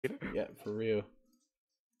yet, for real.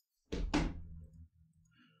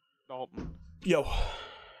 Dalton. Yo.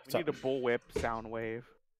 We need a bullwhip sound wave.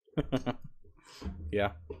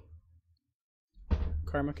 Yeah.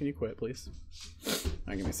 Karma, can you quit, please?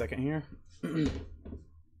 Alright, give me a second here.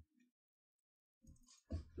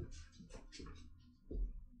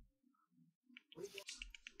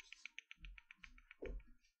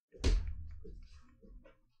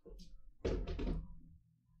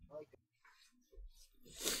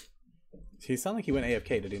 He sounded like he went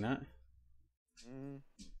AFK, did he not?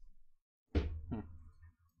 So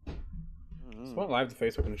I went live to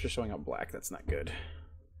Facebook and it's just showing up black. That's not good.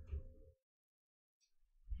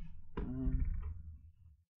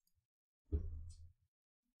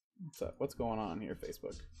 What's up? What's going on here,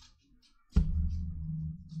 Facebook?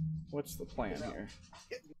 What's the plan here?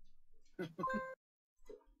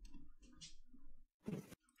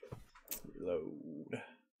 Reload.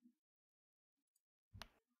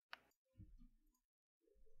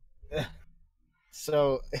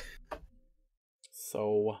 So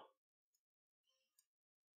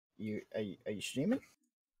are you streaming?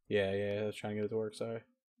 Yeah, I was trying to get it to work, sorry.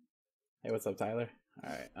 Hey, what's up, Tyler?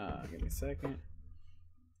 Alright, give me a second.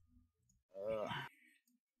 Alright,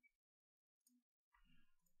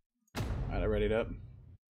 I readied up.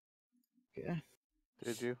 Okay.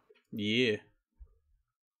 Did you? Yeah.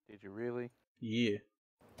 Did you really? Yeah.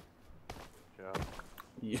 Good job.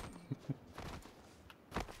 Yeah.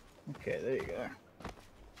 Okay, there you go.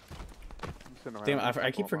 Damn,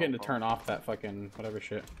 I keep forgetting to turn off that fucking whatever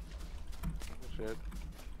shit. Shit.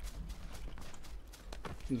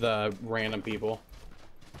 The random people.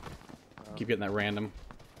 Keep getting that random.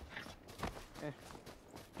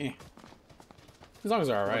 Eh. As long as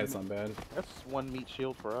they're alright, it's not bad. That's one meat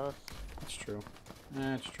shield for us. That's true.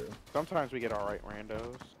 That's true. Sometimes we get alright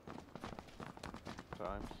randos.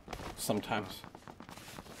 Sometimes.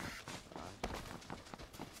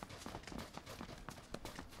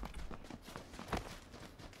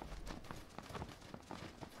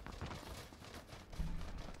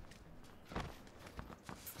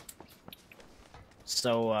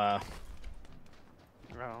 So,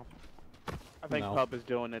 No. I think No. Pub is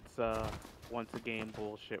doing its once a game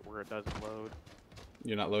bullshit where it doesn't load.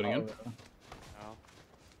 You're not loading in? No.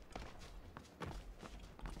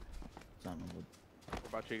 What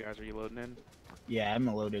about you guys? Are you loading in? Yeah, I'm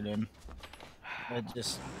loaded in.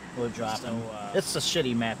 We're dropping. It's a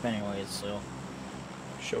shitty map anyways, so.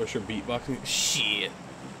 Show us your beatboxing. Shit.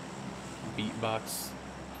 Beatbox.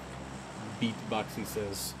 Beatbox, he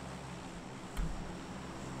says.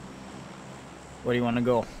 Where do you want to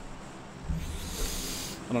go?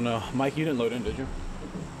 I don't know. Mike, you didn't load in, did you?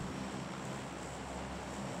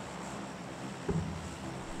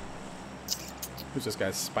 Who's this guy?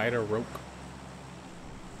 Spider Roke.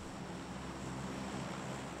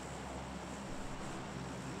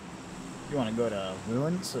 You want to go to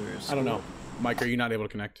Ruins or I don't know. Mike, are you not able to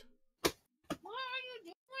connect? Alright,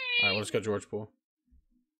 we'll just go George Pool.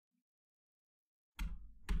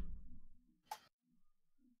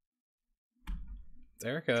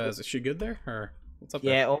 Erica, is she good there? Or what's up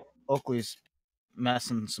there? Yeah, Oakley's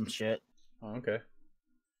messing some shit. Oh, okay.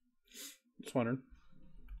 Just wondering.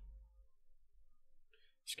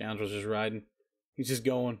 Scoundrel's just riding. He's just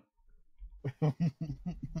going. Keep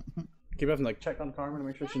having to like check on Carmen to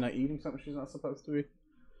make sure she's not eating something she's not supposed to be.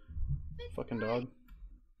 Fucking dog.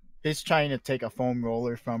 He's trying to take a foam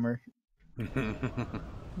roller from her. Alright,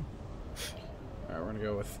 we're gonna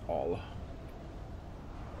go with all.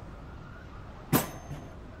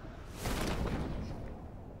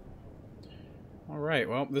 Alright,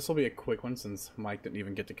 well, this will be a quick one since Mike didn't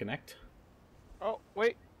even get to connect. Oh,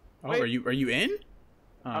 wait. Oh, wait. are you in?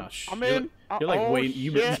 I'm in. You're like, oh, wait,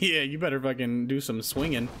 shit. Yeah, you better fucking do some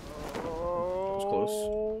swinging.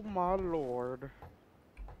 Oh, my lord.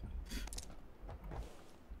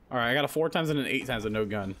 Alright, I got a 4 times and an 8 times with no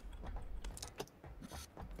gun.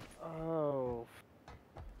 Oh.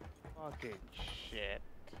 Fucking shit.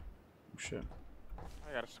 Oh, shit.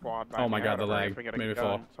 I got a squad back Oh my here. god, the I gotta hurry lag up and get a made me gun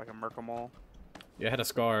fall. so I can murk them all. Yeah, I had a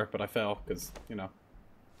scar, but I fell, because, you know,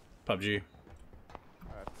 PUBG.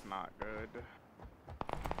 That's not good.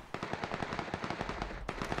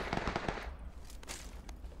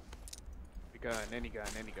 Any gun.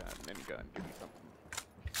 Give me something.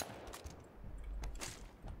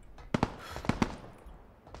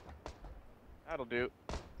 That'll do.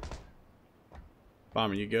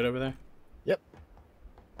 Bomber, you good over there? Yep.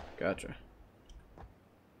 Gotcha.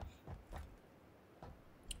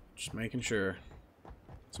 Just making sure.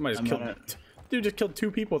 Somebody's killed me. Dude just killed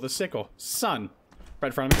 2 people with a sickle. Son. Right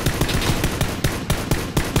in front of me.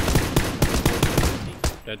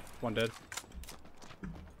 Dead. 1 dead.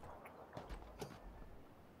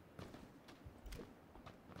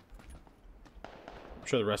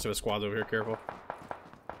 sure the rest of his squad's over here. Careful.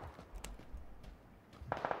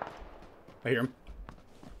 I hear him.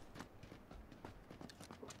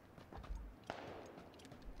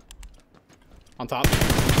 On top.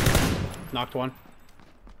 Knocked one.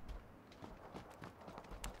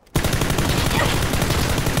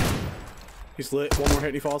 He's lit. One more hit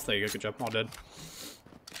and he falls. There you go. Good job. All dead.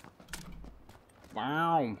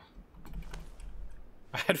 Wow.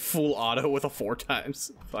 I had full auto with a 4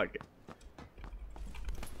 times. Fuck it.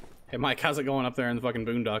 Hey Mike, how's it going up there in the fucking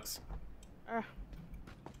boondocks? Alright.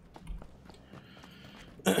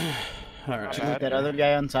 Did you get that other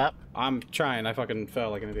guy on top? I'm trying. I fucking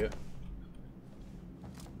fell like an idiot.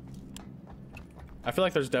 I feel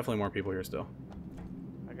like there's definitely more people here still.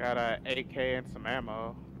 I got a AK and some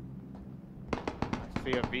ammo. I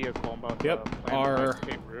see a vehicle. I'm about to Yep. land on my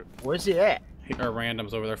escape route. Where's he at? Our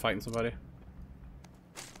randoms over there fighting somebody.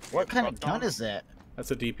 What kind of gun is that?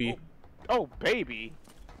 That's a DP. Oh, baby.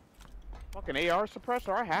 Fucking AR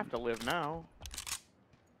suppressor. I have to live now.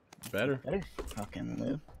 Better. Better fucking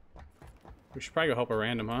live. We should probably go help a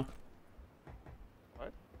random, huh?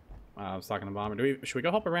 What? I was talking to Bomber. Should we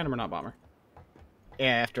go help a random or not, Bomber? Yeah,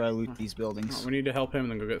 after I loot these buildings. Oh, we need to help him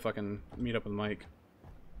and then go get fucking meet up with Mike.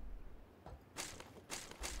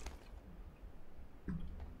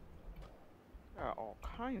 Got all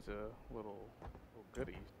kinds of little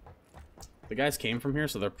goodies. The guys came from here,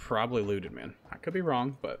 so they're probably looted, man. I could be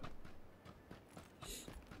wrong, but...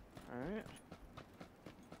 Alright.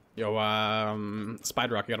 Yo,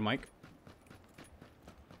 Spider Rock, you got a mic?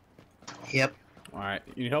 Yep. Alright,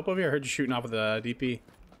 you need help over here? I heard you shooting off with a DP.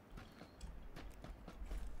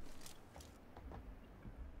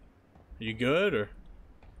 Are you good, or?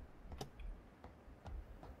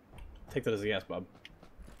 Take that as a yes, Bob.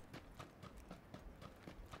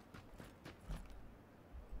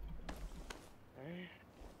 Okay.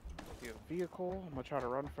 See a vehicle. I'm gonna try to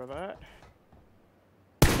run for that.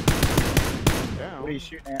 Down. What are you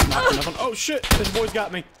shooting at? Nothing. Oh shit! This boy's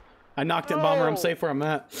got me. I knocked him, Bomber. I'm safe where I'm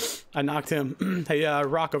at. I knocked him. Hey,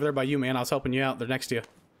 Rock over there by you, man. I was helping you out. They're next to you.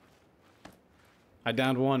 I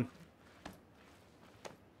downed one.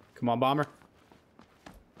 Come on, Bomber.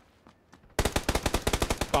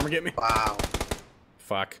 Bomber, get me. Wow.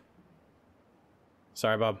 Fuck.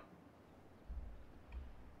 Sorry, Bob.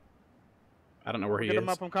 I don't know where he Get is. him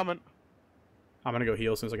up. I'm coming. I'm gonna go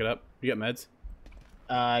heal as soon as I get up. You got meds?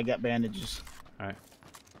 I got bandages. Alright.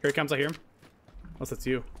 Here he comes. I hear him. Unless that's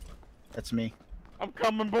you. That's me. I'm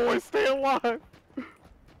coming, boys. Stay alive. Let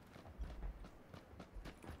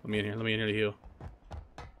me in here. Let me in here to heal.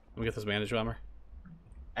 Let me get this bandage, Bomber.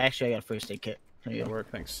 Actually, I got a first aid kit. There you Good go. work.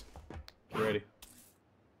 Thanks. Get ready.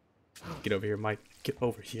 Get over here, Mike. Get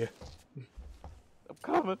over here. I'm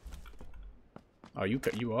coming. Oh, you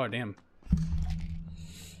are, damn.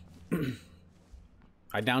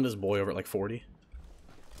 I downed his boy over at like 40.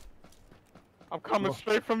 I'm coming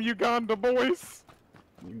straight from Uganda, boys.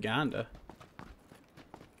 Uganda.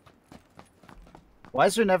 Why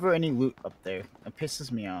is there never any loot up there? It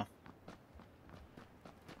pisses me off.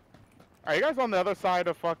 Are you guys on the other side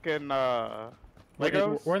of fucking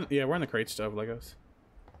Legos? We're in the crate stuff, Legos.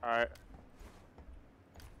 Alright.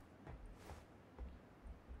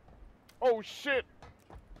 Oh shit!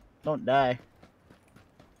 Don't die.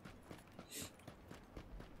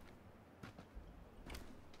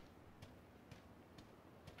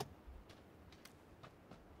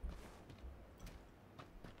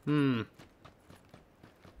 Hmm.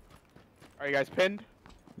 Are you guys pinned?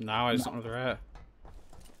 Now I just don't know where they're at.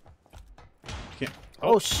 Can't.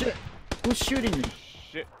 Oh shit! Who's shooting me?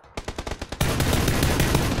 Shit.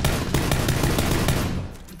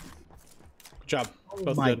 Good job. Oh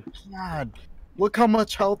Both my dead. god! Look how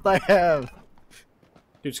much health I have.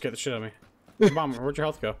 Dude, scared the shit out of me. Bomber, where'd your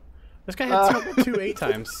health go? This guy had 2 8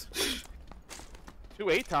 times. 2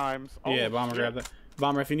 8 times. Oh, Yeah, Bomber, shit. grab that.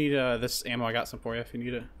 Bomber, if you need this ammo, I got some for you. If you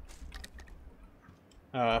need it.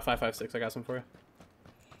 5.56, I got some for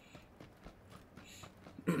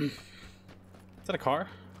you. Is that a car?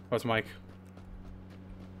 Oh, it's Mike.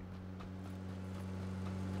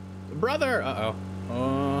 Brother! Uh-oh.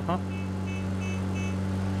 Uh-huh.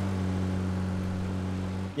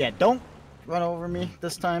 Yeah, don't run over me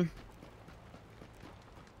this time.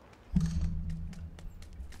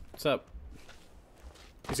 What's up?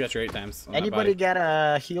 He's got your 8 times. On Anybody that body.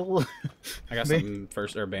 got a heal? I got some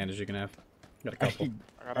first air bandage you can have. Got a couple.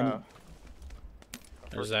 I got a...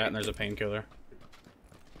 There's that, and there's a painkiller.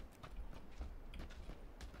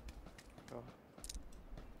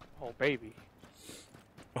 Oh, baby.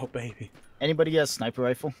 Oh, baby. Anybody got a sniper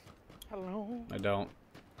rifle? Hello? I don't.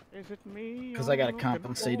 Is it me? 'Cause I got a you're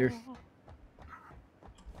looking compensator. for?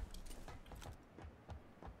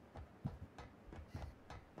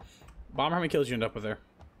 Bomber, how many kills you end up with there?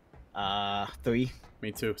 3.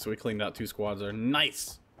 Me too. So we cleaned out 2 squads there.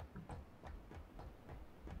 Nice.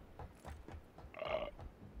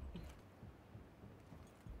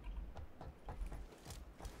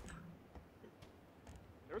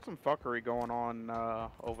 There's some fuckery going on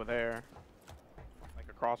over there, like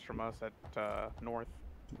across from us at north.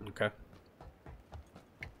 Okay.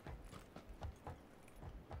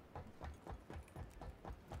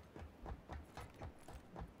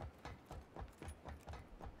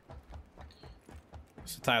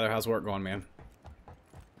 So Tyler, how's work going, man?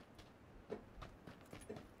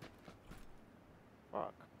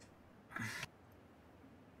 Fuck.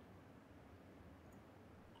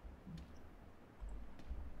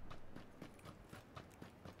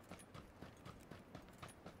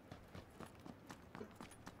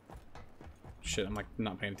 Shit, I'm like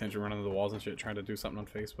not paying attention, running to the walls and shit, trying to do something on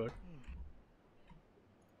Facebook.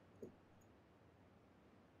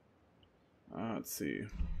 Let's see.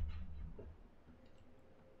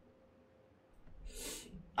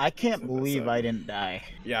 I can't believe I didn't die.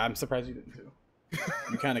 Yeah, I'm surprised you didn't too.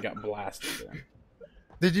 You kind of got blasted there.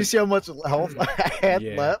 Did you see how much health I had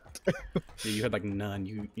left? Yeah, you had like none.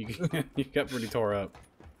 You you got pretty tore up.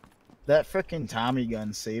 That freaking Tommy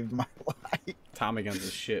gun saved my life. Tommy guns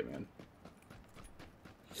is shit, man.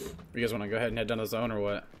 You guys want to go ahead and head down the zone or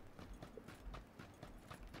what?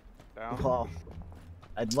 Down. Well,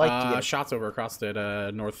 I'd like to get... shots over across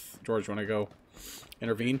that North George. Want to go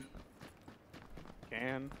intervene?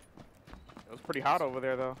 Can. It was pretty hot over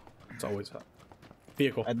there though. It's always hot.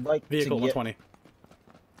 Vehicle. I'd like Vehicle to get... 120.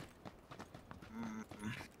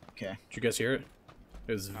 Okay. Did you guys hear it?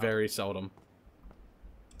 It was very seldom.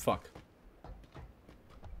 Fuck.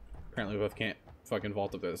 Apparently we both can't fucking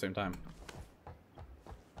vault up there at the same time.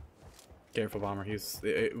 Careful, Bomber.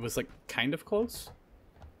 It was like kind of close.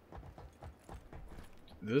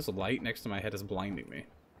 This light next to my head is blinding me.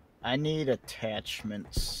 I need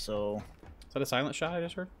attachments, so... Is that a silent shot I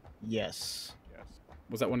just heard? Yes. Yes.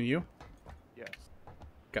 Was that one of you? Yes.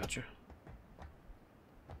 Gotcha.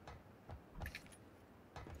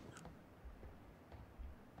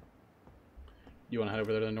 You want to head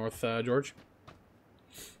over there to the north, George?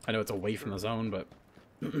 I know it's away from the zone, but...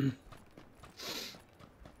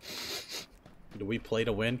 Do we play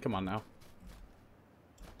to win? Come on now.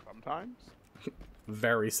 Sometimes.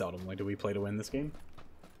 Very seldomly do we play to win this game.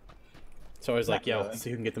 It's always like, yo, let's see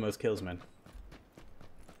who can get the most kills, man.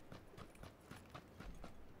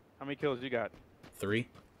 How many kills you got? 3.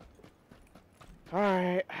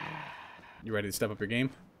 Alright. You ready to step up your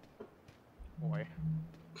game? Boy.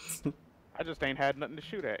 I just ain't had nothing to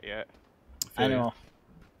shoot at yet. I know.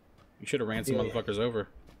 You should have ran some motherfuckers over.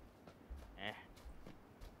 Eh.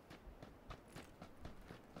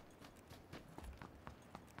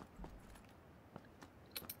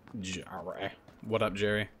 Alright. What up,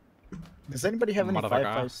 Jerry? Does anybody have any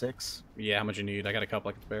Motherfucker. 5.56? Yeah, how much you need? I got a couple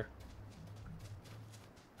I can spare.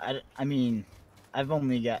 I mean, I've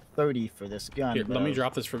only got 30 for this gun. Here, let me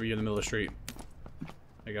drop this for you in the middle of the street.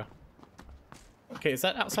 There you go. Okay, is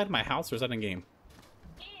that outside of my house or is that in game?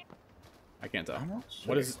 I can't tell.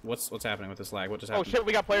 Sure. What's happening with this lag? What just Oh happened? shit,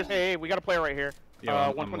 we got players. Hey, we got a player right here. Yo,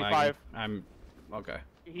 I'm 125. I'm okay.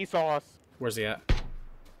 He saw us. Where's he at?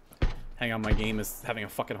 Hang on, my game is having a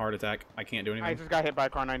fucking heart attack. I can't do anything. I just got hit by a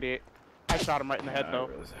car 98. I shot him right in the head though.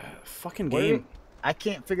 Fucking game. I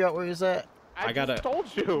can't figure out where he's at. I gotta just told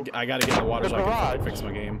you. I gotta get in the water The so I can fucking garage. fix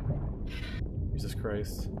my game. Jesus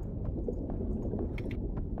Christ.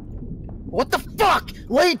 What the fuck?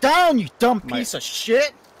 Lay down, you dumb piece of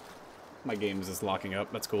shit! My game is just locking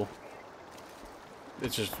up. That's cool.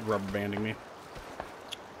 It's just rubber banding me.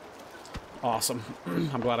 Awesome.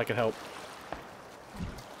 I'm glad I could help.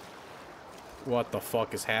 What the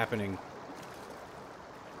fuck is happening?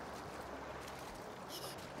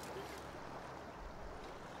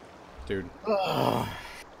 Dude.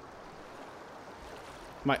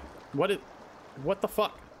 What the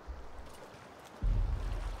fuck?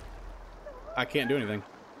 I can't do anything.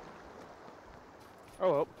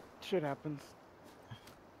 Oh well, shit happens.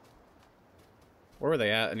 Where were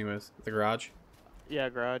they at anyways? At the garage? Yeah,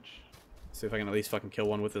 garage. See if I can at least fucking kill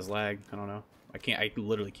one with this lag. I don't know. I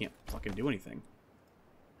literally can't fucking do anything.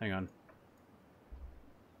 Hang on.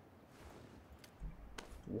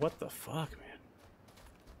 What the fuck, man?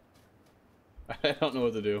 I don't know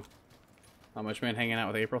what to do. Not much, man. Hanging out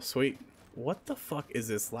with April. Sweet. What the fuck is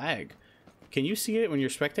this lag? Can you see it when you're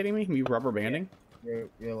spectating me? Me rubber banding?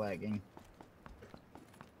 You're lagging.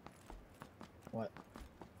 What?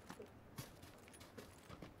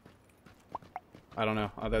 I don't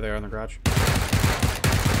know. Oh, there they are in the garage. I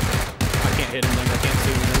can't hit anything. I can't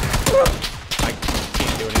see anything. I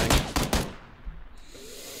can't do anything.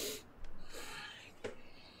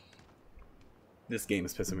 This game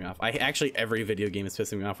is pissing me off. Actually, every video game is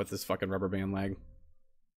pissing me off with this fucking rubber band lag.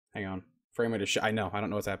 Hang on. Frame rate is I know. I don't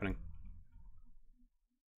know what's happening.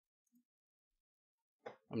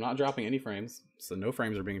 I'm not dropping any frames, so no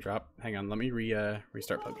frames are being dropped. Hang on. Let me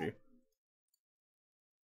restart PUBG.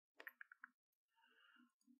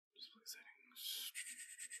 Display settings.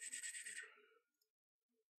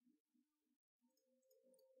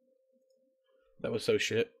 That was so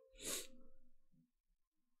shit.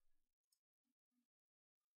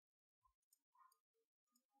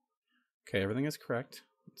 Okay, everything is correct.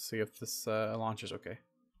 Let's see if this launches okay.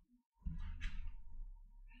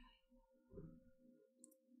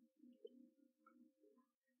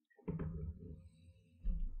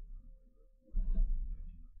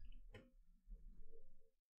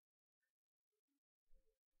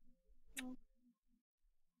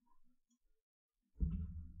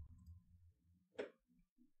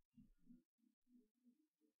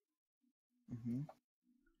 Mm-hmm.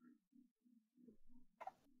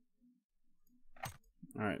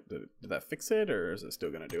 All right, did that fix it, or is it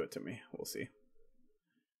still gonna do it to me? We'll see.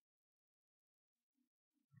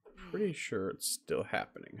 Pretty sure it's still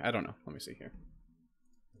happening. I don't know. Let me see here.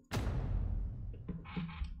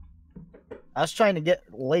 I was trying to get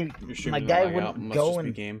late. My guy wouldn't go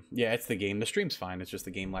and game. Yeah, it's the game. The stream's fine. It's just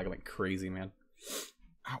the game lagging like crazy, man.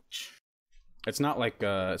 Ouch. It's not like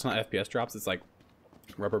it's not FPS drops. It's like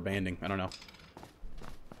rubber banding. I don't know.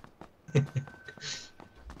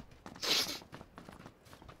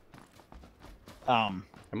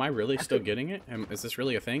 Am I really still getting it? Is this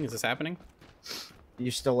really a thing? Is this happening?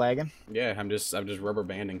 You still lagging? Yeah, I'm just rubber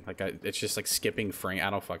banding. Like it's just like skipping frame. I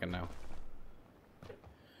don't fucking know.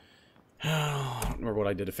 I don't remember what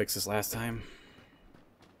I did to fix this last time.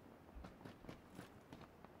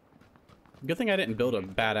 Good thing I didn't build a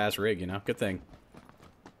badass rig, you know? Good thing.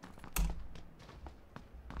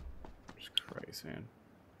 Jesus Christ, man.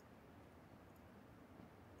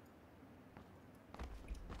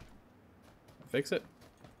 Fix it?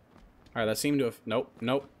 Alright, that seemed to have... Nope,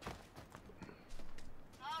 nope.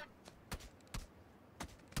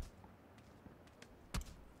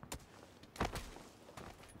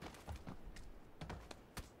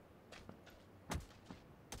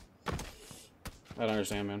 I don't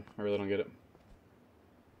understand, man. I really don't get it.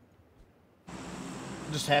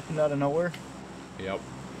 Just happened out of nowhere? Yep.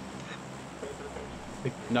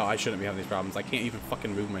 No, I shouldn't be having these problems. I can't even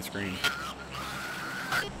fucking move my screen.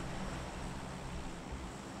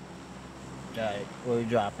 Alright, what are we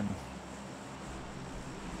dropping?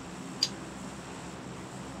 Did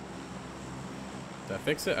that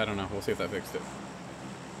fix it? I don't know. We'll see if that fixed it.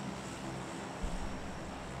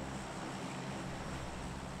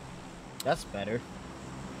 That's better.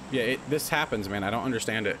 Yeah, this happens, man. I don't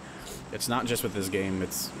understand it. It's not just with this game.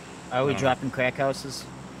 It's... Are we dropping crack houses?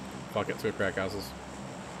 Fuck it, 2 crack houses.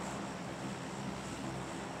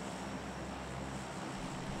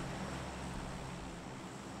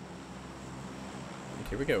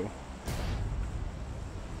 Here we go.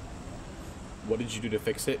 What did you do to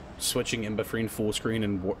fix it? Switching in between full screen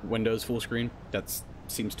and Windows full screen? That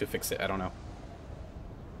seems to fix it. I don't know.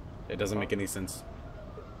 It doesn't make any sense.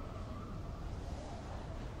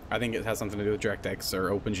 I think it has something to do with DirectX or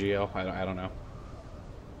OpenGL. I don't know.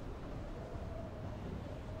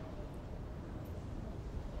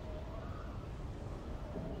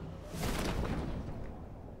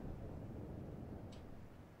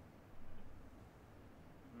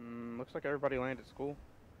 Looks like everybody landed at school.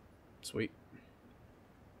 Sweet.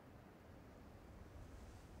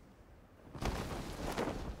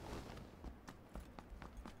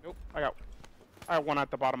 Nope, I got one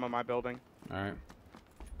at the bottom of my building. Alright.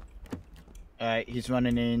 Alright, he's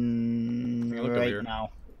running in right now.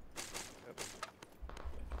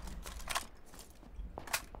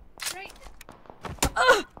 Right.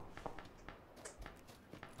 I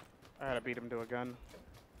had to beat him to a gun.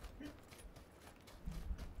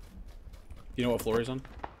 You know what floor he's on?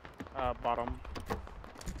 Bottom.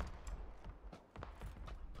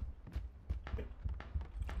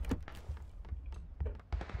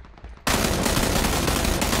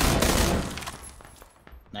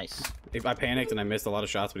 Nice. I panicked and I missed a lot of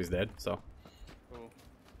shots, but he's dead, so. Cool.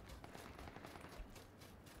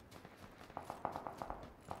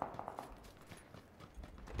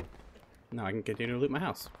 Now I can continue to loot my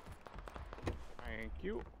house. Thank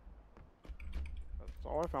you. That's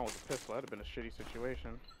all I found was a pistol. That'd have been a shitty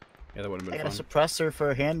situation. Yeah, that would have been I fun. got a suppressor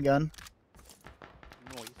for a handgun.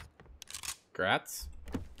 Noise. Grats.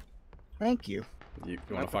 Thank you. You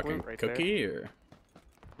want a That's a fucking loot right cookie, or?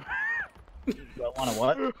 Do I want a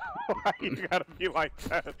what? Why you gotta be like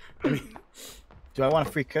that? Do I want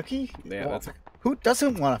a free cookie? Yeah, Well, that's Who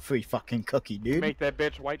doesn't want a free fucking cookie, dude? Make that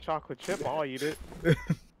bitch white chocolate chip, I'll eat it.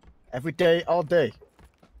 Every day, all day.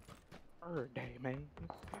 Every day, man.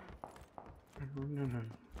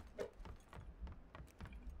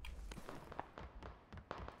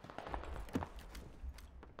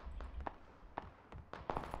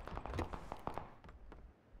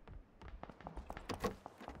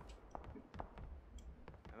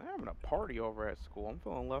 They're having a party over at school. I'm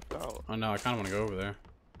feeling left out. Oh no, I kind of want to go over there.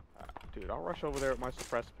 Dude, I'll rush over there with my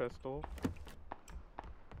suppressed pistol.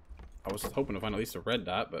 I was hoping to find at least a red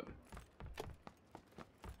dot, but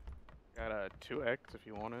Got a 2X if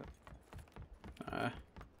you want it. I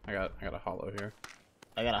got a hollow here.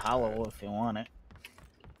 I got a hollow if you want it.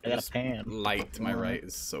 I got This a pan. light to my right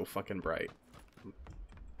is so fucking bright.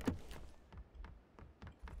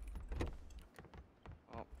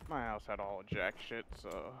 Well, my house had all jack shit,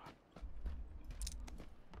 so...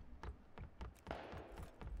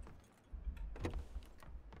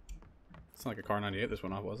 It's like a car 98 this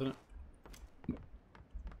went off, wasn't it?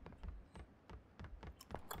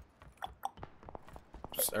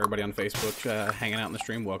 Just everybody on Facebook hanging out in the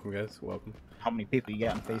stream. Welcome, guys. Welcome. How many people you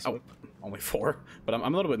got on Facebook? Only 4. But I'm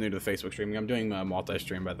a little bit new to the Facebook streaming. I'm doing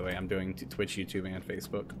multi-stream, by the way. I'm doing Twitch, YouTube, and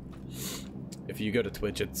Facebook. If you go to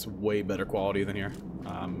Twitch, it's way better quality than here.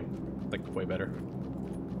 Like, way better.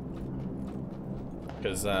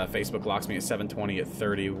 Because Facebook locks me at 720 at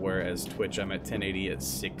 30, whereas Twitch I'm at 1080 at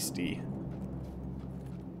 60.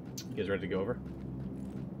 You guys ready to go over?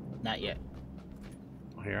 Not yet.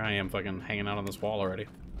 Well, here I am fucking hanging out on this wall already.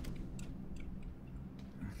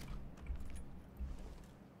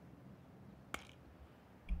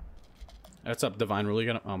 What's up, Divine? Really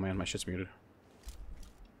gonna? Oh man, my shit's muted.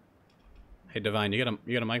 Hey, Divine, you got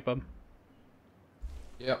a mic, bub?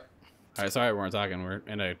 Yep. All right, sorry we weren't talking. We're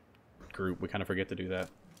in a group. We kind of forget to do that.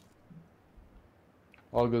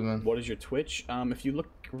 All good, man. What is your Twitch? If you look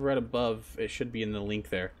right above, it should be in the link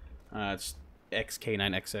there. It's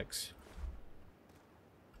XK9XX.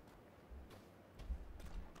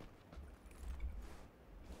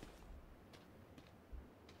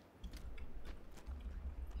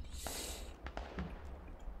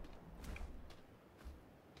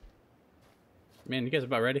 Man, you guys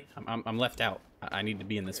about ready? I'm left out. I need to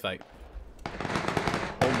be in this fight. Oh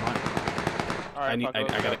my! All right,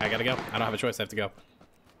 I gotta go. I don't have a choice. I have to go.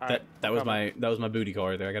 That was my booty call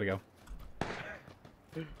right there. I gotta go.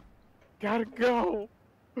 Gotta go.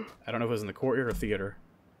 I don't know if it was in the courtyard or theater.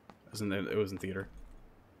 It was in theater.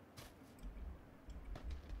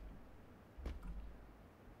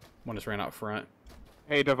 One just ran out front.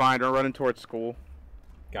 Hey, Divine, we're running towards school.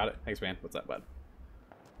 Got it. Thanks, man. What's up, bud?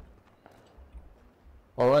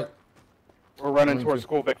 All right. We're running towards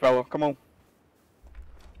school, big fella. Come on.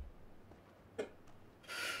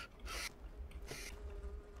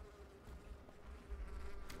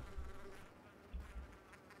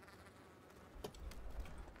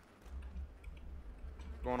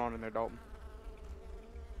 What's going on in there, Dalton?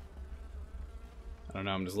 I don't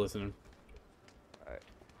know. I'm just listening. Alright.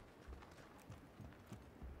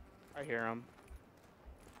 I hear him.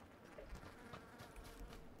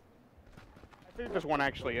 I think there's one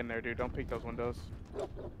actually in there, dude. Don't peek those windows.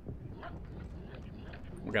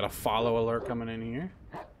 We got a follow alert coming in here.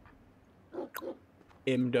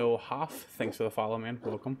 Imdo Hoff, thanks for the follow, man.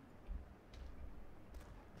 Welcome.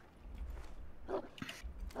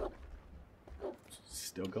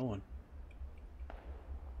 Still going.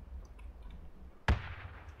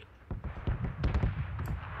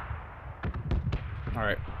 All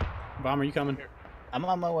right, Bomber, you coming? I'm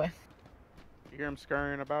on my way. You hear him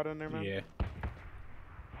scurrying about in there, man? Yeah.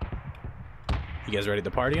 You guys ready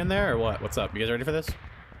to party in there, or what? What's up? You guys ready for this?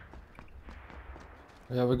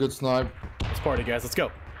 We have a good snipe. Let's party, guys. Let's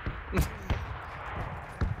go.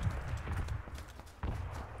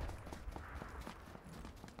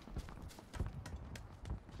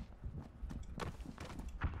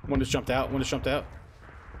 One just jumped out. One just jumped out.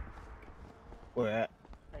 Where at?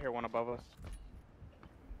 I hear one above us.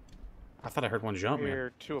 I thought I heard one I jump, man.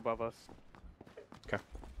 hear two above us. Okay.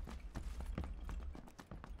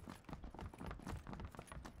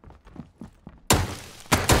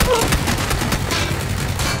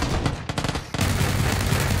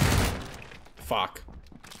 Fuck.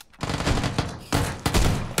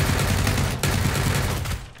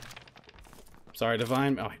 Sorry,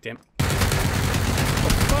 Divine. Oh, damn.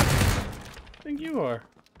 What the fuck? I think you are.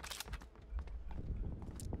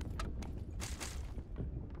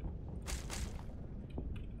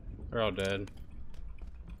 They're all dead.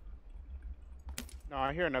 No,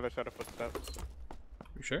 I hear another set of footsteps.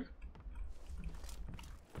 You sure?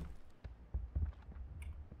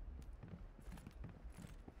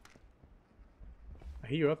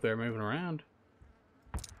 hear you up there moving around.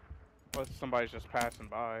 Unless somebody's just passing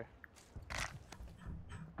by.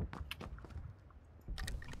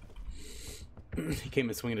 He came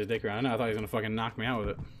and swinging his dick around. I thought he was gonna fucking knock me out with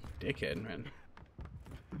it. Dickhead, man.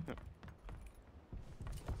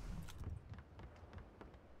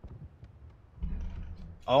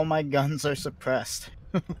 All my guns are suppressed.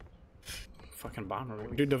 Fucking bomber.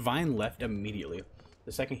 Dude, Divine left immediately.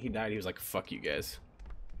 The second he died, he was like, fuck you guys.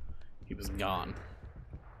 He was gone.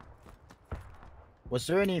 Was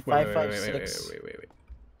there any Wait. 5.56?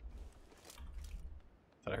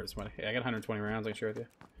 Thought I heard somebody. Hey, I got 120 rounds, I can share with you.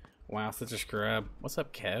 Wow, such a scrub. What's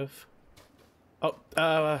up, Kev? Oh,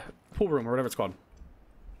 pool room, or whatever it's called.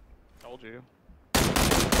 Told you. I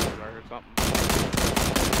heard something.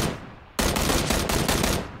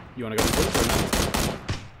 You wanna go to pool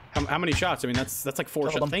or no? How many shots? I mean, that's like 4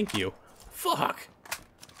 Killed shots. him. Thank you. Fuck!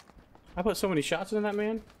 I put so many shots in that,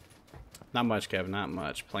 man. Not much, Kev, not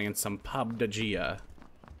much. Playing some PUBG.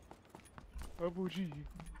 PUBG.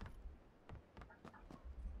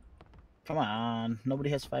 Come on, nobody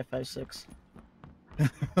has 5.56.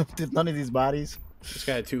 Did none of these bodies? This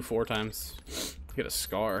guy had 2 4 times. Get a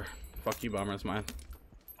scar. Fuck you, Bomber, that's mine.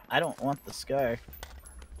 I don't want the scar.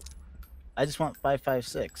 I just want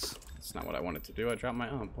 5.56. That's not what I wanted to do. I dropped my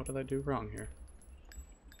ump. What did I do wrong here?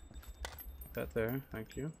 That there.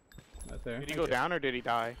 Thank you. That there. Did he go down or did he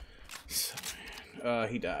die?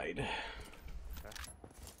 He died.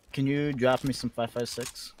 Can you drop me some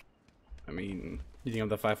 5.56? I mean, you think I'm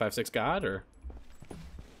the 556 god, or?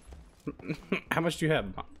 How much do you have?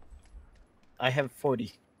 I have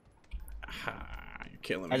 40. You're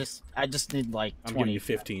killing me. I just need like 20. I'm giving you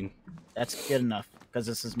 15. That's good enough because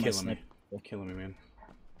this is my Killing me. sniper. You're killing me, man.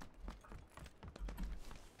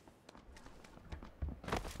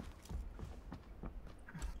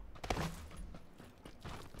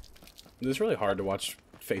 It's really hard to watch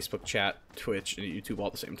Facebook chat, Twitch, and YouTube all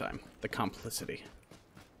at the same time. The complicity.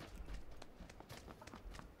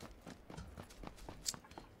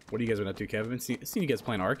 What have you guys been up to, Kevin? Seen you guys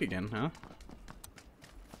playing Ark again, huh?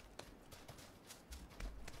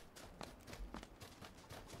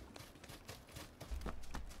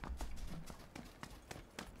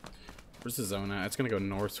 Where's the zone at? It's gonna go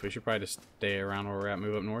north, so we should probably just stay around where we're at.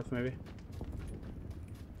 Move up north, maybe?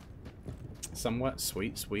 Somewhat.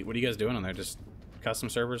 Sweet, sweet. What are you guys doing on there? Just custom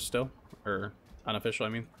servers still? Or unofficial, I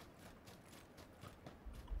mean?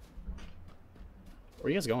 Where are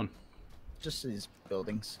you guys going? Just these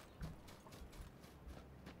buildings.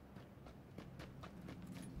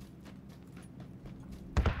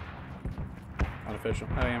 Unofficial.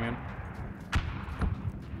 I am.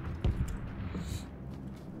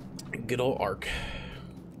 Good old Ark.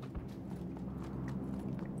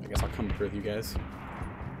 I guess I'll come through with you guys.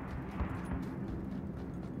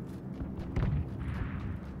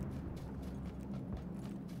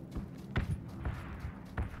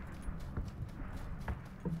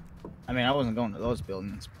 I mean, I wasn't going to those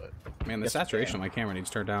buildings, but... Man, the saturation on my camera needs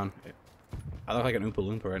turned down. I look like an Oompa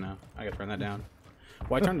Loompa right now. I gotta turn that down.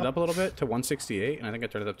 Well, I turned it up a little bit to 168, and I think I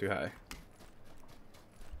turned it up too high.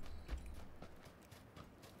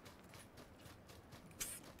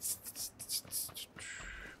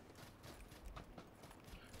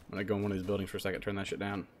 I'm gonna go in one of these buildings for a second, turn that shit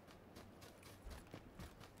down.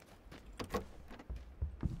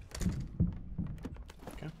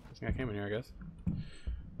 Okay, I think I came in here, I guess.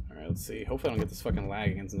 Alright, let's see. Hopefully I don't get this fucking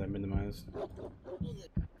lag again since I've minimized.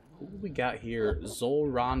 Who do we got here?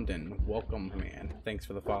 Zol Rondon. Welcome, man. Thanks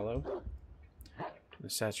for the follow. The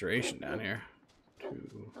saturation down here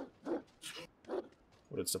to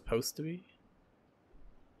what it's supposed to be.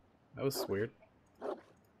 That was weird.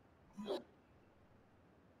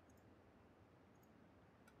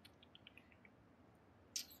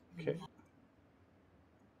 Okay.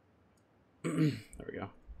 There we go.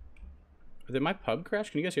 Did my pub crash?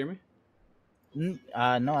 Can you guys hear me?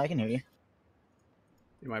 No, I can hear you.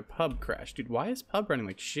 Did my pub crash? Dude, why is pub running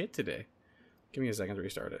like shit today? Give me a second to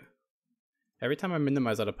restart it. Every time I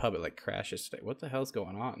minimize out a pub, it like crashes today. What the hell's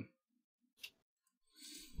going on?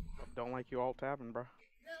 Don't like you all tabbing, bro.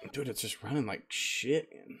 Dude, it's just running like shit,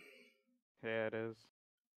 man. Yeah, it is.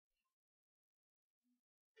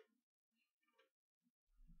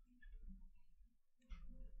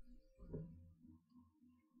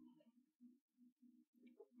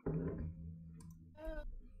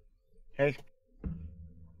 Hey.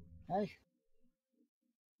 Hey.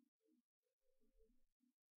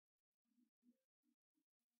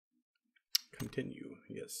 Continue,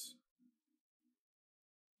 yes.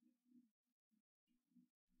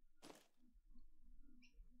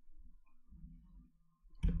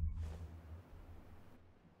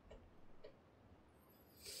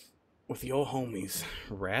 with the old homies.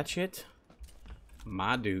 Ratchet,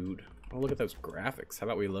 my dude. Oh, look at those graphics. How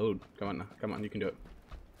about we load? Come on, you can do it.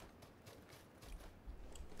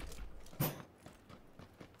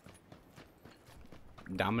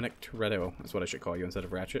 Dominic Toretto is what I should call you instead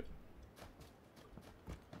of Ratchet.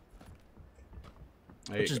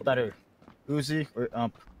 Which is better, Uzi or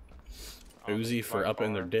Ump? Uzi for up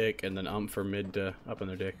in their dick, and then for mid to up in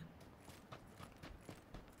their dick.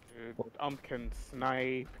 Dude, can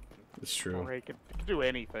snipe. It's true. It can do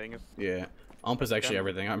anything. Yeah. Is actually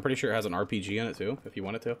everything. I'm pretty sure it has an RPG in it too, if you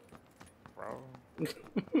want it to. Bro.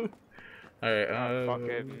 Alright,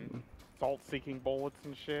 fucking salt-seeking bullets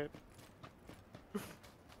and shit.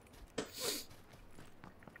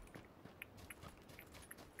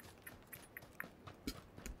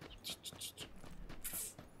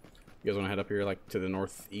 You guys want to head up here, like, to the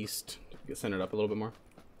northeast? Get centered up a little bit more?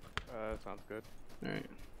 Sounds good. Alright.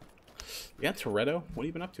 Yeah, Toretto, what have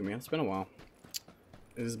you been up to, man? It's been a while.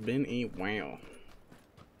 It's been a while.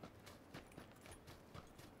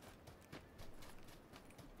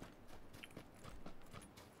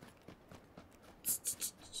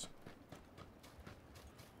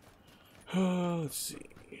 Let's see.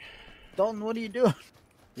 Dalton, what are you doing?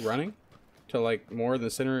 Running to, like, more in the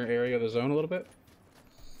center area of the zone a little bit.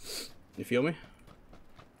 You feel me?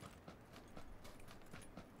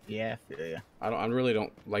 Yeah, I feel ya. I really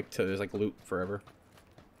don't like to just, like, loot forever.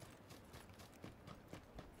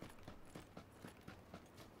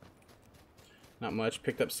 Not much.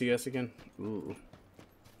 Picked up CS again. Ooh.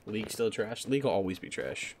 League still trash. League will always be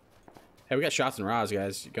trash. Hey, we got shots and Roz,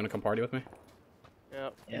 guys. You gonna come party with me?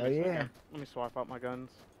 Yep. Hell yeah. Let me swap out my guns.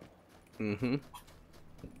 Mm-hmm.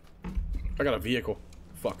 I got a vehicle.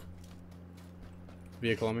 Fuck.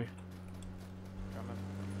 Vehicle on me. Coming.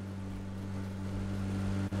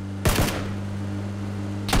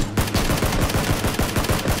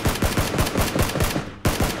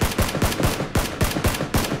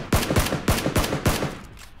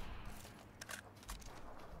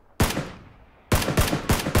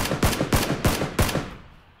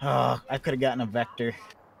 Oh, I could have gotten a vector.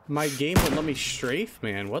 My game wouldn't let me strafe,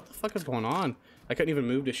 man. What the fuck is going on? I couldn't even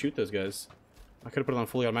move to shoot those guys. I could have put it on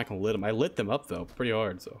fully automatic and lit them. I lit them up, though, pretty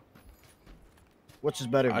hard, so. Which is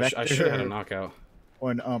better, vector I should have had a knockout.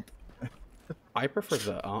 or an Ump? I prefer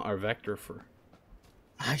the our vector for.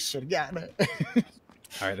 I should have gotten it.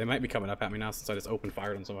 Alright, they might be coming up at me now since I just opened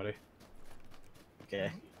fired on somebody.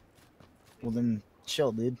 Okay. Well then,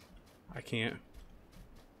 chill, dude. I can't.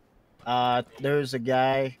 There's a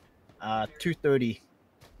guy, 230,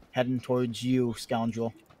 heading towards you,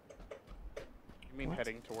 scoundrel. You mean What?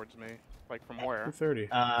 heading towards me? Like from where? 230.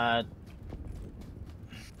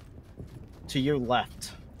 To your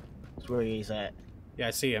left. That's where he's at. Yeah,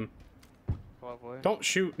 I see him. Lovely. Don't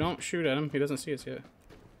shoot at him. He doesn't see us yet.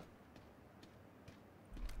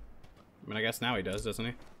 I mean, I guess now he does, doesn't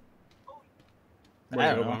he? Where'd I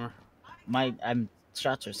you go, don't know. Bomber? I'm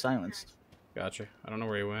shots are silenced. Gotcha. I don't know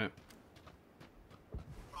where he went.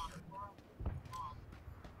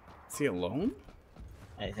 Is he alone?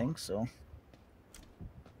 I think so.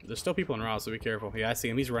 There's still people in Ross, so be careful. Yeah, I see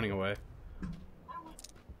him. He's running away.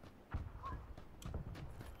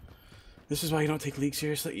 This is why you don't take League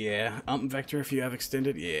seriously? Yeah. Vector if you have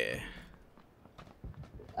extended? Yeah.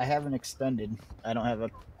 I haven't extended. I don't have a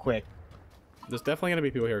quick. There's definitely going to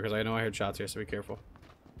be people here because I know I heard shots here, so be careful.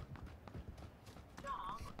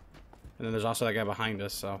 And then there's also that guy behind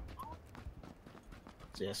us, so.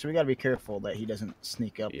 Yeah, so we gotta be careful that he doesn't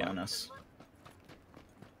sneak up Yeah. on us.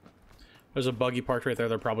 There's a buggy parked right there.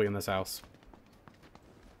 They're probably in this house.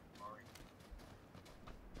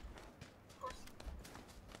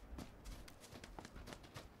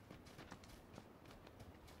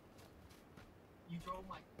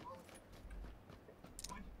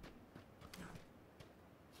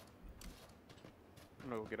 I'm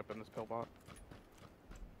gonna go get up in this pillbox.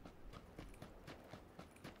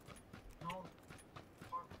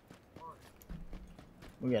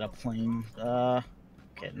 We got a plane.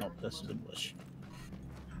 Okay, nope, this is a bush.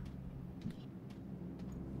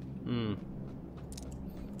 Hmm.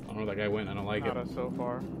 I don't know where that guy went. I don't like Not it. us so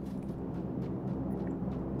far.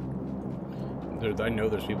 I know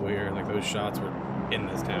there's people here. Like, those shots were in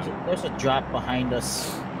this town. There's a drop behind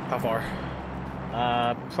us. How far?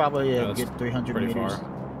 Probably Yeah, a that's good 300 pretty meters. far.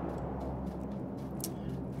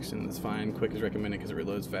 Extend is fine. Quick is recommended because it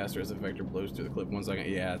reloads faster as the vector blows through the clip 1 second.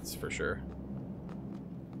 Yeah, it's for sure.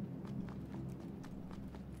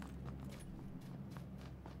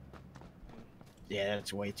 Yeah,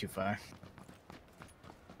 that's way too far.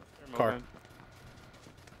 They're Car. moving.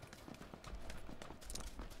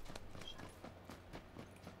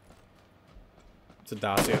 It's a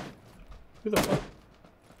Dacia. Who the fuck?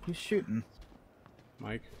 Who's shooting?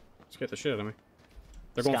 Mike. Scared the shit out of me.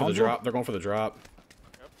 They're going for the Scoundrel? drop. They're going for the drop.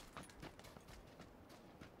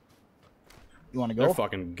 You want to They're go?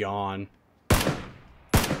 fucking gone.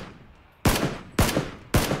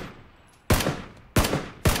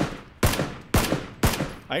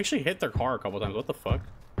 I actually hit their car a couple times. What the fuck?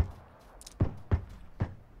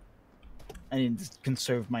 I need to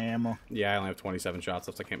conserve my ammo. Yeah, I only have 27 shots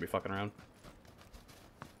left. I can't be fucking around.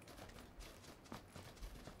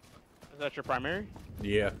 Is that your primary?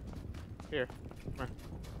 Yeah. Here. Come here.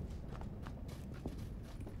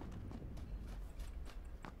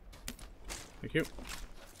 Thank you.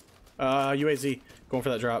 UAZ. Going for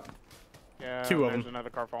that drop. Yeah, Two of there's them. another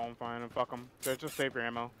car falling fine, and fuck them. Just save your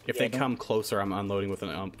ammo. If Yeah, they come closer, I'm unloading with an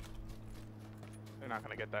ump. They're not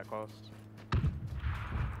gonna get that close.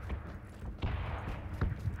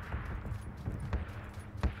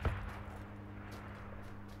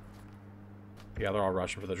 Yeah, they're all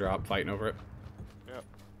rushing for the drop, fighting over it. Yep.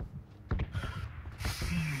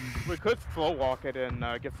 We could slow walk it and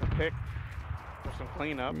get some pick or some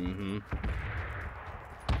cleanup. Mm-hmm.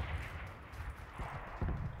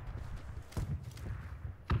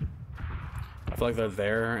 I feel like they're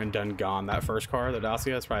there and done gone. That first car, the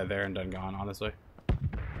Dacia, is probably there and done gone, honestly.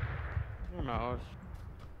 Who knows?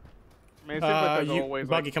 I mean, it seems like there's always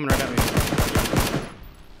Buggy like... coming right at me.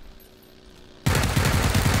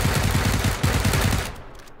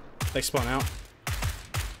 They spun out.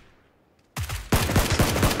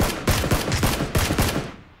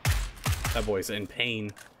 That boy's in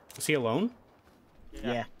pain. Is he alone?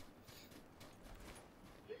 Yeah.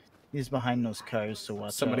 He's behind those cars, so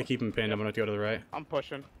watch Somebody out. keep him pinned. I'm gonna go to the right. I'm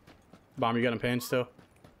pushing. Bomb, you got him pinned still?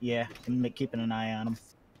 Yeah, I'm keeping an eye on him.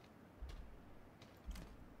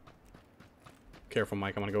 Careful,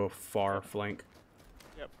 Mike. I'm gonna go far flank.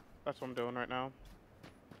 Yep, that's what I'm doing right now.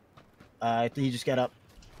 He just got up.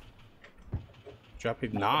 Drop he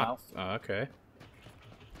Knock him not. Okay.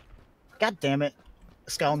 God damn it,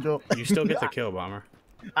 scoundrel! You still get the kill, Bomber.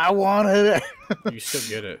 I wanted it. You still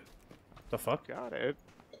get it. The fuck? Got it.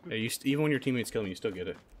 Yeah, even when your teammates kill me, you still get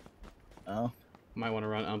it. Oh. Might want to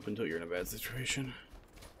run ump until you're in a bad situation.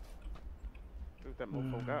 Who's that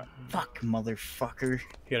mofo got? Fuck, motherfucker.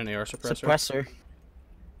 He had an AR suppressor. Suppressor.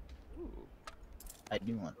 Ooh. I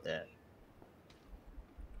do want that.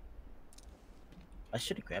 I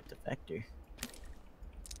should have grabbed the vector.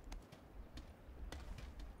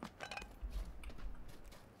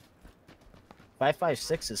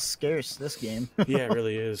 5.56 is scarce this game. Yeah, it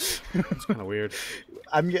really is. It's kind of weird.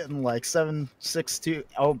 I'm getting like 7.62.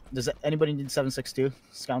 Oh, does anybody need 7.62?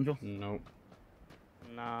 Scoundrel? Nope.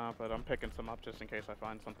 Nah, but I'm picking some up just in case I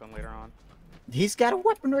find something later on. He's got a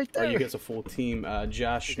weapon right Or there. you get a full team.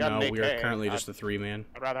 Josh, You got no, an we are AK. currently just a 3-man.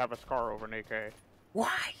 I'd rather have a scar over an AK.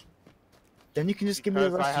 Why? Then you can just give me the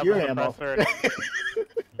Because I rest have of your a ammo. suppressor.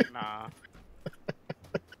 Nah.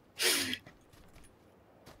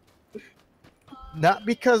 Not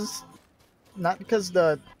because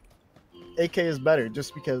the AK is better,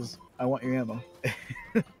 just because I want your ammo.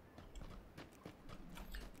 Well,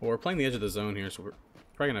 we're playing the edge of the zone here, so we're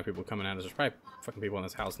probably gonna have people coming at us. There's probably fucking people in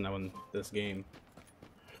this house knowing this game.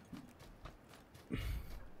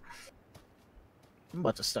 I'm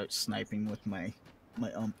about to start sniping with my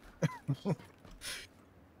ump.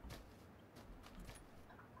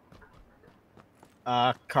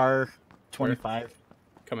 Car 25,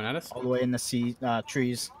 Coming at us? all the way in the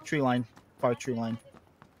tree line, far tree line.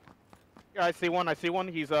 Yeah, I see one. I see one.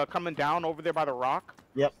 He's coming down over there by the rock.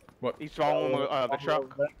 Yep. What? He's following the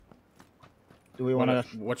truck. Do we want to?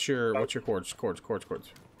 What's your cords?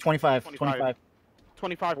 25.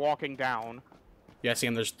 25 walking down. Yeah, I see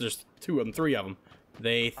him. There's two of them, three of them.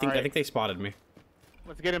 They think I Alright. think they spotted me.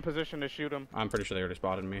 Let's get in position to shoot him. I'm pretty sure they already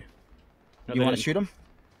spotted me. No, You they want to didn't. shoot him?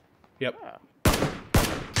 Yep. Yeah.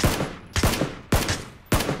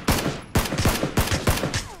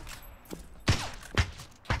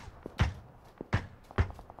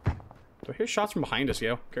 Do I hear shots from behind us,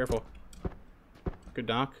 yo? Careful. Good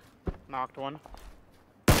knock. Knocked one.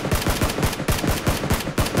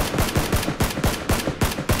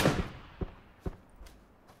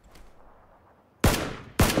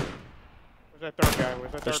 Where's that third guy?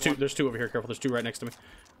 Where's that There's third two. one? There's two over here. Careful. There's two right next to me.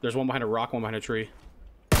 There's one behind a rock, one behind a tree.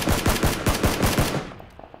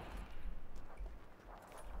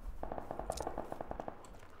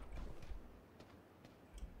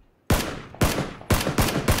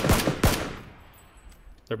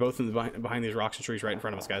 They're both in the behind these rocks and trees right in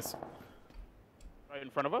front of us, guys. Right in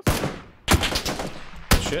front of us?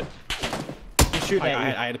 Shit. He's shooting at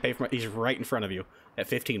you. I had to pay for my... He's right in front of you. At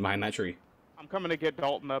 15 behind that tree. I'm coming to get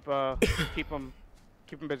Dalton up. Keep him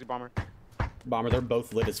busy, Bomber. Bomber, they're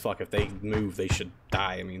both lit as fuck. If they move, they should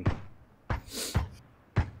die. I mean,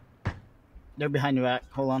 They're behind you, Act.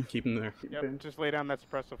 Hold on. keep them there. Yep, just lay down that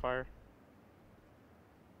suppressive fire.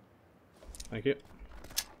 Thank you.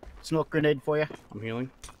 Smoke grenade for you. I'm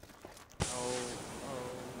healing. Oh,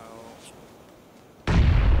 no.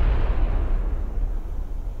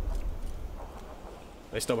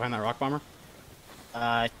 They still behind that rock, Bomber?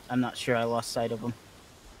 I'm not sure. I lost sight of them.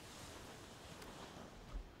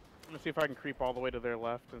 I'm gonna see if I can creep all the way to their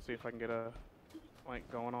left and see if I can get a flank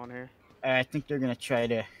going on here. I think they're gonna try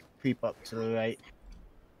to creep up to the right.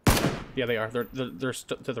 Yeah, they are. They're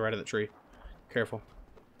to the right of the tree. Careful.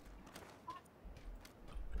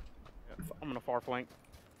 Yep, I'm gonna far flank.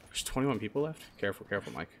 There's 21 people left. Careful,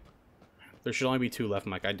 careful, Mike. There should only be 2 left,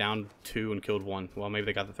 Mike. I downed 2 and killed 1. Well, maybe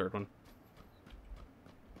they got the 3rd one.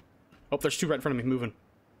 Oh, there's 2 right in front of me, moving.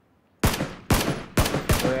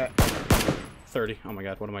 We're at 30. Oh my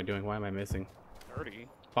god, what am I doing? Why am I missing? 30.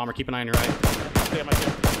 Bomber, keep an eye on your right. Damn, I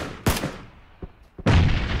did.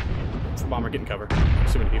 Bomber, get in cover.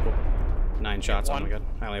 Too many people. 9 shots. Oh one. my god.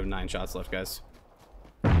 I only have 9 shots left, guys.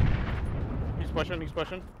 He's pushing, he's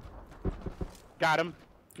pushing. Got him.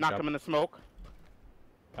 Knocked Yep. him in the smoke.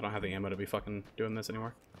 I don't have the ammo to be fucking doing this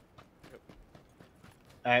anymore.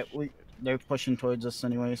 Alright, they're pushing towards us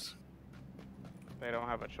anyways. They don't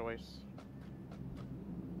have a choice.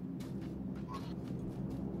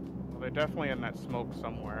 Well, they're definitely in that smoke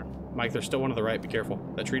somewhere. Mike, there's still one to the right. Be careful.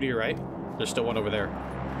 That tree to your right, there's still one over there.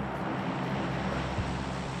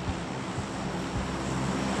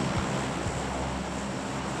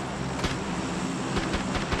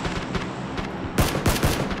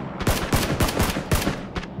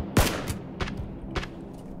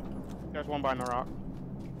 There's one behind the rock.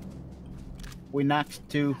 We knocked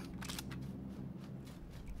 2.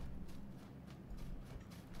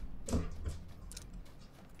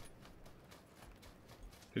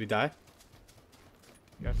 Did he die?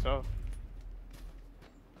 Guess so.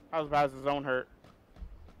 How's bad as his own hurt?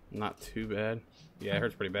 Not too bad. Yeah, it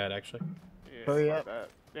hurts pretty bad, actually. Yeah, Hurry fuck up. that.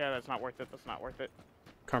 Yeah, that's not worth it. That's not worth it.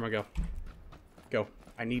 Karma, go. Go.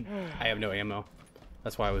 I have no ammo.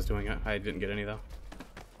 That's why I was doing it. I didn't get any, though.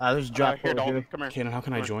 There's a drop Here, over Dalton, here. come here. Cannon, how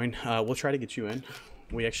can I Come join? We'll try to get you in.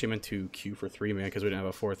 We actually meant to queue for 3 man because we didn't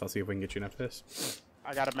have a 4th. I'll see if we can get you in after this.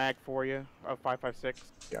 I got a mag for you of 5.56.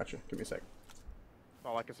 Gotcha. Give me a sec. That's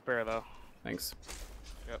all I can spare though. Thanks.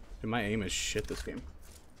 Yep. Dude, my aim is shit this game.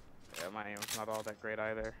 Yeah, my aim's not all that great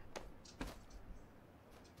either.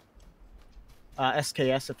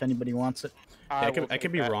 SKS if anybody wants it. Yeah, will I take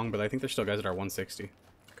could be that. wrong, but I think there's still guys that are 160.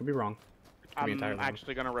 I could be wrong. Could be I'm entirely wrong.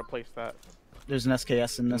 actually gonna replace that. There's an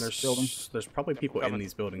SKS in And this building. there's probably people in coming.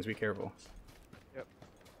 these buildings. Be careful.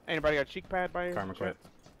 Anybody got a cheek pad by your Karma quit.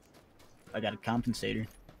 I got a compensator.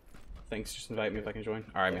 Thanks. Just invite me if I can join.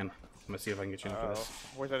 All right, man. I'm gonna see if I can get you in for this.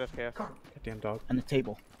 Where's that SKS? Goddamn dog. And the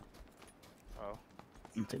table. Oh,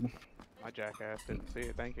 On the table. my jackass didn't see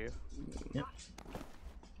it. Thank you. Yep.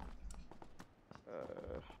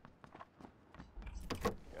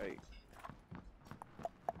 Yikes.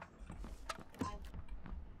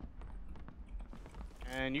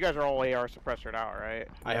 And you guys are all AR suppressored out, right?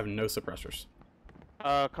 I have no suppressors.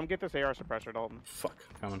 Come get this AR suppressor, Dalton. Fuck.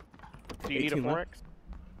 Coming. Do you need a 18 4X?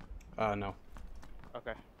 left? No.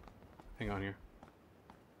 Okay. Hang on here.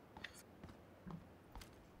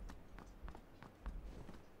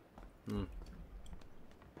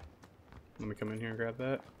 Let me come in here and grab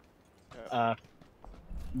that.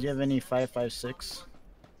 Do you have any 5.56?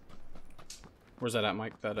 Where's that at,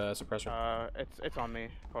 Mike? That suppressor? It's on me.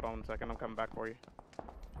 Hold on 1 second. I'm coming back for you.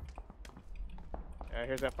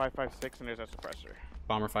 Here's that 5.56, and there's that suppressor.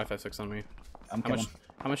 Bomber 556 on me. I'm How coming. much?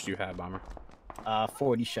 How much do you have, Bomber?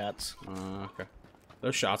 40 shots. Okay.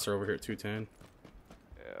 Those shots are over here at 210.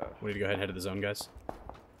 Yeah. We need to go ahead and head to the zone, guys.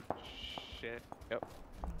 Shit. Yep.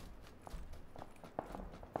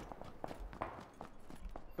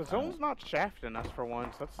 The zone's not shafting us for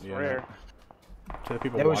once. That's Yeah. rare. To the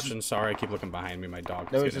people There was- watching, sorry I keep looking behind me. My dog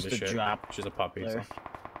There keeps was getting just a into shit. drop She's a puppy. there. So.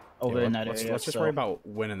 Over Yeah, in that let's, area. let's just so- worry about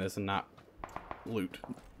winning this and not loot.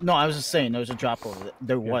 No, I was just saying there was a drop over there.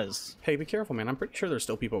 There Yeah. was. Hey, be careful, man. I'm pretty sure there's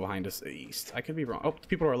still people behind us east. I could be wrong. Oh, the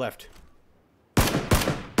people to our left.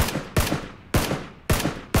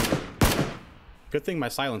 Good thing my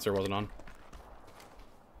silencer wasn't on.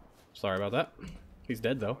 Sorry about that. He's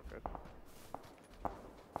dead, though. Good.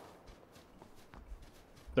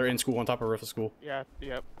 They're in school, on top of roof of school. Yeah.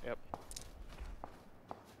 Yep. Yep.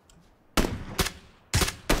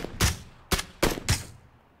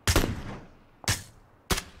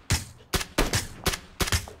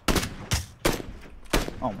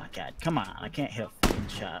 Oh my god, come on. I can't hit a fucking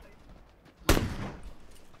shot.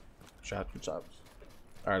 shot. Good job.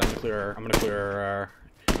 All right, I'm gonna clear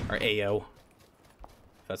our AO.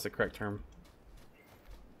 If that's the correct term.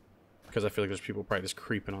 Because I feel like there's people probably just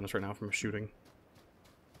creeping on us right now from shooting.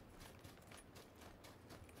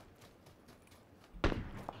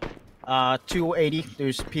 Uh, 280.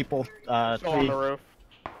 There's people. Still on Three. the roof.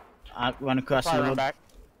 Run across the Probably run road. back.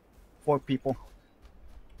 4 people.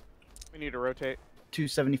 We need to rotate.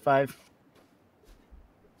 275.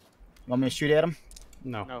 You want me to shoot at him?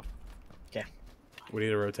 No. No. Okay. We need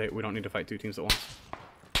to rotate. We don't need to fight 2 teams at once.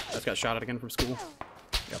 I just got shot at again from school.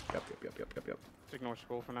 Yep. Let's ignore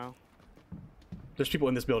school for now. There's people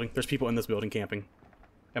in this building. There's people in this building camping.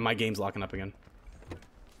 And my game's locking up again.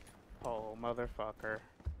 Oh, motherfucker.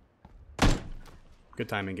 Good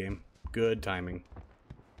timing, game. Good timing.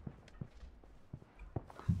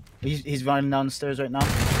 He's running down the stairs right now. My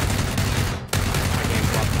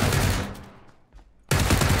game's locking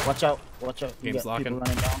up. Watch out. Watch out. You Game's got people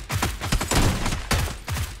locking. running down.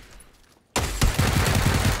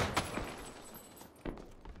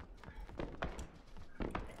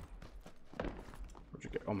 Where'd you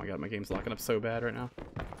go? Oh my god, my game's locking up so bad right now.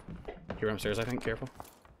 You're upstairs, I think. Careful.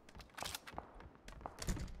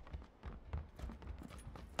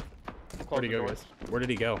 Where'd he go, guys? Where did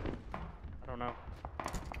he go? I don't know.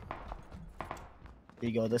 Did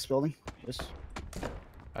you go this building? This.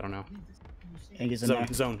 I don't know. I think he's in there.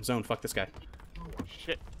 Zone. Fuck this guy.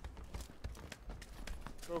 Shit.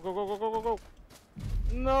 Go.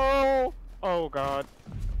 No! Oh, God.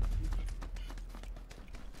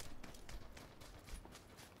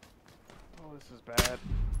 Oh, this is bad.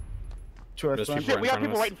 To our There's front. people Shit, we in got front of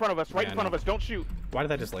people us. right in front of us. Right Yeah, in front I of know. us. Don't shoot. Why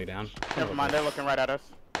did I just lay down? Never mind. They're looking right at us.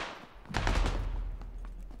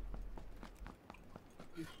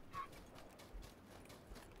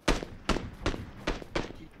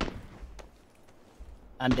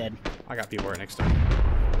 I'm dead. I got people right next to me.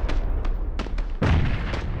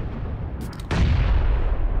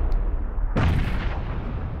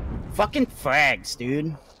 Fucking frags,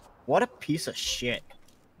 dude. What a piece of shit.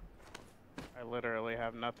 I literally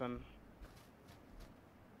have nothing.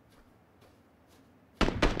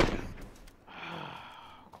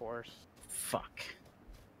 Of course. Fuck.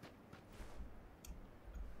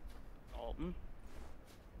 Alton.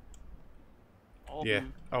 Yeah.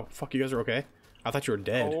 Oh fuck, you guys are okay? I thought you were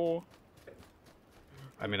dead. Oh,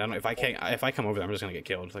 I mean, I don't. If I come over there, I'm just gonna get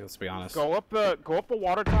killed. Like, let's be honest. go up the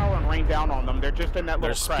water tower and rain down on them. They're just in that little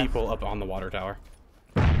There's crest. people up on the water tower.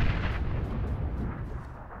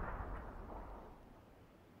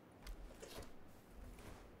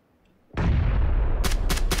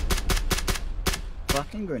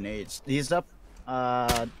 Fucking grenades. He's up.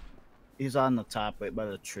 He's on the top right by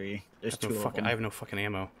the tree. There's I have 2 of them. I have no fucking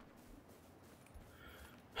ammo.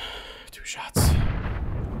 2 shots.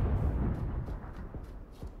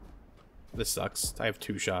 This sucks. I have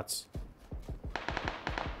 2 shots.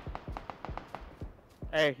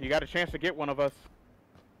 Hey, you got a chance to get one of us.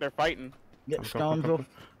 They're fighting. Get Come. scoundrel.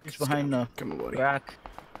 He's behind the Come on, buddy. rock.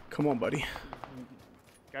 Come on, buddy.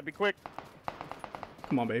 Gotta be quick.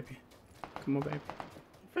 Come on, baby. Come on, baby.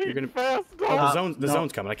 You're gonna- fast. Oh, Dog. the no.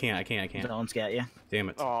 zone's coming. I can't. Dalton's got you. Damn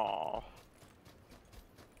it. Oh.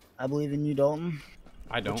 I believe in you, Dalton.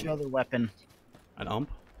 I don't. What's your other weapon? An ump?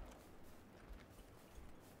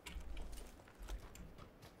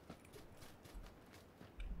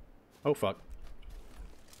 Oh fuck.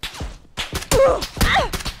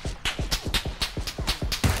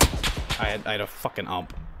 I had a fucking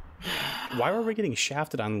ump. Why were we getting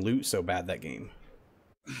shafted on loot so bad that game?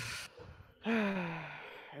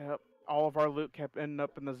 Yep. All of our loot kept ending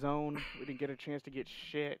up in the zone. We didn't get a chance to get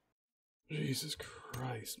shit. Jesus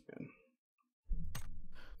Christ, man.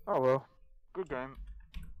 Oh well. Good game.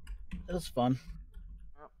 It was fun.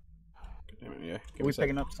 Damn it, yeah. Are we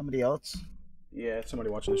picking up somebody else? Yeah, somebody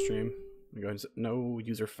watching the stream. Let me go ahead and say, no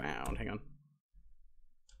user found. Hang on.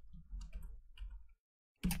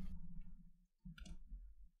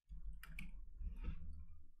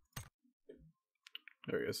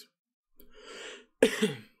 There he is.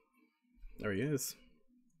 There he is.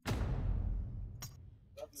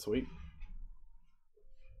 Sweet.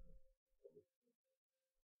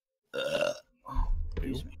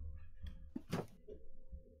 Excuse me.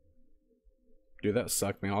 Dude, that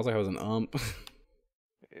sucked, man. All I had was an ump.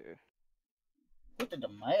 Yeah. What did the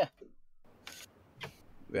Maya?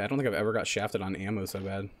 Yeah, I don't think I've ever got shafted on ammo so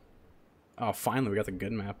bad. Oh, finally, we got the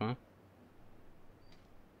good map, huh?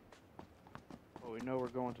 Well, we know we're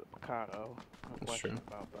going to Picado. No That's question true.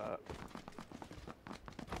 about that.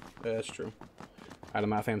 Yeah, that's true. Alright,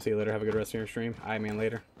 my fam, see you later. Have a good rest of your stream. Eye man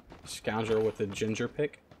later. Scoundrel with the ginger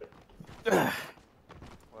pick.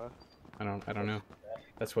 What? I don't know.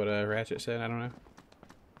 That's what Ratchet said. I don't know.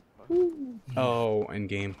 Oh, in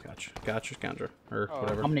game. Gotcha. Gotcha, Scoundrel. Or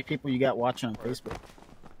whatever. How many people you got watching on Facebook?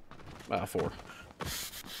 4.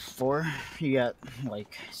 4? You got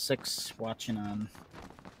like 6 watching on.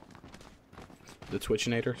 The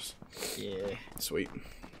Twitchinators. Yeah. Sweet.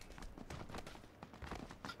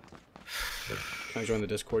 Can I join the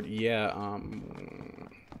Discord? Yeah.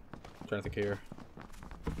 Trying to think here.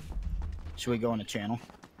 Should we go on a channel?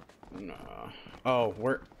 No. Oh,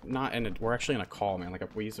 we're not in a. We're actually in a call, man. Like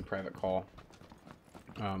we use a private call.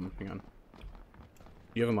 Hang on.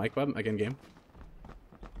 You have a mic, bud? Again, game.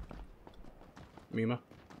 Mima.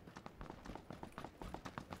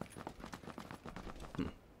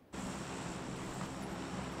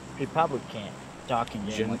 He probably can't talk in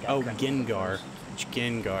game. Like oh, Gengar.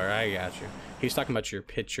 Gengar, I got you. He was talking about your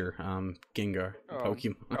picture, Gengar,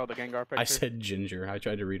 Pokemon. Oh, the Gengar picture? I said Ginger. I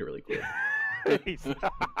tried to read it really quick.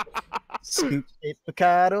 Scoop a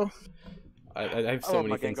Picado. I have so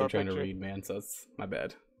many things I'm trying to read, man, so it's my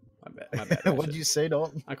bad. My bad. What'd you say,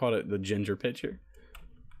 Dalton? I called it the Ginger picture.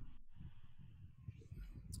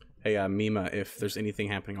 Hey, Mima, if there's anything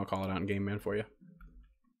happening, I'll call it out in game, man, for you.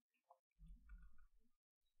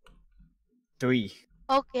 3.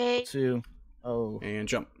 Okay. 2. Oh. And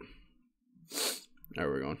jump. There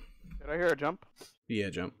we're going. Did I hear a jump?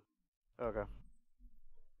 Yeah, jump. Okay.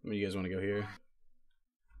 You guys want to go here?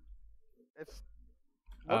 It's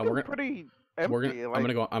we're pretty empty. I'm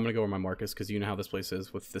gonna go where my mark is, because you know how this place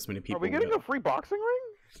is with this many people. Are we getting a free boxing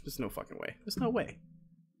ring? There's no fucking way. There's no way.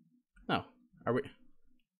 No. Are we?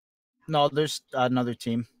 No, there's another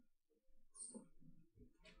team.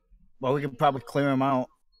 Well, we could probably clear them out.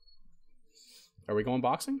 Are we going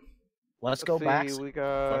boxing? Let's go back. We Fuck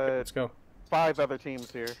it, let's got go. 5 other teams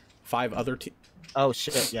here. 5 other teams. Oh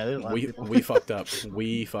shit! Yeah, there's a lot of people. we fucked up.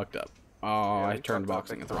 We fucked up. Oh, Yeah, I we turned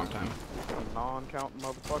fucked up boxing big at the wrong time. Non-counting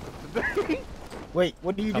motherfuckers today. Wait,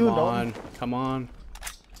 what are you Come doing, on, Dalton? come on.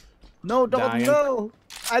 No, Dalton, Dying. no!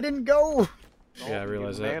 I didn't go. Yeah, I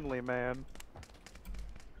realize that. Manly man.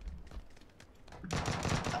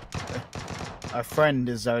 Our friend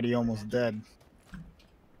is already almost dead.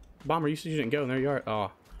 Bomber, you said you didn't go, and there you are.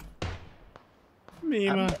 Oh.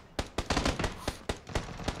 Mima.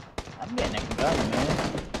 I'm getting a gun,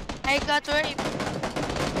 man. I got raped.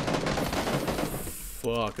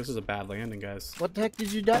 Fuck, this is a bad landing, guys. What the heck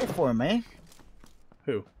did you die for, man?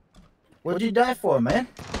 Who? What did you die for, man?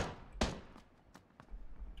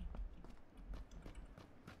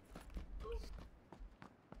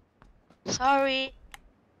 Sorry.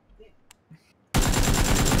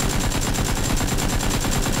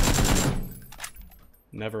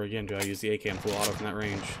 Never again do I use the AK and full auto from that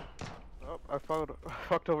range. Oh, I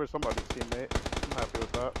fucked over somebody's teammate. I'm happy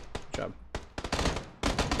with that. Good job.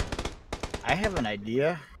 I have an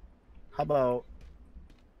idea. How about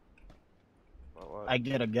But I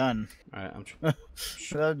get a gun? Alright, I'm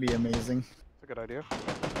That'd be amazing. It's a good idea.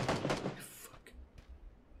 Fuck.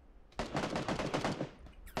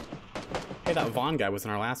 Hey, that Vaughn guy was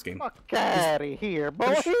in our last game. Fuck out of here,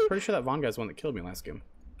 boy! Pretty sure that Vaughn guy's the one that killed me last game.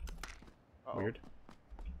 Uh-oh. Weird.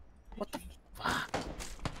 What the fuck?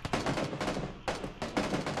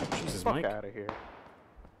 Jesus, Fuck Mike. out of here.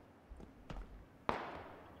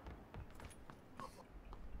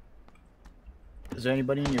 Is there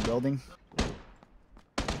anybody in your building?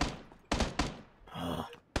 Oh,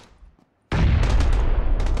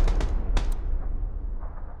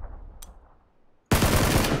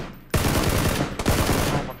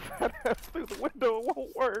 my fat ass through the window, it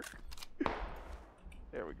won't work.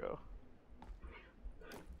 There we go.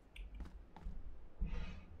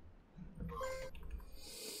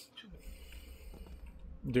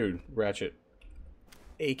 Dude, Ratchet.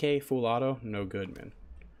 AK full auto, no good, man.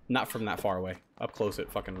 Not from that far away. Up close,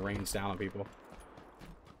 it fucking rains down on people.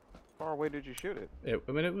 How far away did you shoot it?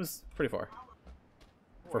 I mean, it was pretty far.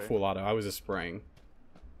 For Boy. full auto, I was just spraying.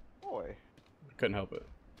 Boy. Couldn't help it.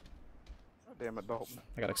 God damn it, Dalton.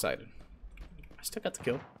 I got excited. I still got the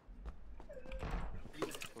kill.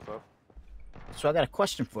 What's up? So I got a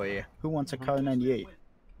question for you. Who wants a Car 98?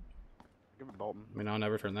 Give it Dalton. I mean, I'll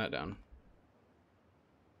never turn that down.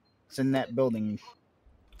 It's in that building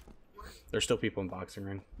There's still people in boxing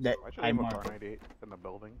ring. that Why should I I have a marked. car 98 in the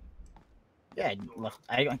building? Yeah, I left.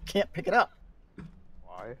 I can't pick it up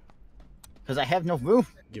Why? because I have no room.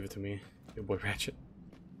 Give it to me, good boy Ratchet.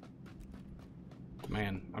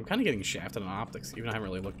 Man, I'm kind of getting shafted on optics, even though I haven't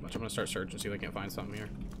really looked much. I'm gonna start searching, see if I can't find something here.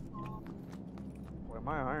 Boy,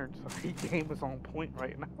 my iron sight game is on point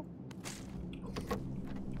right now.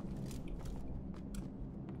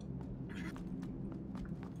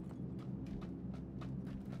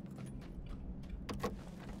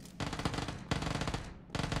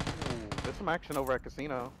 some action over at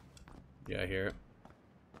casino. Yeah, I hear it.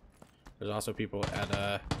 There's also people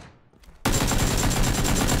at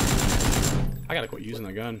I gotta quit using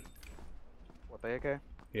the gun. What, the AK?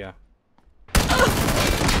 Yeah.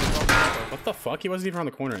 What the fuck? He wasn't even on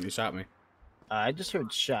the corner and he shot me. I just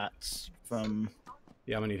heard shots from.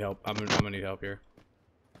 Yeah, I'm gonna need help. I'm gonna need help here.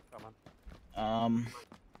 Come on.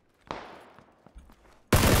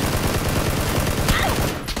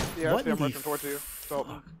 Yeah, I What see him the rushing towards you.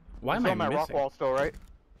 So, Why am still I on that rock missing? wall still, right?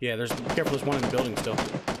 Yeah, there's be careful. There's one in the building still.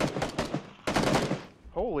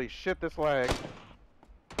 Holy shit, this lag.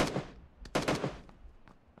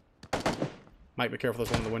 Mike, be careful.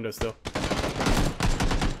 There's one in the window still.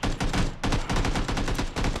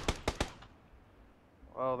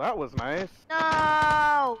 Well, that was nice.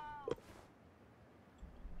 No.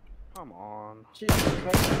 Come on. Jesus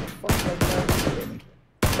Christ! What the fuck was that?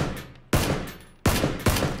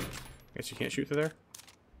 Guess you can't shoot through there.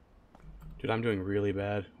 Dude, I'm doing really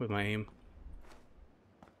bad with my aim.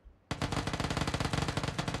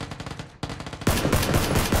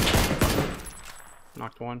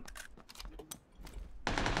 Knocked one.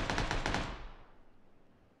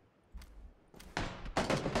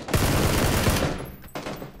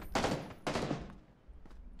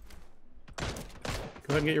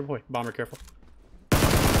 Go ahead and get your boy. Bomber, careful.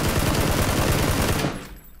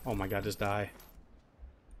 Oh my god, just die.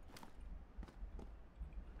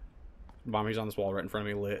 Bomber, he's on this wall right in front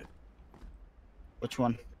of me, lit. Which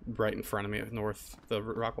one? Right in front of me, north, the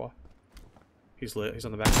rock wall. He's lit, he's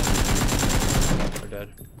on the back. We're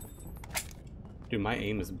dead. Dude, my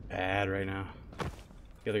aim is bad right now.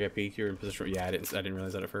 The other guy peeked, you're in position. Yeah, I didn't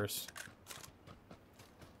realize that at first.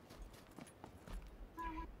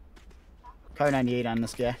 Car 98 on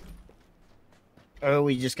this guy. Or are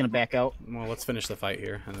we just gonna back out? Well, let's finish the fight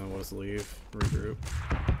here, and then we'll just leave, regroup.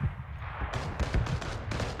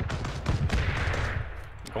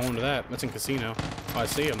 Going to that. That's in casino. Oh, I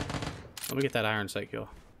see him. Let me get that iron sight kill.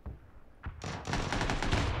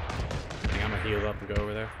 Hang on, I'm gonna heal up and go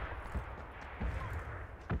over there.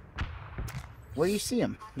 Where do you see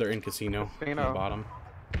him? They're in casino. On the bottom.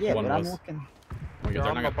 Yeah, One but I'm was. looking. When we get You're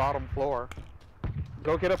there, on I'm the gonna- bottom floor.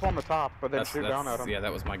 Go get up on the top, but then shoot down at him. Yeah,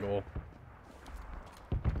 that was my goal.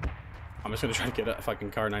 I'm just gonna try to get a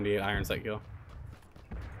fucking car 98 iron sight kill.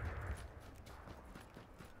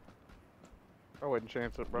 I wouldn't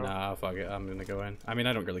chance it, bro. Nah, fuck it. I'm gonna go in. I mean,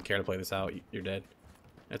 I don't really care to play this out. You're dead.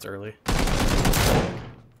 It's early.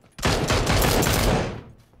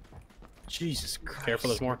 Jesus Christ. Careful,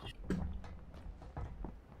 there's more.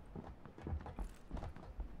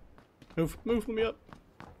 Move, let me up.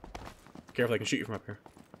 Careful, I can shoot you from up here.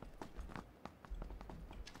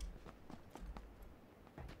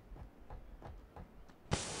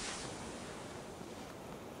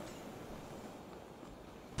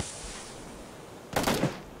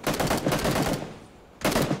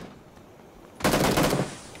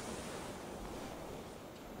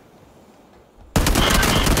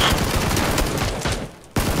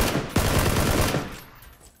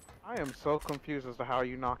 I am so confused as to how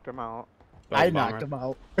you knocked him out. I Bomber. knocked him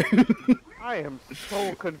out. I am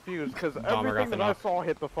so confused because Bomber got everything the that I knock. saw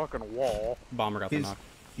hit the fucking wall. Bomber got the knock.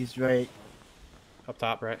 He's right. Up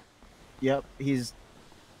top, right? Yep, he's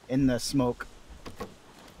in the smoke.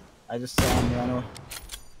 I just saw him run over.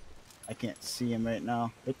 I can't see him right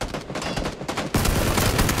now.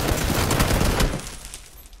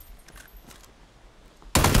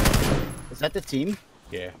 Is that the team?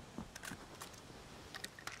 Yeah.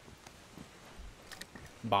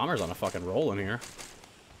 Bomber's on a fucking roll in here.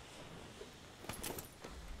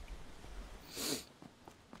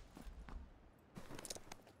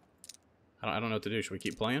 I don't know what to do. Should we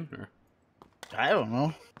keep playing? Or I don't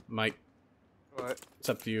know. Mike, But it's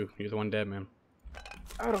up to you. You're the one dead, man.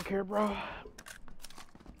 I don't care, bro.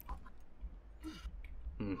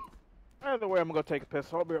 Hmm. Either way, I'm gonna go take a piss.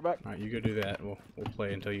 I'll be right back. Alright, you go do that. We'll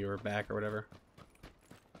play until you're back or whatever.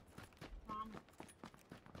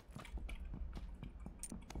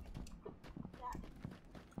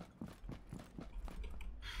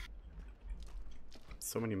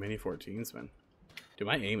 So many mini 14s, man. Dude,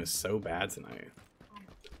 my aim is so bad tonight.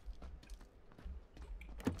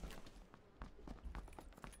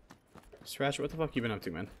 Scratch, what the fuck you been up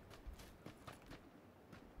to, man?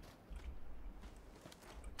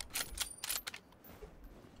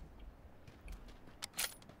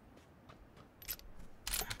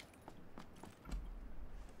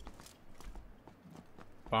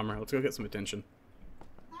 Bomber, let's go get some attention.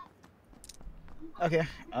 Okay.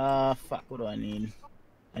 Fuck. What do I need?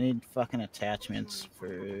 I need fucking attachments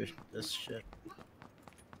for this shit.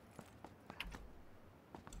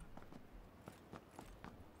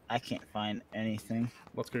 I can't find anything.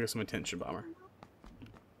 Let's go get some attention, Bomber.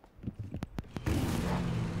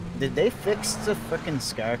 Did they fix the frickin'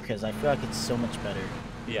 Scar? Because I feel like it's so much better.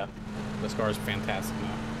 Yeah. The Scar is fantastic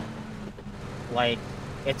now. Like,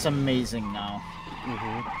 it's amazing now.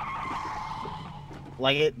 Mm-hmm.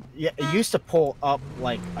 Like, it used to pull up,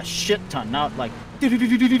 like, a shit ton. Now, it, like... Yeah,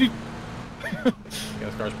 the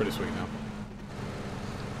Scar's pretty sweet now.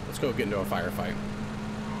 Let's go get into a firefight.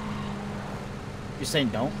 You're saying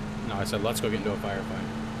don't? No, I said let's go get into a firefight.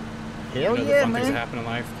 Hell You know yeah, the fun things that man. happen in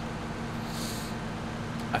life?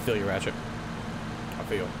 I feel you, Ratchet. I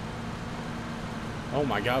feel. Oh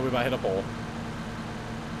my god, we about to hit a pole.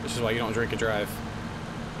 This is why you don't drink and drive.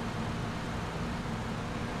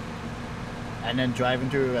 And then drive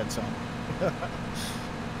into a red zone.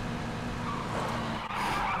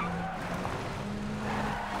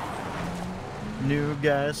 New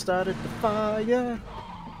guy started the fire.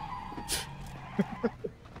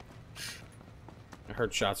 I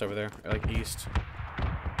heard shots over there, like east.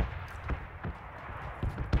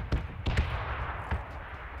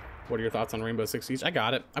 What are your thoughts on Rainbow Six Siege? I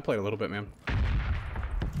got it. I played a little bit, man.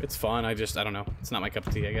 It's fun. I don't know. It's not my cup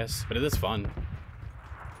of tea, I guess. But it is fun.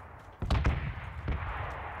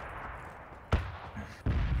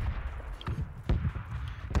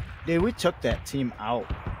 Dude, we took that team out.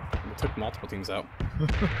 We took multiple teams out.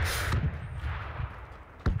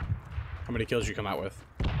 How many kills did you come out with?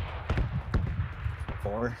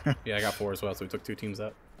 4. Yeah, I got 4 as well, so we took 2 teams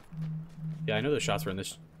out. Yeah, I know the shots were in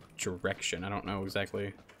this direction. I don't know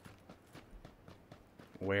exactly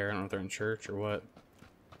where. I don't know if they're in church or what.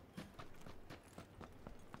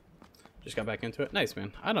 Just got back into it. Nice,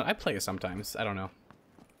 man. I play it sometimes. I don't know.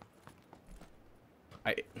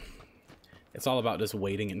 It's all about just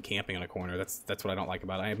waiting and camping in a corner. That's what I don't like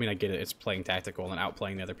about it. I mean, I get it. It's playing tactical and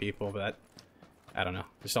outplaying the other people, but I don't know.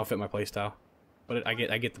 It just don't fit my playstyle. But I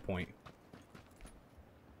get the point.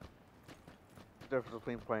 Difference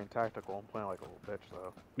between playing tactical and playing like a little bitch,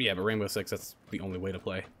 though. Yeah, but Rainbow Six, that's the only way to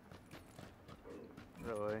play.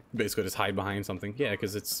 Really? Basically, just hide behind something. Yeah,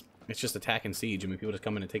 because it's just attack and siege. I mean, people just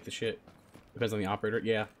come in and take the shit. Depends on the operator.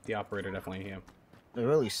 Yeah, the operator definitely. Yeah. They're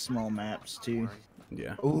really small maps, too.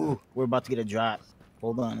 Yeah. Ooh, we're about to get a drop.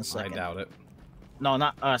 Hold on a I second. doubt it. No,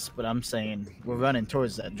 not us, but I'm saying we're running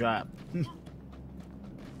towards that drop.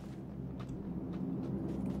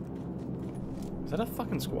 Is that a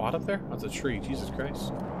fucking squad up there? That's a tree. Jesus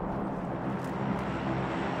Christ.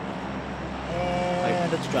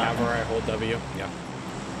 And it's dropping. Cover, I hold W. Yeah.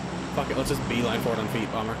 Fuck it. Let's just beeline for it on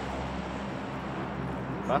feet, Bomber.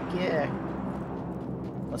 Fuck yeah.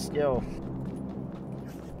 Let's go.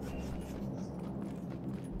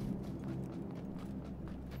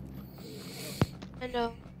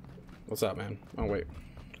 Hello. What's up, man? Oh, wait.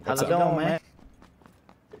 How's What's it up? going, man?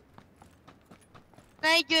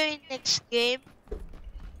 Can I join next game?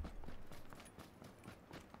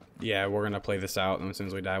 Yeah, we're gonna play this out, and as soon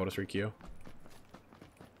as we die, we'll just re-queue.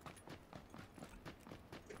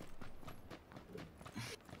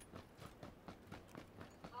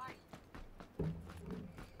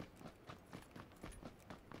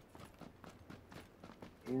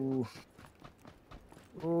 Ooh.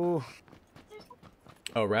 Ooh.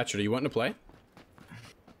 Oh, Ratchet, are you wanting to play?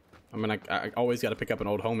 I mean, I always gotta pick up an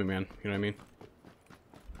old homie, man. You know what I mean?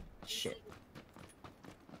 Shit.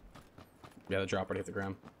 Yeah, the drop already hit the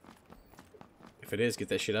ground. If it is, get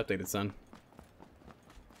that shit updated, son.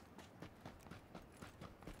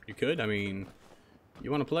 You could. I mean,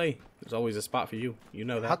 you want to play? There's always a spot for you. You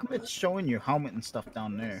know How that. come it's showing your helmet and stuff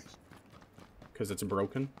down there Because it's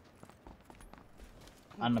broken.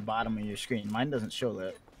 on the bottom of your screen? Mine doesn't show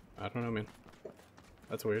that. I don't know, man.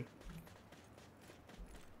 That's weird.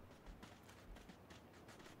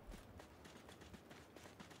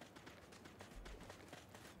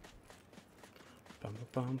 Bum,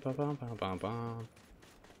 bum, bum, bum, bum, bum, bum.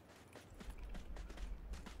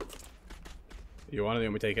 You want it?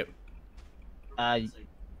 Let me take it.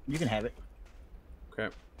 You can have it.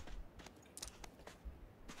 Okay.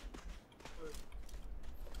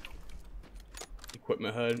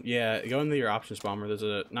 Equipment HUD. Yeah, go into your options, Bomber. There's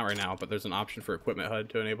a, not right now, but there's an option for equipment HUD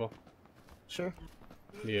to enable. Sure.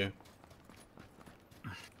 Yeah.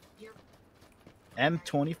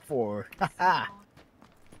 M24. Haha.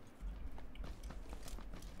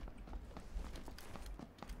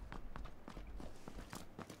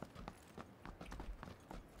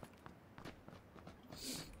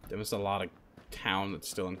 There's a lot of town that's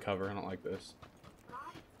still in cover. I don't like this.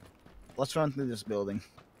 Let's run through this building.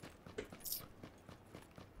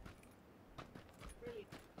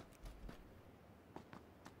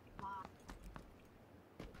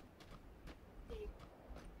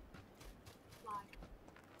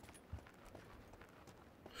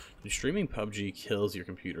 Streaming PUBG kills your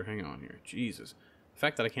computer. Hang on here. Jesus. The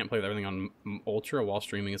fact that I can't play with everything on Ultra while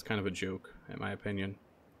streaming is kind of a joke, in my opinion.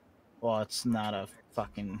 Well, it's not a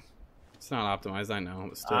fucking... It's not optimized, I know,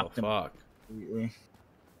 but still, fuck. Really.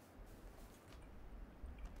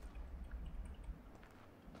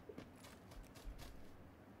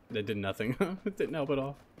 It did nothing. It didn't help at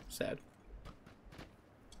all. Sad.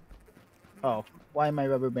 Oh, why am I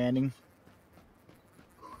rubber banding?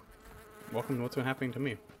 Welcome to what's been happening to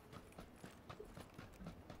me.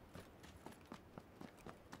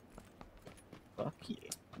 Fuck yeah.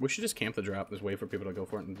 We should just camp the drop. Just wait for people to go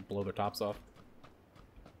for it and blow their tops off.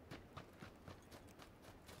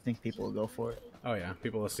 I think people will go for it. Oh yeah,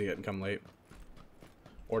 people will see it and come late.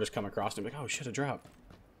 Or just come across and be like, oh shit, a drop.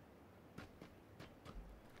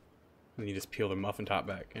 And you just peel the muffin top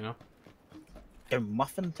back, you know? Their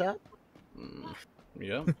muffin top?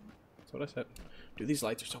 Yeah, that's what I said. Dude, these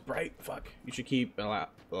lights are so bright. Fuck. You should keep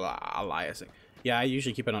aliasing. Yeah, I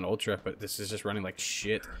usually keep it on ultra, but this is just running like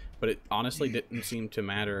shit. But it honestly didn't seem to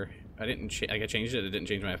matter. I changed it. It didn't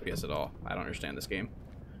change my FPS at all. I don't understand this game.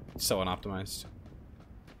 It's so unoptimized.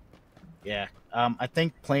 Yeah. I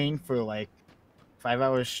think playing for like 5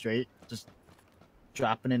 hours straight, just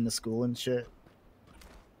dropping into school and shit,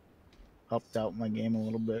 helped out my game a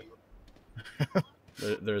little bit.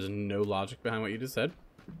 There's no logic behind what you just said.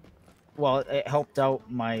 Well, it helped out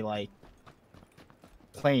my like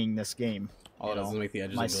playing this game. All it does is make the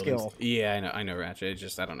edges my of buildings. skill. Yeah, I know, Ratchet. It's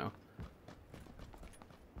just I don't know.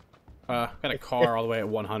 Got a car all the way at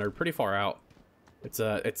 100, pretty far out.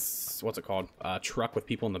 It's what's it called? Truck with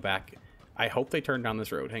people in the back. I hope they turn down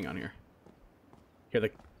this road. Hang on here.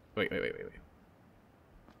 Wait.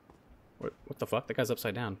 What the fuck? That guy's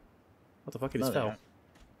upside down. What the fuck? He just fell.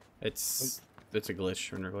 It's a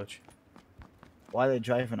glitch, render glitch. Why are they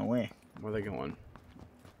driving away? Where are they going?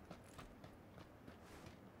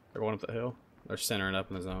 They're going up the hill. They're centering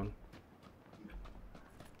up in the zone.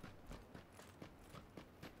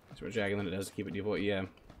 That's what Jagged does to keep it default. Yeah.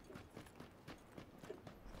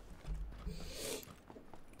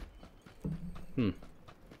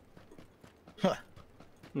 Huh.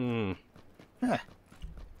 Huh.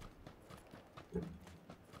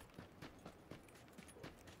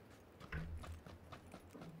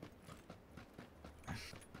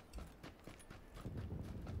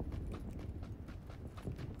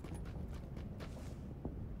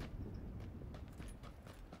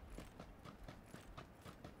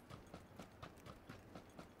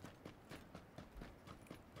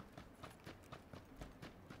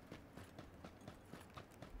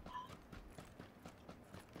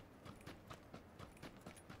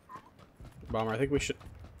 Bomber, I think we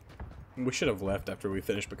should have left after we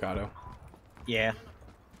finished Picado. Yeah.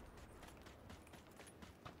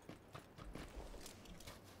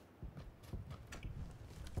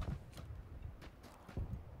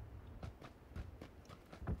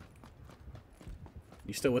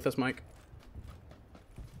 You still with us, Mike?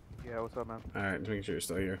 Yeah, what's up, man? Alright, just making sure you're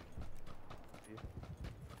still here.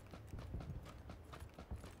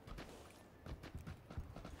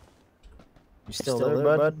 You still there,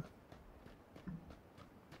 bud?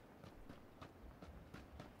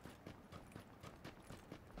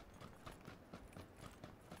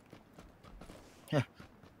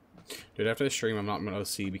 Dude, after this stream, I'm not going to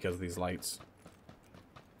see because of these lights.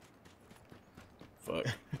 Fuck.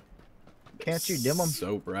 Can't you dim them?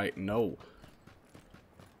 So bright. No.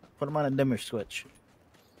 Put them on a dimmer switch.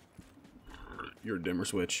 You're a dimmer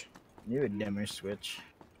switch. You're a dimmer switch.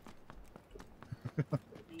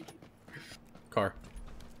 Car.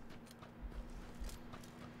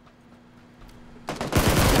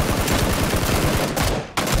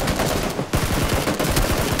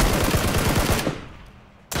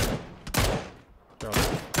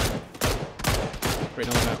 Wait,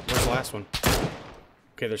 no, where's the last one?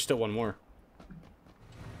 Okay, there's still one more.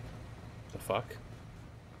 The fuck?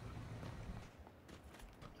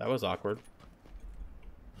 That was awkward.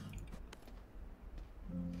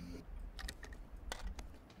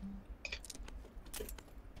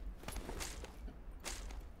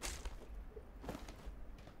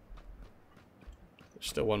 There's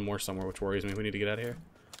still one more somewhere, which worries me. We need to get out of here.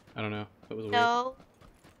 I don't know. That was weird. No.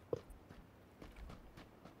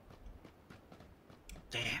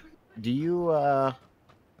 Damn. Do you,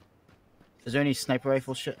 is there any sniper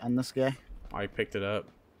rifle shit on this guy? I picked it up.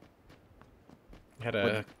 He had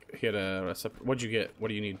a what'd you get? What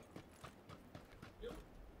do you need?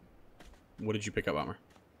 What did you pick up, Bomber?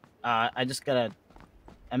 I just got a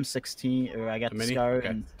M16, or I got the Scar okay.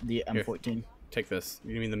 and the M14. Here, take this.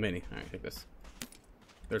 You mean the mini? All right, take this.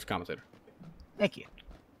 There's a compensator. Thank you.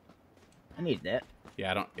 I need that.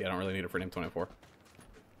 Yeah, I don't really need it for an M24.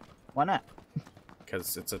 Why not?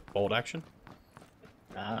 Because it's a bolt action.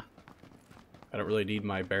 Ah, I don't really need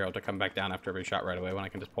my barrel to come back down after every shot right away when I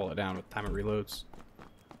can just pull it down with time it reloads.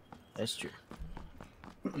 that's true.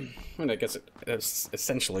 And I guess it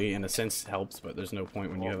essentially, in a sense, helps, but there's no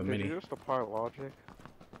point when you have a mini. Did you just apply logic?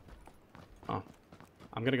 Oh.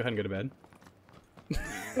 I'm gonna go ahead and go to bed.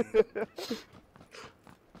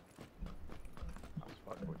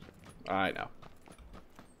 I know.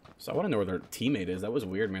 So I want to know where their teammate is. That was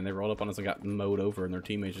weird, man. They rolled up on us and got mowed over, and their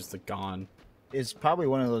teammate's just like gone. It's probably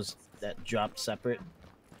one of those that dropped separate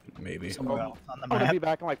Maybe. somewhere else on the I'm gonna map. be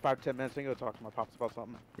back in like 5-10 minutes. I'm gonna go talk to my pops about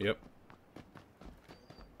something. Yep.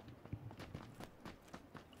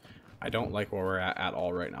 I don't like where we're at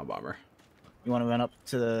all right now, Bomber. You want to run up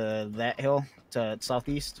to that hill to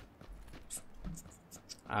southeast?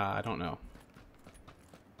 I don't know.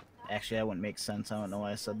 Actually, that wouldn't make sense. I don't know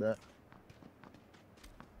why I said that.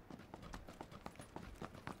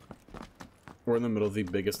 We're in the middle of the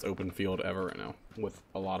biggest open field ever right now, with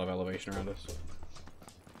a lot of elevation around us.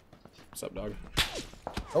 What's up, dog?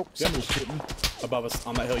 Oh, somebody's shooting. Above us,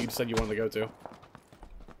 on that hill you said you wanted to go to.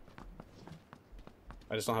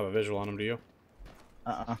 I just don't have a visual on him, do you?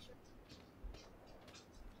 Uh-uh.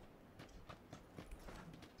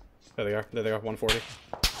 There they are. There they are, 140.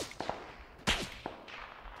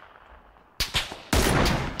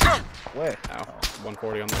 Where? Ow.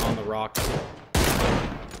 140 on the rock.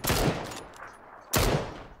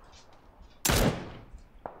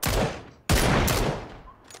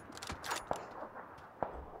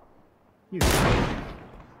 You.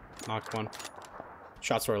 Knocked one.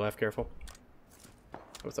 Shots to our left, careful.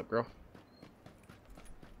 What's up, girl?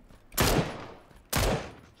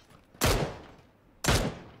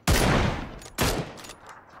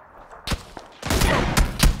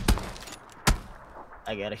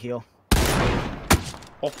 I gotta heal.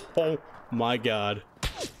 Oh my god.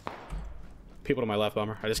 People to my left,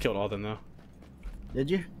 Bomber. I just killed all of them, though.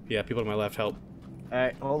 Did you? Yeah, people to my left, help.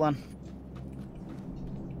 Alright, hold on.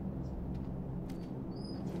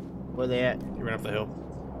 Where they at? You ran up the hill.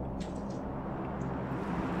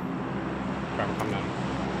 Bomber, come down.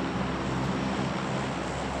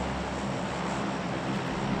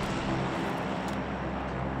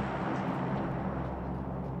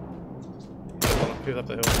 He's up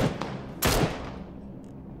the hill.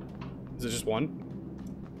 Is it just one?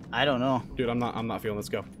 I don't know. Dude, I'm not feeling. Let's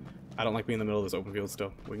go. I don't like being in the middle of this open field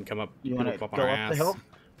still. We can come up. You want to people go come up on our the ass. hill?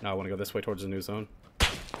 No, I want to go this way towards the new zone.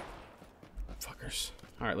 Fuckers.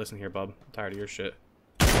 Alright, listen here, bub. I'm tired of your shit.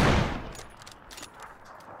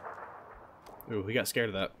 Ooh, he got scared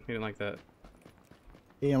of that. He didn't like that.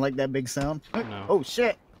 You didn't like that big sound? No. Oh,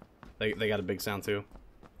 shit. They got a big sound too.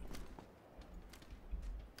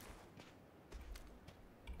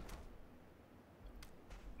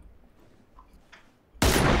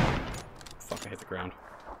 Fuck, I hit the ground.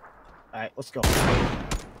 Alright, let's go.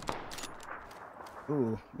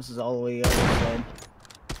 Ooh, this is all the way other side.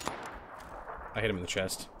 I hit him in the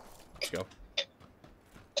chest. Let's go.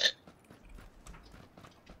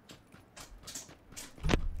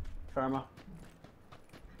 Karma.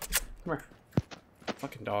 Come here.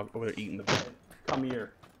 Fucking dog over there eating the bed. Come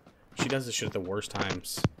here. She does this shit at the worst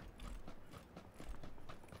times.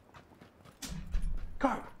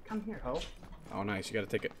 Karma, come here, ho. Oh, nice. You got a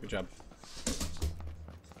ticket. Good job.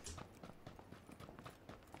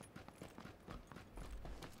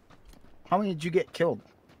 How many did you get killed?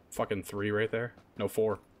 Fucking 3 right there. No,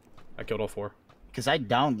 4. I killed all 4. Because I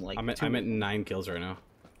downed like I'm two. at 9 kills right now.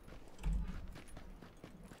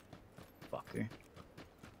 Fucker.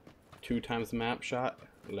 2 times the map shot.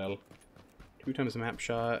 Lol. 2 times the map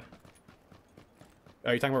shot.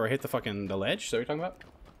 Are you talking about where I hit the ledge? Is that what you're talking about?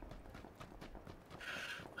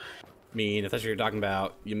 I mean, if that's what you're talking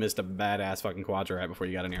about, you missed a badass fucking quadra right before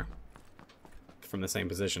you got in here. From the same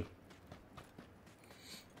position.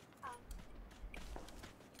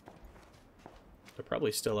 They're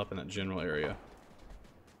probably still up in that general area.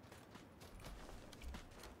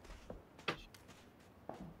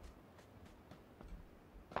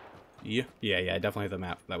 Yeah, I definitely hit the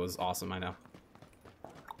map. That was awesome, I know.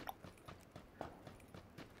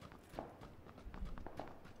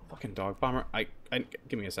 Fucking dog bomber.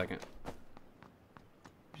 Give me a second.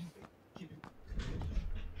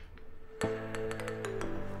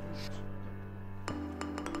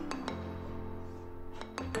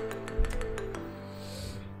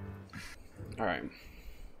 Alright.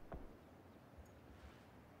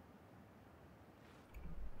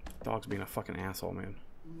 Dog's being a fucking asshole, man.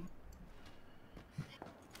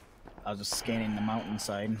 I was just scanning the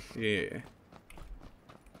mountainside. Yeah.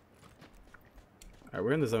 Alright,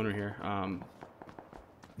 we're in the zoner here.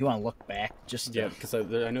 You want to look back? Just Yeah, because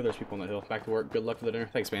I know there's people on the hill. Back to work. Good luck for the dinner.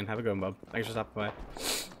 Thanks, man. Have a good one, bub. Thanks for stopping by.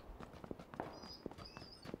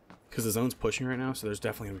 Because the zone's pushing right now, so there's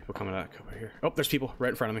definitely gonna be people coming back over here. Oh, there's people right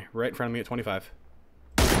in front of me. Right in front of me at 25.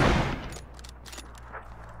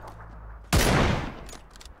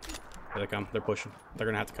 Here they come. They're pushing. They're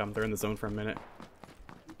gonna have to come. They're in the zone for a minute.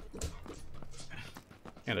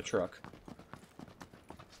 And a truck.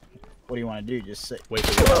 What do you want to do? Just sit. Wait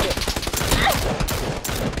for you.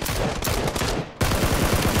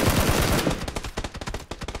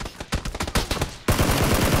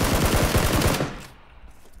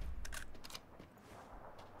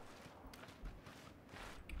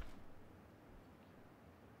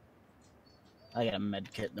 I got a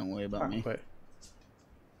med kit. Don't worry about me. Wait.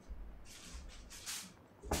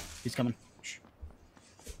 He's coming.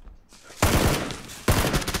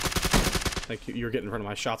 Like, you were getting in front of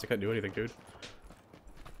my shots. I couldn't do anything, dude.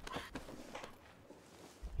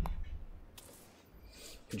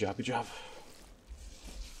 Good job, good job.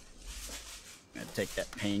 I'm gonna take that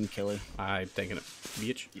painkiller. I'm taking it,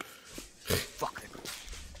 bitch. Fuck it.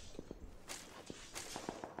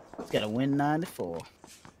 It's got a win 94.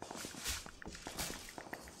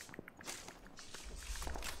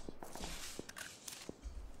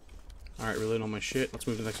 Alright, reloading all my shit. Let's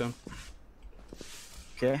move to the next zone.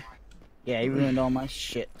 Okay. Yeah, he ruined all my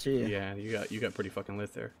shit too. Yeah, you got pretty fucking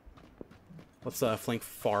lit there. Let's flank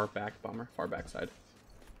far back, bomber. Far back side.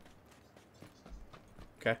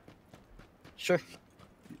 Okay. Sure.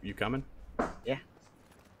 You coming? Yeah.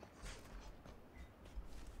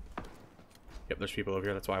 Yep, there's people over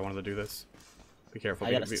here. That's why I wanted to do this. Be careful.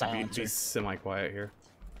 I got a Be silencer. semi-quiet here.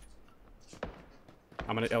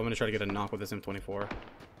 I'm gonna try to get a knock with this M24.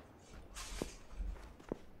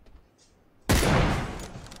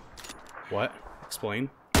 What? Explain.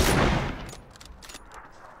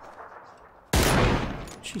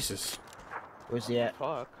 Jesus. Where's he at?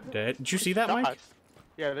 Fuck. Dead. Did you see that, Mike?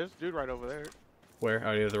 Yeah, there's a dude right over there. Where?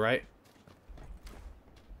 Oh, to the right?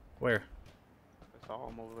 Where? I saw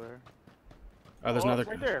him over there. Oh, there's Oh, another.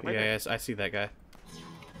 right there, right yeah, there. yes, I see that guy.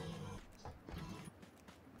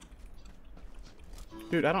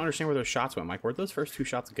 Dude, I don't understand where those shots went, Mike. Where'd those first two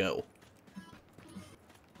shots go?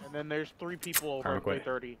 And then there's 3 people over Alright, at wait.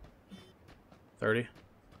 330. 30?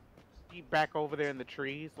 He back over there in the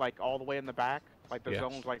trees, like all the way in the back. Like the Yeah.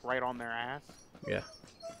 zone's like right on their ass. Yeah.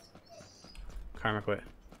 Karma quit.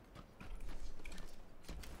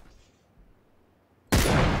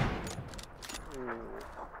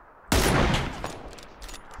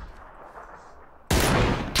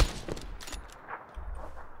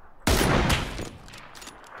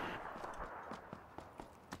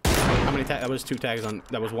 How many tags? That was 2 tags on.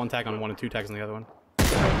 That was 1 tag on one and 2 tags on the other one.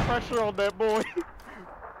 Pressure on that boy.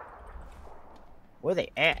 Where they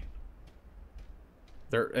at?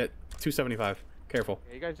 They're at 275. Careful.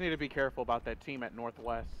 Yeah, you guys need to be careful about that team at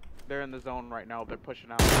Northwest. They're in the zone right now. They're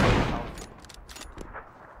pushing out.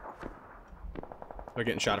 They're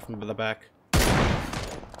getting shot from the back.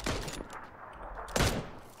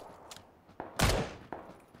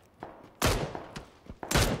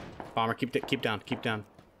 Bomber, keep down, keep down.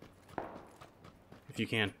 If you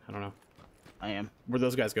can, I don't know. I am. Where'd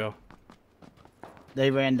those guys go?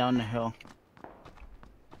 They ran down the hill.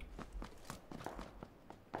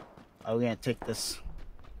 Are we gonna take this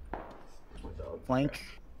flank?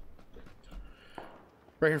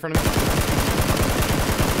 Right here in front of me.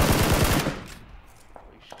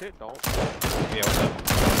 Holy shit, dog. Yeah, what's up?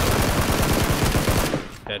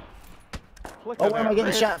 Dead. Flick Oh, on where am that I getting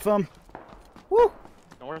wrist. shot from? Woo!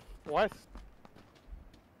 Northwest.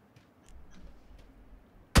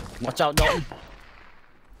 Watch out, Dalton.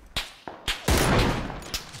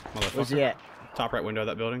 Motherfucker. Where's he at? Top right window of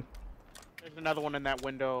that building. There's another one in that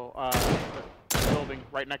window, building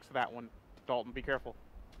right next to that one. Dalton, be careful.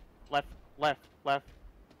 Left, left, left,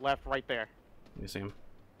 left, right there. You see him?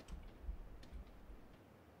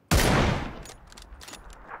 Yeah,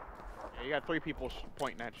 you got 3 people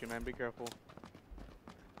pointing at you, man. Be careful.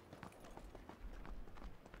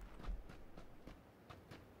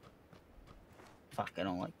 Fuck, I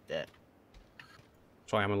don't like that.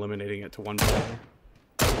 That's why I'm eliminating it to 1 building here.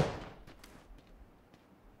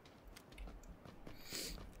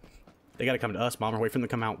 They gotta come to us, Bomber. Wait for them to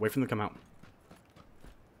come out. Wait for them to come out.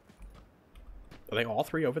 Are they all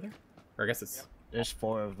 3 over there? Or I guess it's... There's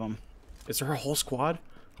 4 of them. Is there a whole squad?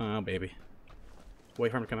 Oh, baby.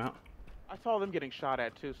 Wait for them to come out. I saw them getting shot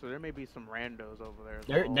at too, so there may be some randos over there. As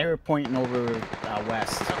They're well. they were pointing over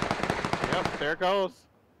west. Yep, there it goes.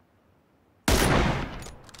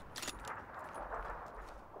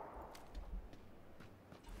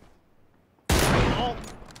 Oh,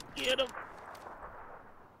 get him.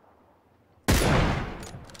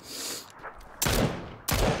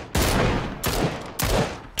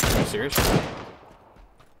 serious?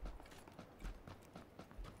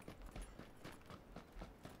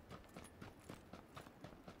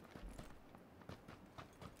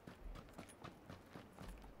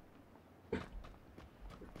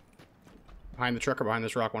 Behind the truck or behind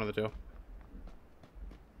this rock, one of the two.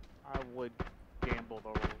 I would gamble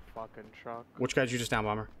the fucking truck. Which guy'd you just down,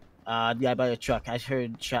 Bomber? The guy by the truck. I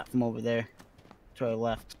heard shot from over there. To our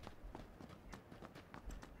left.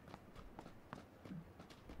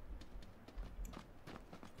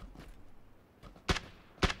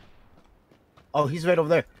 Oh, he's right over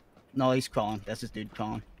there. No, he's crawling. That's this dude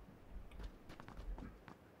crawling.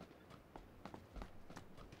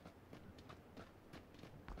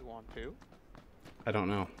 2-on-2? I don't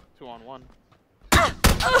know. 2-on-1.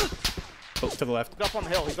 Oh, to the left. He's up on the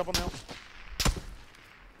hill. He's up on the hill.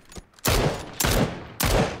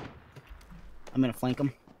 I'm gonna flank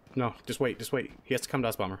him. No, just wait, just wait. He has to come to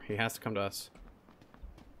us, Bomber. He has to come to us.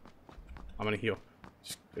 I'm gonna heal.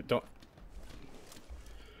 Just don't.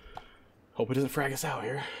 Hope it doesn't frag us out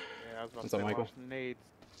here. Yeah, I was about What's to up, say, Michael? watch the nades.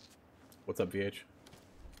 What's up, VH?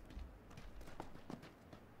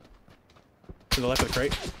 To the left of the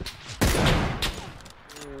crate.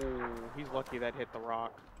 Ooh, he's lucky that hit the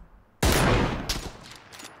rock.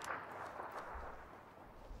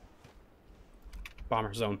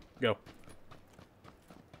 Bomber, zone, go.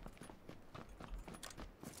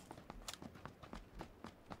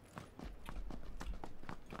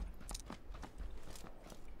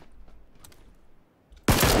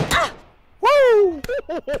 Woo!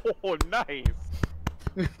 Oh, nice.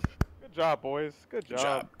 Good job, boys. Good Good job.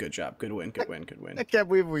 job, good job. Good win, good win, good win. I can't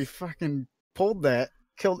believe we fucking pulled that.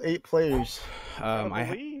 Killed 8 players. I I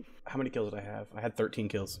believe. how many kills did I have? I had 13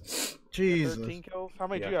 kills. Jesus. 13 kills. How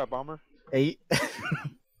many Yeah. do you have, Bomber? 8.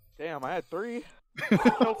 Damn, I had 3.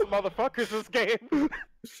 Killed some motherfuckers this game.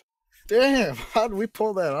 Damn, how did we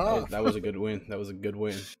pull that off? That was a good win. That was a good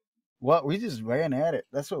win. What? We just ran at it.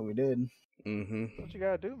 That's what we did. Mm-hmm. What you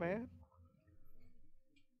gotta do, man?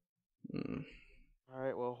 Mm. All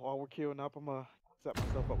right. Well, while we're queuing up, I'm gonna set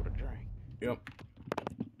myself up with a drink. Yep.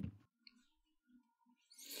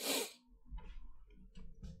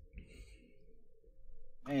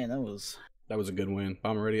 Man, that was... That was a good win.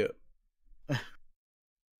 Bomber ready up.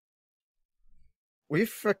 We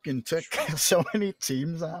freaking took so many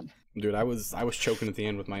teams on. Dude, I was choking at the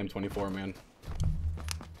end with my M24, man.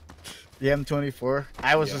 The M24.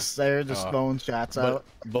 I was Yeah. just there, just throwing shots But out.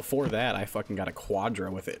 before that, I fucking got a quadra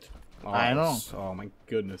with it. Oh, I know. Oh my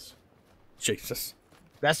goodness. Jesus.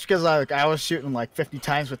 That's because I was shooting like 50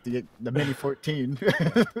 times with the Mini 14.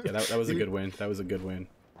 Yeah, that was a good win. That was a good win.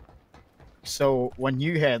 So when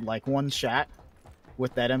you had like one shot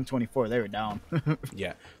with that M24, they were down.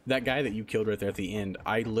 Yeah, that guy that you killed right there at the end,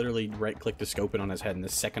 I literally right-clicked the scope it on his head, and the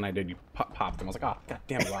second I did, you popped him. I was like, oh, god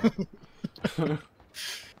damn it,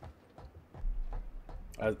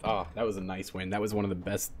 oh, that was a nice win. That was one of the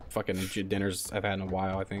best fucking dinners I've had in a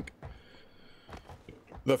while, I think.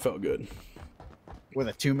 That felt good. With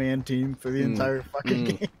a 2-man team for the entire fucking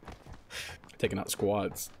game. Taking out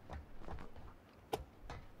squads.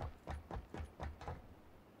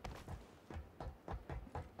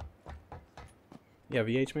 Yeah,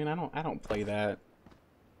 VH man, I don't play that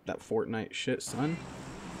Fortnite shit, son.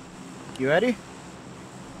 You ready?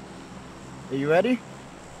 Are you ready?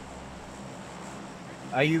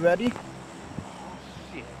 Are you ready?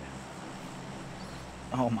 Shit.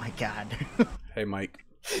 Oh my god. Hey Mike,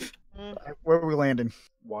 Where are we landing?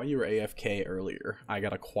 while you were AFK earlier, I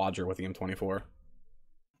got a quadra with the M24. Where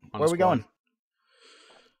are we going?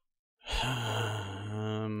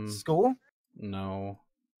 School? No.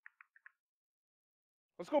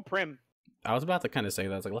 Let's go Prim. I was about to kind of say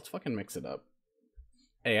that. I was like, let's fucking mix it up.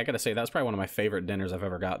 Hey, I gotta say, that's probably one of my favorite dinners I've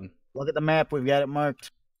ever gotten. Look at the map. We've got it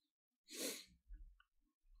marked.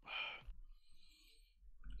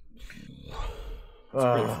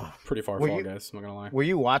 It's pretty far Were fall, you- guys. I'm not gonna lie. Were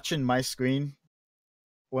you watching my screen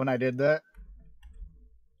when I did that?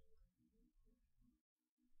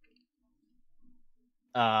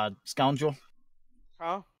 Scoundrel?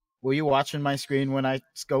 Huh? Were you watching my screen when I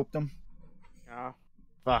scoped them? Yeah.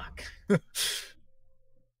 Fuck.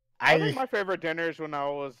 I think my favorite dinners when I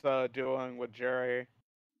was doing with Jerry.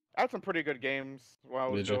 I had some pretty good games while I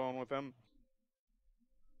was Did ya? doing with him.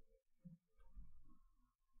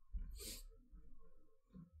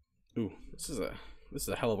 Ooh, this is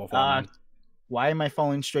a hell of a fall. man. Why am I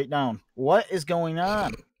falling straight down? What is going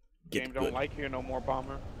on? Get Game don't good. like you no more,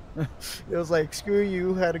 Bomber. It was like, screw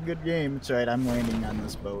you, had a good game. It's alright, I'm landing on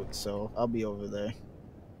this boat, so I'll be over there.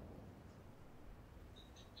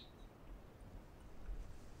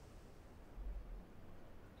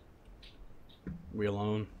 We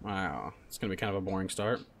alone? Wow. It's gonna be kind of a boring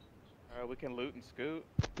start. We can loot and scoot.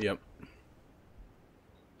 Yep.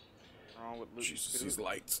 Wrong with loot Jesus, and these scoot.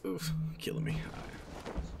 lights. Oof. Killing me.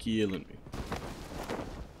 Killing me.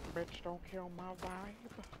 Bitch, don't kill my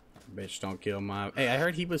vibe. Bitch, don't kill my... Hey, I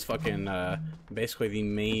heard he was fucking, basically the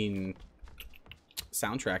main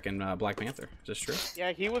soundtrack in Black Panther. Is this true?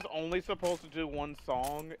 Yeah, he was only supposed to do one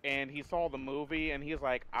song, and he saw the movie, and he's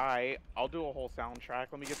like, I'll do a whole soundtrack.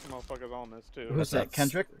 Let me get some motherfuckers on this, too. Who's that,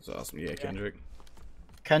 Kendrick? It's awesome. Yeah, Kendrick.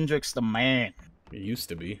 Kendrick's the man. He used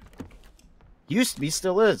to be. Used to be,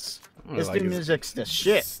 still is. I don't His like new music's the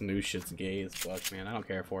shit. This new shit's gay as fuck, man. I don't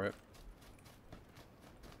care for it.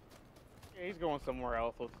 Yeah, he's going somewhere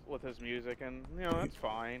else with his music, and, you know, that's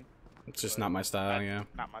fine. It's just not my style, yeah.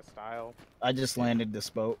 Not my style. I just landed this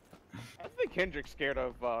boat. I think Kendrick's scared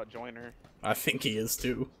of Joyner. I think he is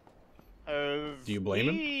too. Do you blame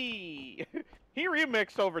him? He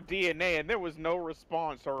remixed over DNA, and there was no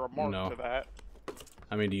response or remark No. to that.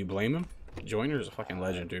 I mean, do you blame him? Joyner's a fucking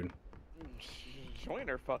legend, dude.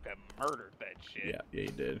 Joyner fucking murdered that shit. Yeah, he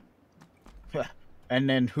did. And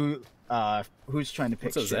then who's trying to pick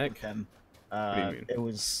What's up, shit Zach? with him? What do you mean? It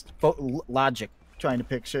was Logic trying to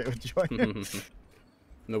pick shit with Joyner.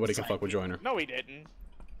 Nobody can fuck with Joyner. No, he didn't.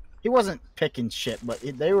 He wasn't picking shit, but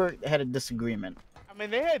they had a disagreement. I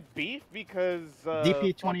mean, they had beef because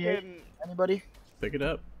DP28. fucking- Anybody? Pick it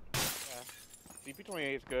up. Yeah,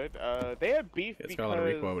 DP28 is good. They had beef It's because got a lot of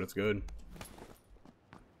requo, but it's good.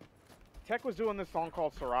 Tech was doing this song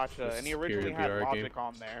called Sriracha, This and he originally period had VR Logic game.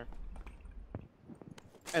 on there.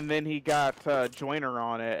 And then he got Joyner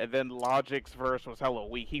on it, and then Logic's verse was hella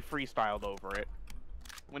weak. He freestyled over it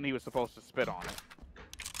when he was supposed to spit on it.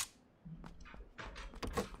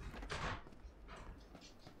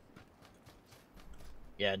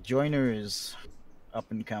 Yeah, Joyner is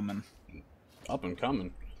up and coming. Up and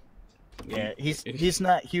coming. Yeah, he's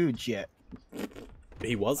not huge yet.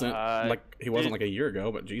 He wasn't he wasn't like a year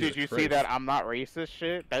ago, but Jesus Did you see Christ. that I'm not racist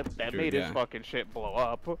shit? That Dude, made yeah. his fucking shit blow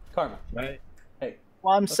up. Karma. Right. Hey.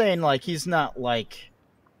 Well, I'm saying like he's not like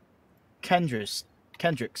Kendrick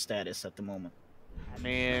status at the moment. I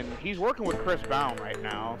mean, he's working with Chris Brown right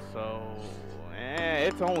now, so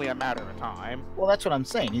it's only a matter of time. Well, that's what I'm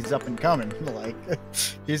saying. He's up and coming. Like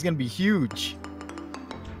he's gonna be huge.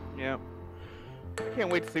 Yep. I can't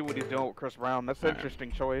wait to see what he's doing with Chris Brown. That's an Alright.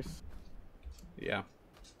 interesting choice. Yeah.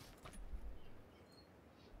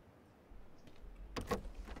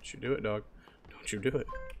 Don't you do it, dog. Don't you do it.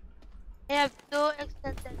 I have no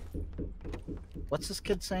extended. What's this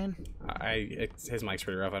kid saying? His mic's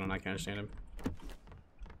pretty rough. I can't understand him.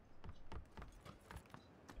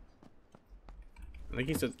 I think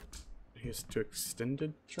he said he's too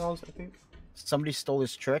extended, Charles, I think. Somebody stole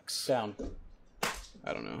his tricks. Down.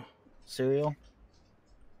 I don't know. Cereal.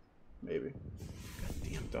 Maybe.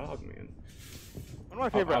 Goddamn dog, man. One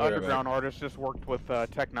of my favorite I'll be right underground artists just worked with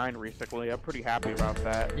Tech 9 recently. I'm pretty happy about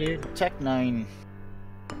that. Dude, Tech 9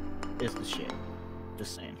 is the shit.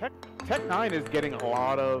 Just saying. Tech 9 is getting a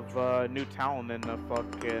lot of new talent in the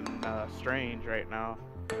fucking Strange right now.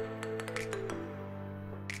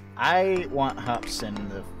 I want Hobson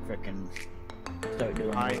to frickin' start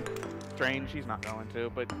doing it. Strange, he's not going to,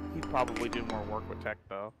 but he'd probably do more work with Tech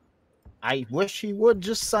though. I wish he would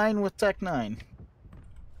just sign with Tech 9.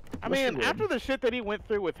 I Wish he mean, would. after the shit that he went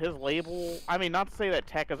through with his label, I mean, not to say that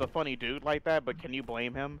Tech is a funny dude like that, but can you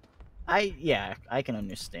blame him? Yeah, I can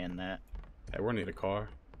understand that. Hey, we're gonna need a car.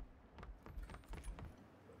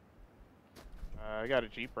 I got a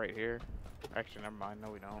Jeep right here. Actually, never mind.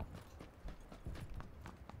 No, we don't.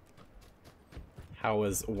 How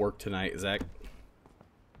was work tonight, Zach?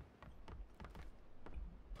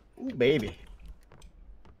 Ooh, baby.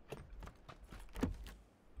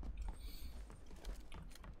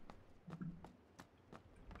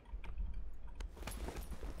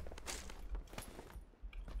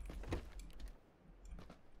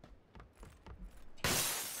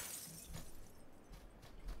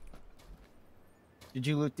 Did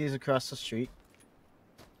you loot these across the street?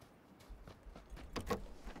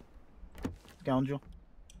 Scoundrel?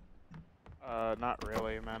 Not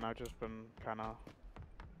really, man. I've just been kind of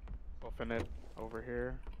buffing it over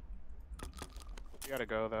here. You gotta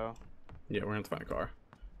go, though. Yeah, we're gonna have to find a car.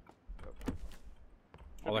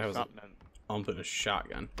 All Should I be have is something in- a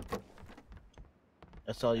shotgun.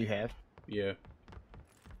 That's all you have? Yeah.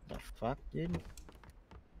 The fuck, dude?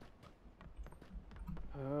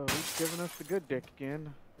 Oh, he's giving us the good dick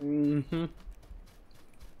again. Mm-hmm.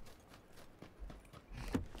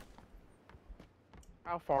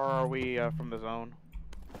 How far are we from the zone?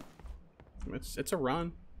 It's a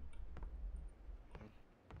run.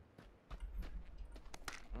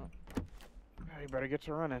 You better get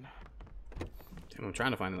to running. Damn, I'm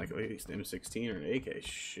trying to find like at least an M16 or an AK.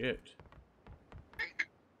 Shit.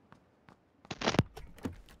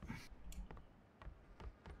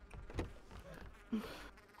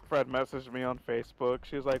 Fred messaged me on Facebook.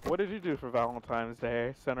 She was like, "What did you do for Valentine's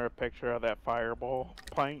Day?" Sent her a picture of that fireball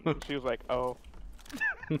pint. And she was like, "Oh."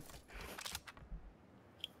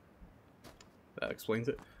 That explains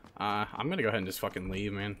it. I'm gonna go ahead and just fucking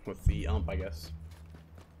leave, man, with the ump, I guess.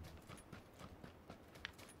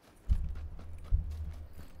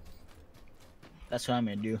 That's what I'm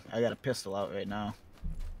gonna do. I got a pistol out right now.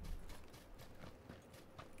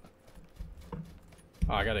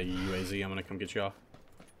 Oh, I got a UAZ. I'm gonna come get you off.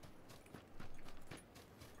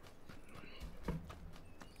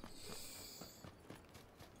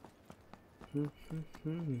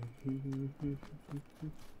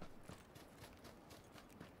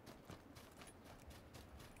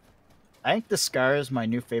 I think the Scar is my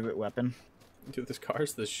new favorite weapon. Dude, this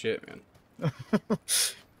car's the shit, man.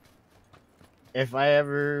 If I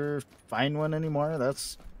ever find one anymore,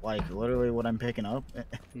 that's like literally what I'm picking up.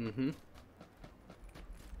 Mm-hmm.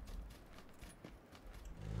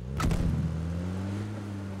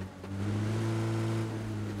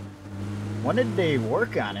 When did they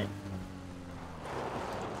work on it?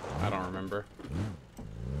 I don't remember.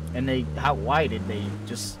 And why did they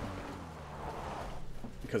just...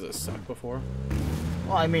 Because it sucked before?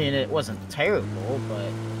 Well, I mean, it wasn't terrible,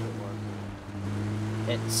 but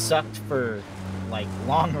it sucked for, like,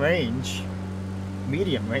 long range.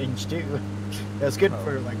 Medium range, too. That's good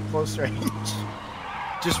for, like, close range.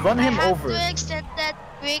 Just run him over. I have to extend that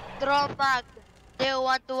quick draw mag. Do you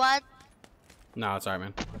want one? No, it's alright,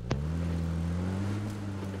 man.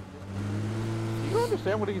 You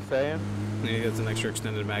understand what he's saying? Maybe it's an extra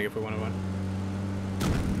extended mag if we want one.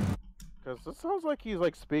 Because this sounds like he's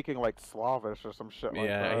like speaking like Slavish or some shit like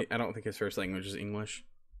Yeah, that. I don't think his first language is English.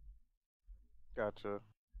 Gotcha.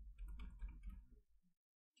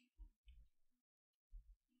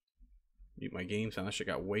 Mute my game sound. That shit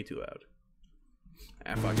got way too loud.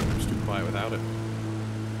 Ah, fuck it. I'm just too quiet without it.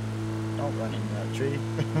 Don't run into that tree.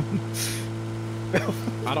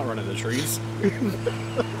 I don't run into trees.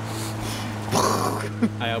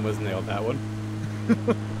 I almost nailed that one.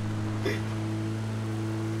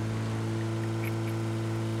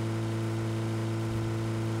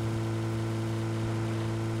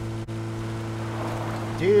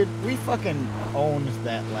 Dude, we fucking owned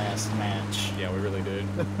that last match. Yeah, we really did.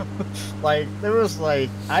 Like, there was like,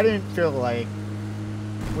 I didn't feel like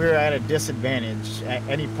we were at a disadvantage at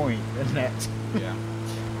any point in that. Yeah.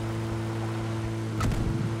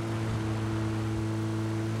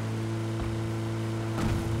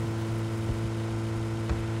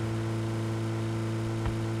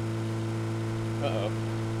 Uh-oh.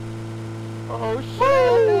 Oh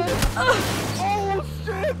shit! Oh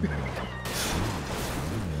shit!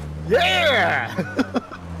 Yeah!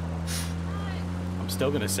 I'm still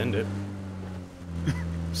gonna send it.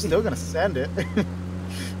 Still gonna send it.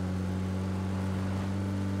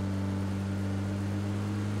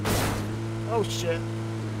 Oh shit.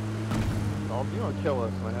 Oh, you gonna kill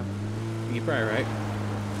us, man. You're probably right.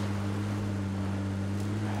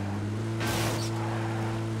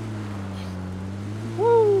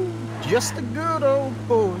 Woo! Just a good old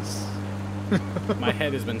boys. My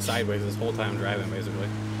head has been sideways this whole time driving, basically.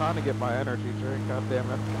 Trying to get my energy drink, god damn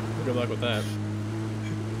it. Good luck with that.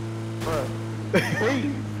 Bro.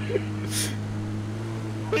 Please.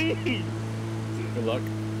 Please. Good luck.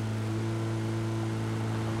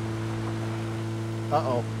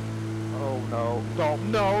 Uh-oh. Oh no.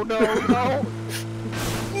 Don't. No, no, no.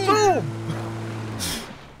 Boom!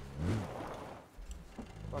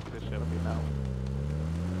 Fuck this shit, I'll be now.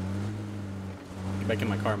 Get back in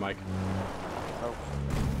my car, Mike. Oh.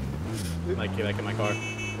 Mike, get back in my car.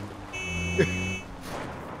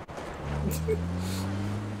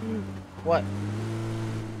 What?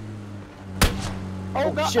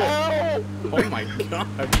 Oh, god. shit. Ow! Oh my god.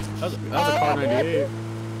 That was a car 98.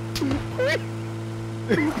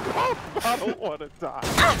 I don't want to die.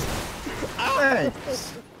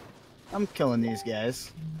 Thanks. I'm killing these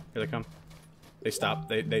guys. Here they come. They stop.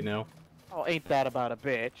 They know. Oh, ain't that about a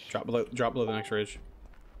bitch? Drop below the next ridge.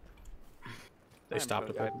 They I'm stopped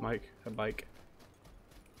so at that bike.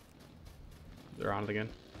 They're on it again.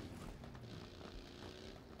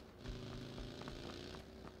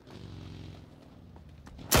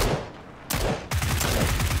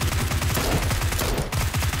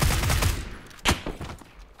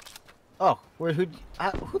 Oh, who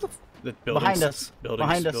the The buildings, Behind us. Buildings,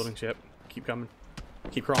 Behind us. buildings, yep. Keep coming.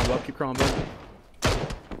 Keep crawling up, keep crawling up.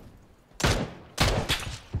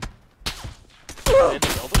 In the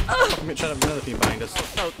building? Fucking shut up, another team behind us.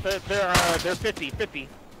 Oh, they're 50.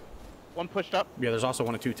 One pushed up. Yeah, there's also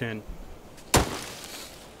one at 210.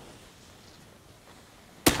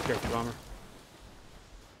 Careful, bomber.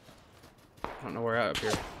 I don't know where out up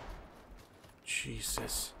here.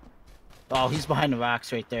 Jesus. Oh, he's behind the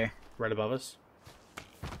rocks right there. Right above us.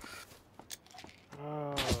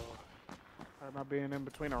 Oh, I'm not being in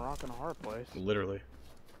between a rock and a hard place. Literally.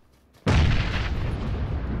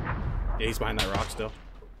 Yeah, he's behind that rock still.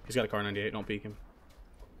 He's got a car 98. Don't peek him.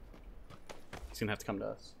 He's gonna have to come to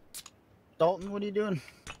us. Dalton, what are you doing?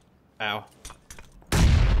 Ow.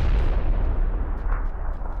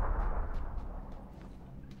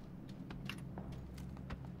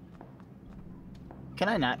 Can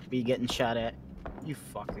I not be getting shot at? You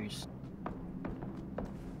fuckers.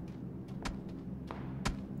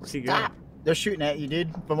 Where's he going? Stop! They're shooting at you, dude,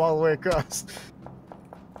 from all the way across.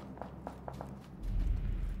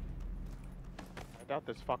 I doubt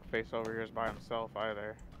this fuckface over here is by himself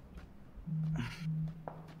either.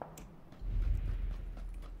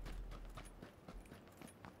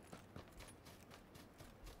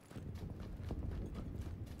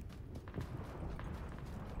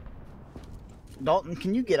 Dalton,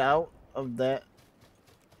 can you get out of that?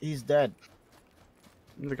 He's dead.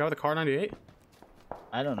 The guy with the car 98?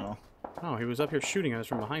 I don't know. Oh, he was up here shooting at us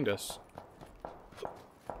from behind us.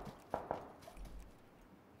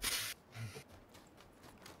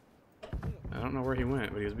 I don't know where he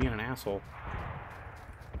went, but he was being an asshole.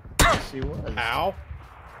 Yes, he was. Ow!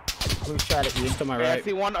 Who shot at you? Just to my Hey, I right.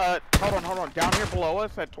 see one. Hold on. Down here below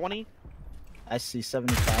us at 20. I see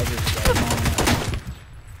 75ers.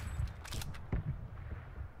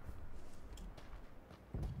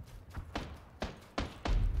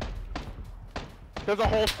 There's a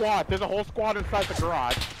whole squad. There's a whole squad inside the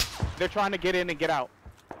garage. They're trying to get in and get out.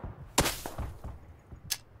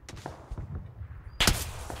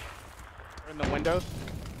 In the windows.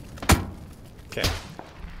 Okay.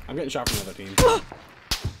 I'm getting shot from another team.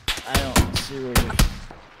 I don't see where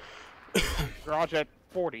you... Garage at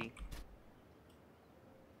 40.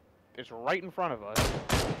 It's right in front of us.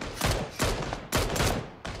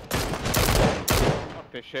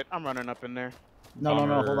 Fuck this shit. I'm running up in there. No, hold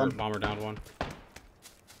on. Bomber down one.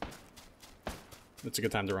 It's a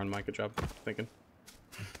good time to run, Mike. Good job thinking.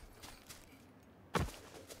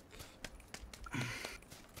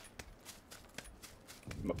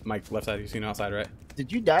 Mike, left side. You seen outside, right?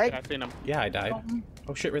 Did you die? I seen him. Yeah, I died.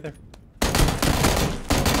 Oh shit, right there.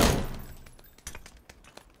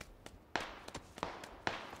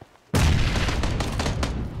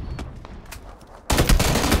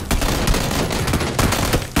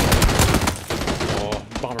 Oh,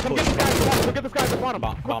 bomber, Come push. get this guy. Look at this guy at the bottom.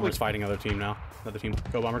 Bomber's fighting other team now. Another team.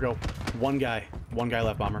 Go, Bomber, go. One guy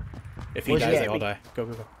left, Bomber. If he Where's he dies, at? they all die. Go.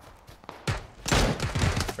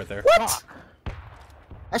 Right there. What?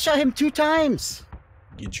 I shot him 2 times.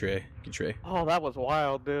 Good tray. Oh, that was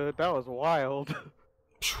wild, dude. That was wild.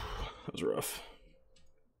 That was rough.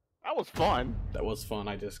 That was fun. That was fun.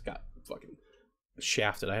 I just got fucking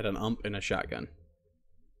shafted. I had an ump and a shotgun.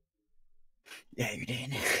 Yeah, you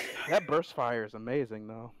did. That burst fire is amazing,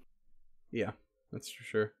 though. Yeah, that's for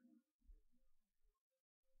sure.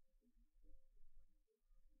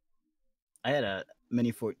 I had a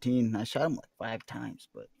Mini 14. I shot him like 5 times,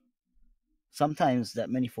 but sometimes that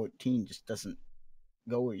Mini 14 just doesn't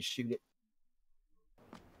go where you shoot it.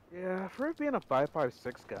 Yeah, for it being a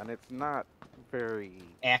 5.56 gun, it's not very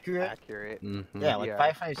Accurate? accurate. Mm-hmm. Yeah, like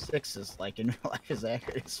Yeah. 5.56 is like in real life is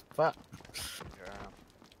accurate as fuck. Yeah.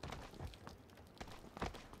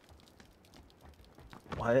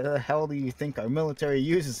 Why the hell do you think our military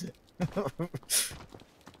uses it?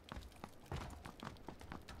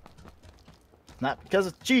 Not because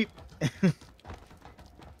it's cheap. At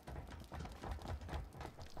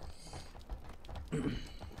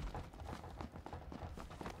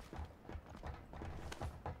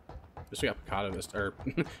least we got Picado this, or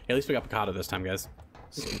at least we got Picado this time, guys.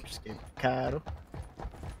 Escape Caro.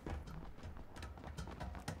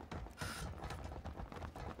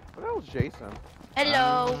 But that was Jason.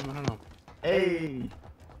 Hello. I don't know. Hey.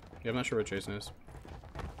 Yeah, I'm not sure what Jason is.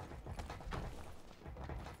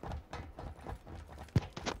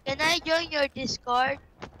 Can I join your Discord?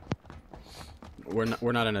 We're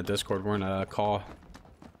not in a Discord. We're in a call.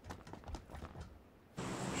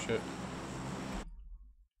 Shit.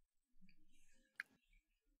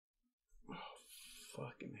 Oh,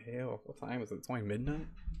 fucking hell! What time is it? It's only midnight.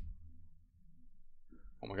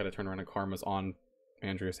 Oh my god! I turned around and Karma's on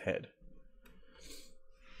Andrea's head.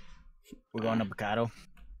 We're going to Picado.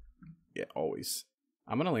 Yeah, always.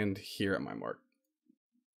 I'm gonna land here at my mark.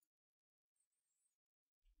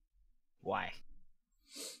 Why?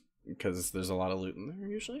 because there's a lot of loot in there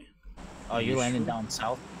usually. Oh, you landing down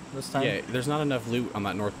south this time? Yeah, there's not enough loot on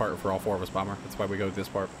that north part for all 4 of us, Bomber. That's why we go to this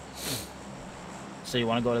part. So you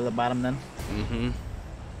want to go to the bottom then? Mm-hmm.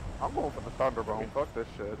 I'm going for the Thunderbone. Fuck this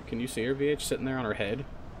shit. Can you see her, VH, sitting there on her head?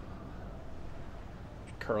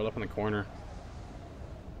 Curled up in the corner.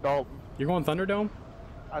 Dalton, You're going Thunderdome?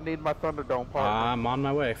 I need my Thunderdome partner. I'm on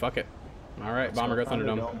my way. Fuck it. All right, Bomber, go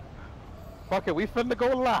Thunderdome. Fuck it, we finna go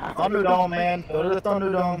live. Thunderdome, man. Go to the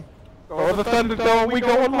Thunderdome. Go to the Thunderdome, we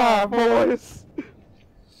going live, boys.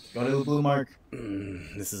 Go to the blue mark.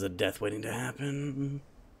 This is a death waiting to happen.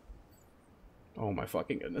 Oh my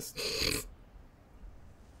fucking goodness.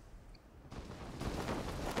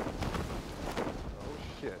 Oh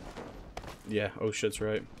shit. Yeah, oh shit's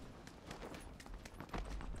right.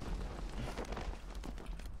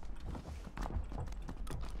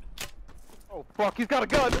 Oh fuck, he's got a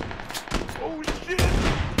gun. Oh shit.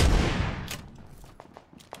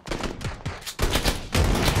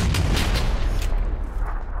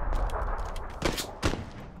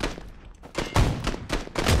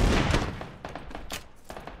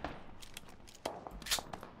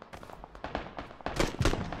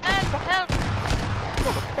 Help!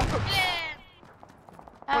 Motherfucker. Yeah.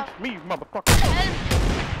 Help! Punch me, motherfucker.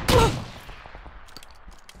 Help!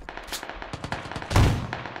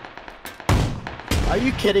 Are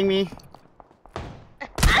you kidding me?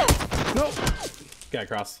 Nope. Got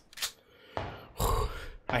across.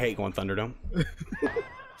 I hate going Thunderdome.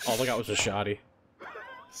 All I got was a shoddy.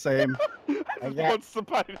 Same. I got Want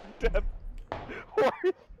somebody to death. What?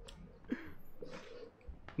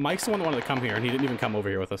 Mike's the one that wanted to come here, and he didn't even come over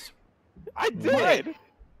here with us. I did.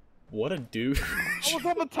 What a douche. I was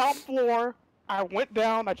on the top floor. I went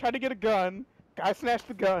down. I tried to get a gun. Guy snatched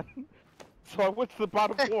the gun. So I went to the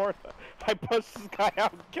bottom floor. I pushed this guy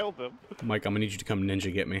out and killed him. Mike, I'm gonna need you to come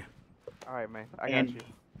ninja get me. Alright, man. I got And- you.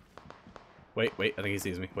 Wait, I think he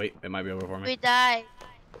sees me. Wait, it might be over for me. We died.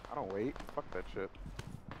 I don't wait. Fuck that shit.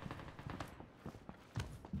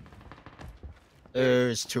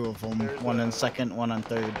 There's 2 of them. One on second, one on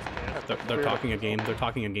third. They're talking a game. They're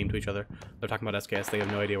talking a game to each other. They're talking about SKS. They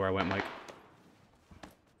have no idea where I went, Mike.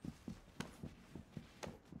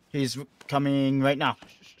 He's coming right now.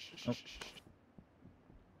 Oh.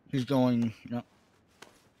 He's going. No.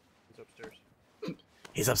 He's upstairs.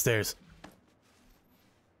 He's upstairs.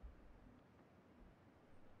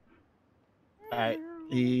 Alright.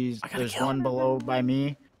 I gotta There's kill one him. below by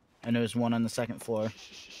me, and there's one on the second floor.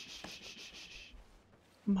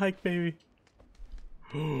 Mike, baby.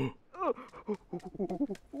 No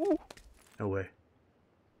way.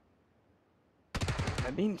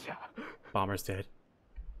 A ninja. Bomber's dead.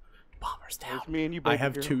 Bomber's down. It's me and you I both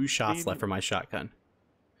have here. 2 shots Need- left for my shotgun.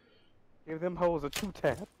 Give them hoes a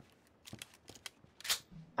 2-tap.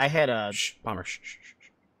 I had a. Shh, Bomber. Shh, shh, shh.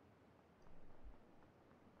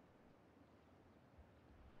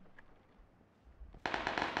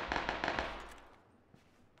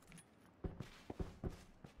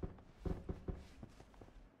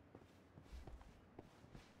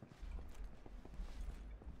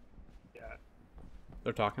 Yeah.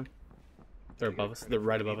 They're talking. They're above us. They're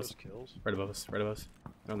right above us. Kills. Right above us. Right above us.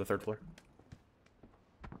 They're on the 3rd floor.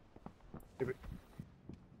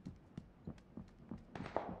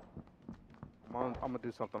 I'm gonna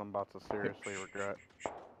do something I'm about to seriously regret.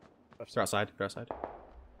 They're outside. They're outside.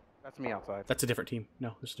 That's me outside. That's a different team.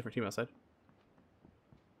 No, there's a different team outside.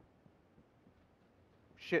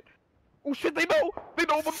 Shit. Oh shit, they know! They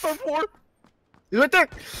know I'm on the 3rd floor! You right there!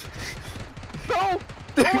 No!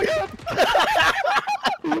 Oh my god!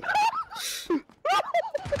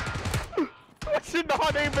 I should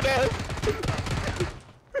not aim it at.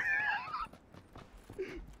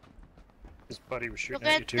 His buddy was You shooting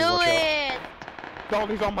at can you too. do Watch out. it. Dog,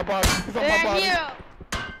 he's on my body. He's on my We're body. here.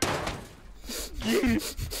 Get him.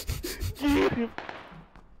 Get him.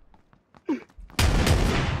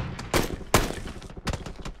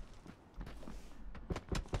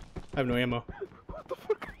 I have no ammo. What the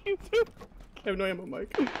fuck are you doing? I have no ammo,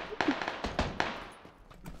 Mike.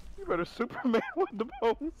 You better Superman with the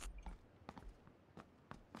bones.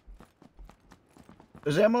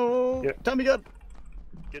 There's ammo! Yeah. Tommy gun!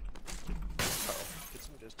 Get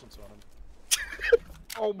some distance on him.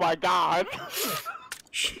 Oh my god.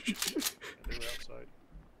 Shh. Yeah, they were outside.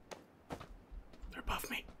 They're above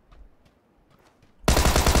me.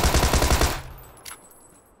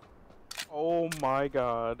 Oh my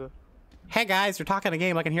god. Hey guys, you're talking a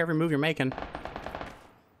game. I can hear every move you're making.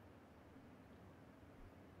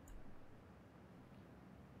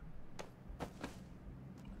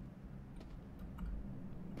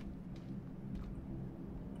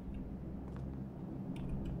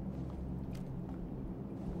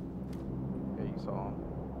 So.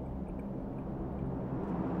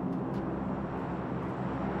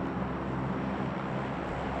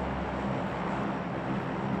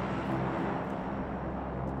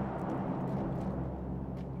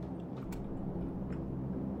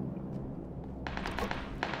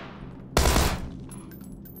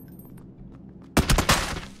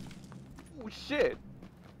 Oh shit!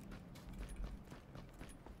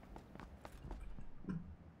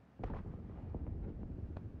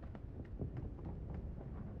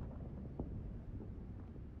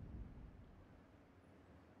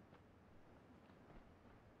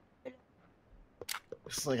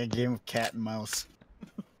 It's like a game of cat and mouse.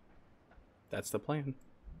 That's the plan.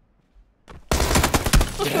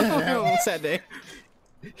 Sad day.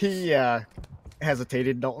 He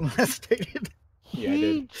hesitated. Dalton hesitated. Yeah, I He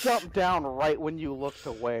did. jumped down right when you looked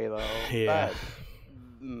away, though. Yeah.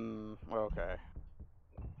 Okay.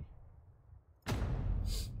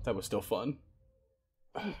 That was still fun.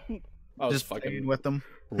 I was Just playing fucking with them.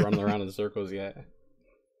 running around in circles, yeah.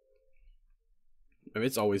 I mean,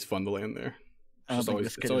 it's always fun to land there. I don't It's, think always,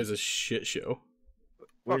 this it's kid always is- a shit show.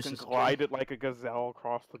 Where's Fucking this kid? glided like a gazelle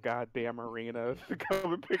across the goddamn arena to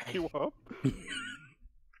come and pick you up.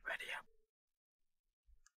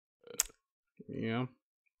 Yeah.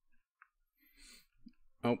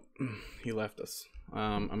 Oh, he left us.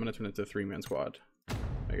 I'm gonna turn it to a 3-man squad. There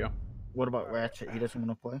you go. What about Ratchet? He doesn't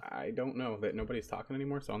want to play. I don't know that nobody's talking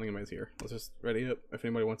anymore, so I don't think anybody's here. Let's just ready up. If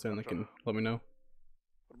anybody wants in, they can let me know.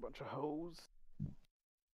 A bunch of hoes.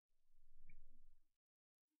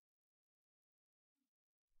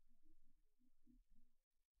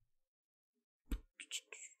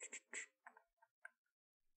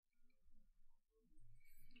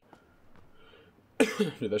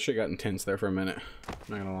 Dude, that shit got intense there for a minute. I'm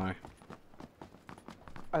not gonna lie.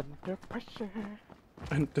 Under pressure.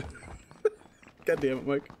 And God damn it,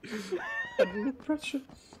 Mike. Under pressure.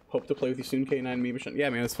 Hope to play with you soon, K9 me mission. Yeah,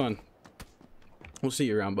 man, it's fun. We'll see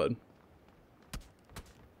you around, bud.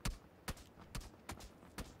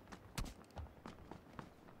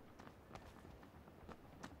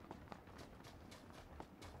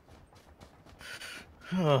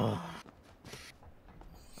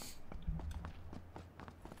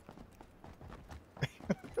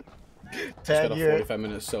 Just got Tag a your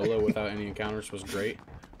 45-minute solo without any encounters was great.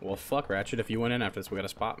 Well, fuck, Ratchet. If you went in after this, we got a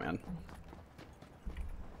spot, man.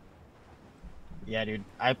 Yeah, dude.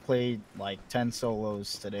 I played like 10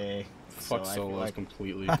 solos today. Fuck so I feel solos like-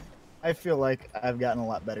 completely. I feel like I've gotten a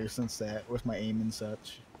lot better since that with my aim and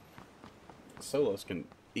such. Solos can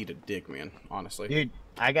eat a dick, man. Honestly. Dude,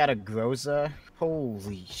 I got a Groza.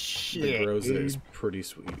 Holy shit. The Groza dude. is pretty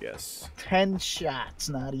sweet, yes. 10 shots,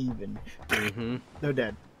 not even. Mm-hmm. They're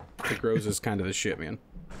dead. The Groza is kind of the shit, man.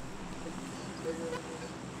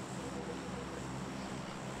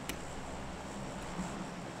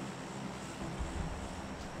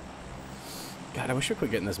 God, I wish we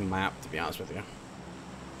could get in this map, to be honest with you.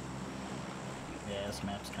 Yeah, this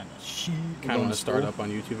map's kind of shit. Kind of want to start up on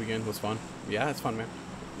YouTube again. Was fun. Yeah, it's fun, man.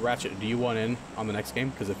 Ratchet, do you want in on the next game?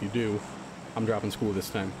 Because if you do, I'm dropping school this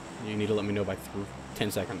time. You need to let me know by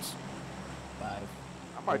 10 seconds. 5,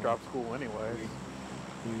 I might drop school anyway.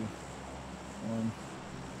 2, 1.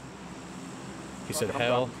 He said, Fuck it, I'm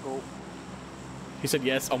hell. dropping school. He said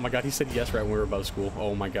yes. Oh my god, he said yes right when we were above school.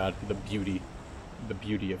 Oh my god, the beauty. The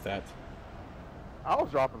beauty of that. I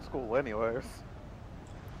was dropping school anyways.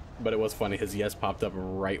 But it was funny, his yes popped up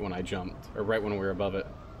right when I jumped. Or right when we were above it.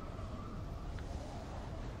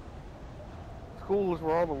 School is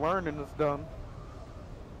where all the learning is done.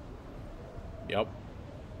 Yep.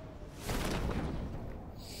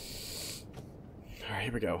 Alright,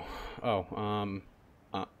 here we go. Oh, Uh-oh. um,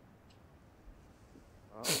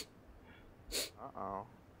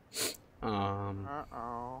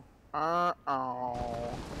 Uh-oh.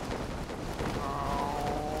 Uh-oh.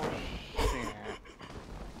 Oh, shit.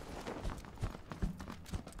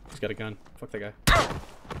 he's got a gun. Fuck that guy.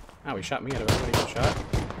 Ow, he shot me out of everybody got shot.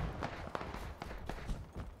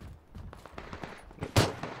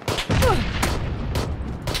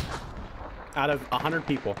 Out of 100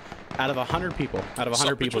 people. Out of 100 people. Out of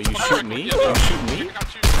 100 people, you shoot me? You shoot me?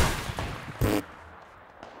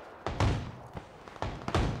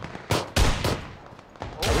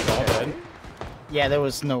 Are we all dead? Yeah, there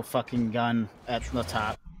was no fucking gun at the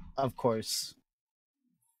top. Of course.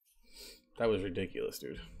 That was ridiculous,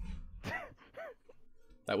 dude.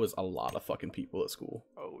 That was a lot of fucking people at school.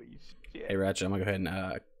 Holy shit. Hey, Ratchet, I'm gonna go ahead and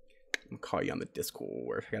I'm gonna call you on the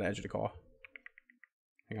Discord. I gotta add you to call.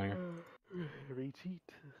 Hang on here. Recheat.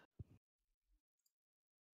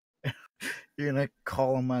 You're gonna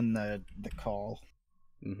call him on the call.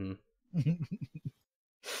 Mm-hmm.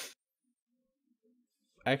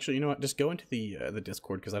 Actually, you know what? Just go into the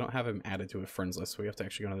Discord because I don't have him added to a friends list, so we have to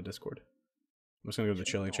actually go into the Discord. I'm just gonna go to the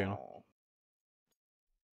chilling channel.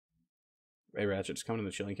 Hey Ratchet, just come to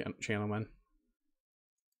the chilling channel, man.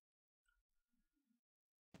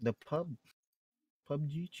 The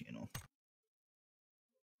PUBG channel.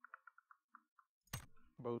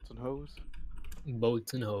 Boats and hoes.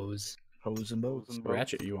 Boats and hoes. Hose and boats.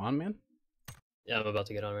 Ratchet, you on, man? Yeah, I'm about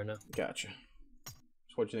to get on right now. Gotcha.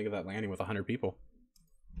 So what'd you think of that landing with 100 people?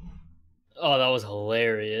 Oh, that was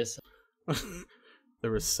hilarious.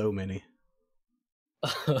 There were so many.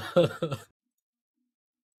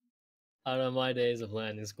 Out of my days of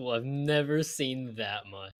landing school, I've never seen that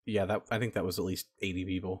much. Yeah, I think that was at least 80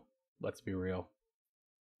 people. Let's be real.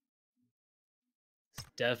 It's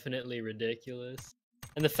definitely ridiculous.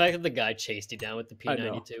 And the fact that the guy chased you down with the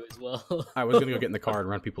P92 as well. I was gonna go get in the car and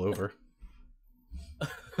run people over.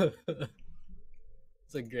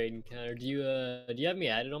 It's a great encounter. Do you have me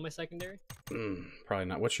added on my secondary? Probably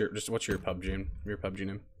not. What's your PUBG name? Your PUBG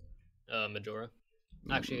name? Majora.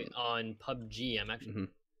 Actually, on PUBG, I'm actually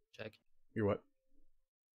check. Your what?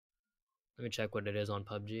 Let me check what it is on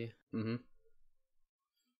PUBG. I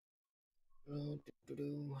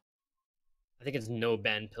think it's no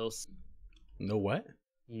ban pills. No what?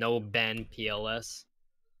 No ban PLS.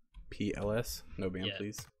 PLS? No ban, Yeah.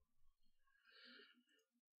 please.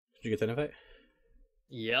 Did you get that invite?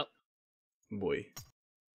 Yep. Boy.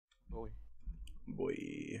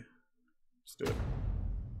 Boy. Let's do it.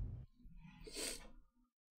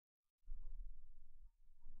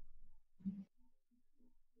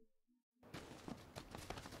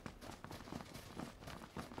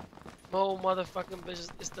 Oh, motherfucking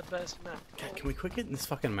bitch, it's the best map. God, can we quick get in this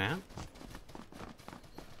fucking map?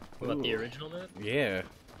 What about the Ooh. original map? Yeah.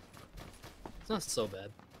 It's not so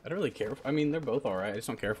bad. I don't really care. I mean, they're both alright. I just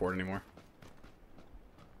don't care for it anymore.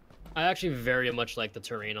 I actually very much like the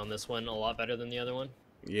terrain on this one a lot better than the other one.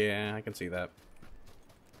 Yeah, I can see that.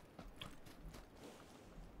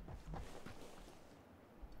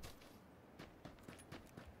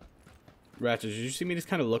 Ratchet, did you see me just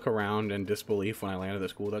kind of look around in disbelief when I landed at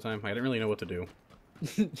school that time? I didn't really know what to do.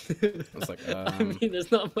 I was like, I mean, there's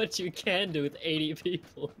not much you can do with 80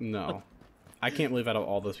 people. No. I can't believe out of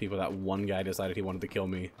all those people, that one guy decided he wanted to kill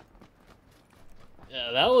me. Yeah,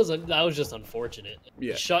 that was just unfortunate.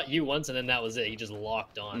 Yeah. He shot you once and then that was it. He just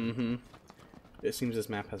locked on. Mm-hmm. It seems this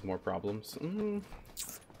map has more problems.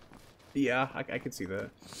 Yeah, I could see that.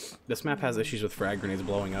 This map has issues with frag grenades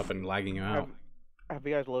blowing up and lagging you out. Have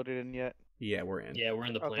you guys loaded in yet? Yeah, we're in. Yeah, we're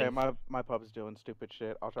in the Okay, plan. my pub's doing stupid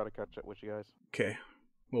shit. I'll try to catch up with you guys. Okay.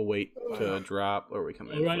 We'll wait to drop. Or we come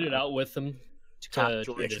in. We'll ride it out with them. Top To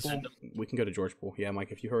George defend them. We can go to George Pool. Yeah,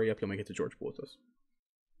 Mike, if you hurry up, you'll make it to George Pool with us.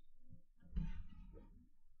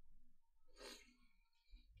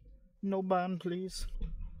 No ban, please.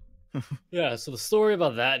 Yeah, so the story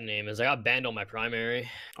about that name is I got banned on my primary.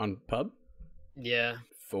 On pub? Yeah,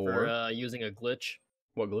 for using a glitch.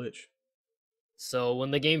 What glitch? So when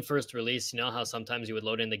the game first released, you know how sometimes you would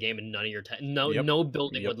load in the game and none of your no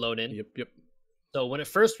building would load in. Yep. So when it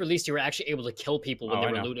first released, you were actually able to kill people when Oh, they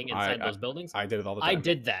I were know. looting inside those buildings. I did it all the time. I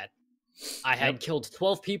did that. I had killed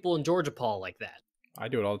 12 people in Georgia Paul like that. I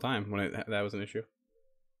do it all the time when that was an issue.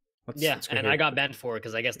 Let's go and here. I got banned for it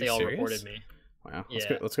because I guess they all serious? reported me. Wow.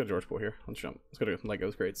 Yeah. Let's go to George Pool here. Let's jump. Let's go to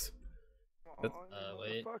Legos crates.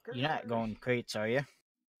 Wait. You're not going crates, are you?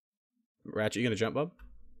 Ratchet, you gonna jump, bub?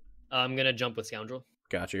 I'm gonna jump with Scoundrel.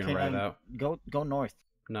 Gotcha. You're gonna ride it out. Go north.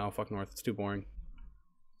 No, fuck north. It's too boring.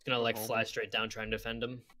 Gonna like fly straight down trying to defend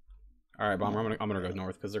him. All right, Bomber. I'm gonna go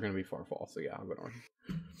north because they're gonna be far fall. So yeah, I'll go north.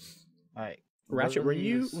 All right. Ratchet, were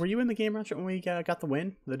you in the game, Ratchet, when we got the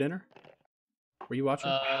win, the dinner? Were you watching?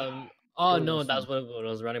 Oh no, that was when I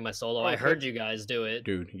was running my solo. I heard you guys do it.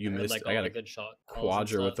 Dude, you I heard, missed. like, I all got the a good shot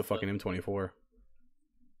quadra with the fucking M24.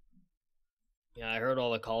 Yeah, I heard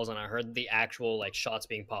all the calls and I heard the actual like shots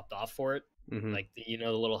being popped off for it. Mhm. Like the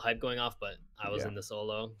little hype going off, but I was Yeah. in the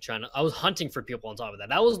solo I was hunting for people on top of that.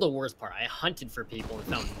 That was the worst part. I hunted for people and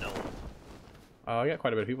found no one. Oh, I got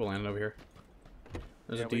quite a bit of people landing over here.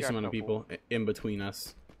 There's Yeah, a we decent got amount of people in between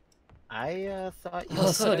us. I thought you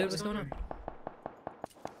Oh, said dude, what's going on?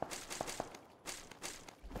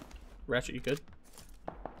 Ratchet, you good?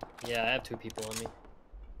 Yeah, I have 2 people on me.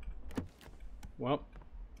 Well,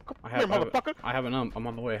 I Here, have motherfucker. I'm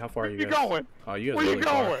on the way. How far are you Where you guys? going? Oh, you guys Where are you really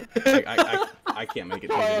far. going? I can't make it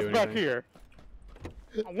Your to ass do back anything. here.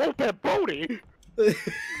 I want that booty.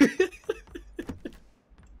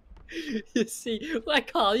 You see, I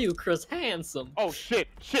call you Chris Handsome. Oh shit!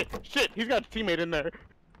 He's got a teammate in there.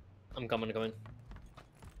 I'm coming.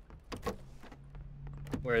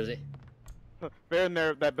 Where is he? They're in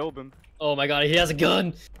there, that building. Oh my god, he has a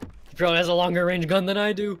gun! He probably has a longer range gun than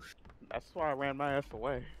I do. That's why I ran my ass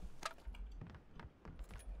away.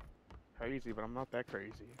 Crazy, but I'm not that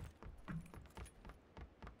crazy.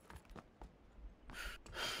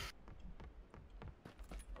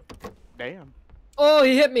 Damn. Oh,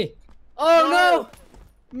 he hit me! Oh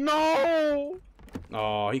no! No!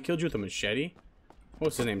 Oh, he killed you with a machete?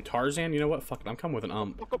 What's his name? Tarzan? You know what? Fuck it. I'm coming with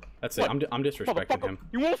an That's it. I'm disrespecting him.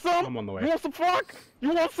 You want some? I'm on the way. You want some fuck?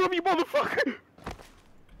 You want some, you motherfucker?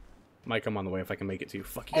 Mike, I'm on the way if I can make it to you.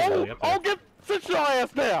 Fuck, you guys really up there. Oh, sit your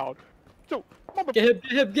ass down. So, Get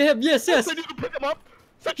him, yes, yes! I need to pick him up.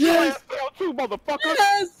 Sit your ass down too, motherfucker.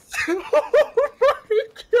 Yes!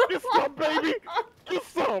 Get some, baby. Get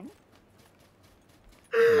some.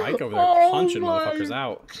 Mike over there punching motherfuckers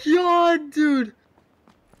out. God, dude!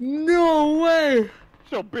 No way!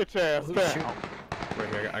 Sit your bitch ass down. Right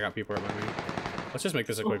here, I got people right behind me. Let's just make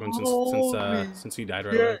this a quick one since he died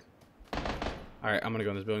right away. Alright, I'm gonna go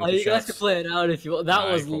in this building. Oh, you guys can play it out if you want.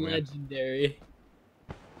 That was cool, legendary.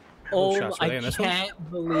 Oh, I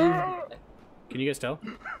can't believe it. Can you guys tell?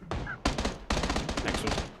 Next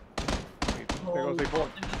one. There goes a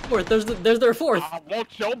fourth. Fourth, there's their fourth. I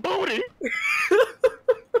want your booty.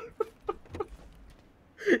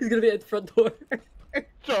 He's gonna be at the front door. Sit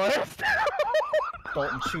your ass down.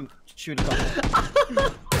 Dalton, shoot it up.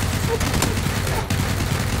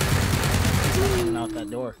 Out that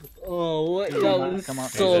door. Oh, what? That was come on.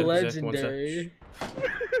 so Hey, legendary.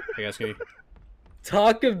 Hey guys, can you...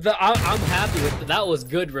 Talk about. I'm happy with it. That was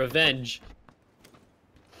good revenge.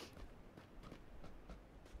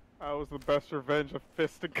 That was the best revenge a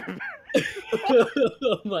fist could.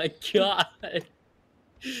 Oh my god.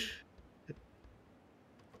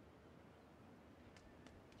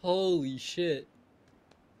 Holy shit.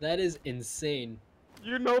 That is insane.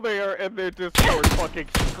 You know they are in their Discord fucking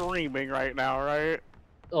screaming right now, right?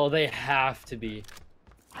 Oh, they have to be.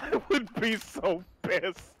 I would be so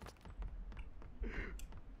pissed.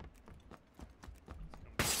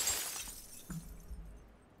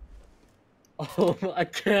 Oh, I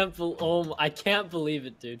can't believe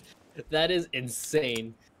it, dude. That is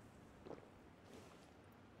insane.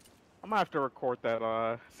 I'm gonna have to record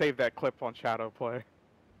that, save that clip on Shadowplay.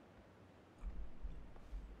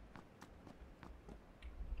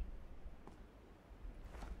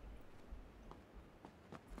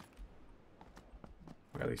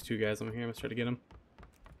 I got these two guys over here. Let's try to get them.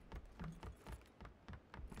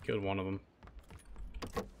 Killed one of them.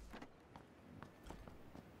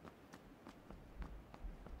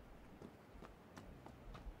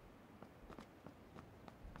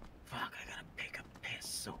 Fuck, I gotta pick up piss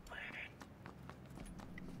so bad.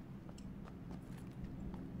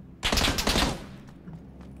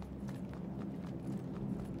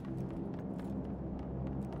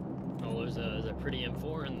 Oh, there's a pretty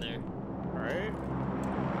M4 in there. Alright?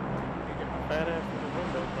 You get my fat ass in the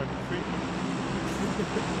window so I can see.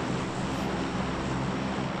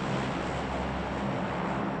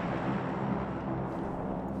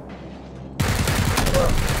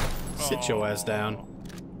 Sit your ass down.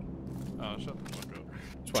 Oh, shut the fuck up.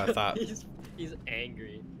 That's what I thought. He's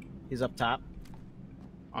angry. He's up top.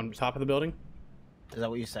 On top of the building? Is that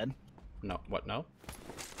what you said? No. What? No?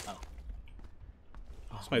 Oh,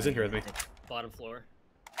 Somebody's in here with me. Bottom floor.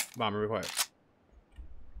 Bomber, be quiet.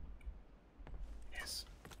 Yes.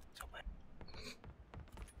 So bad.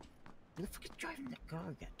 Who the fuck is driving that car?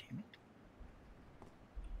 God damn it.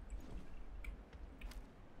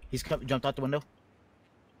 He's jumped out the window.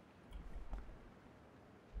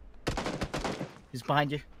 He's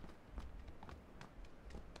behind you.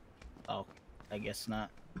 Oh, I guess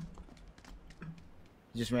not.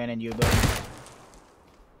 He just ran into your building.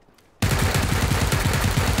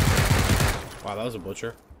 Wow, that was a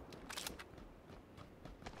butcher.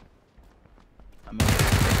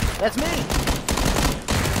 That's me!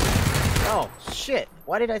 Oh, shit.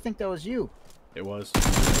 Why did I think that was you? It was.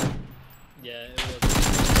 Yeah, it was.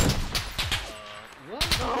 What?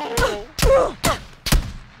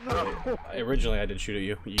 No! Originally, I did shoot at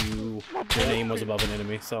you. Your name was above an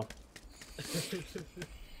enemy, so.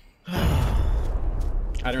 I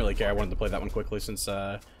didn't really care. I wanted to play that one quickly since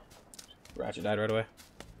Ratchet died right away.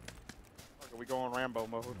 Okay, we go on Rambo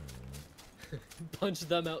mode. Punch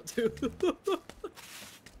them out too.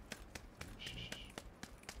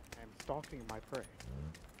 I'm stalking my prey.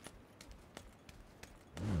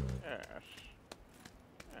 Ash.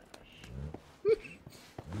 Ash.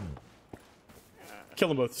 Kill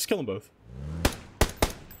them both. Just kill them both.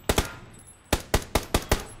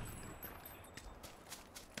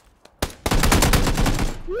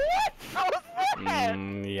 What? How was that?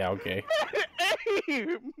 Yeah, okay.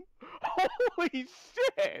 Aim! Holy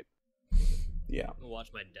shit!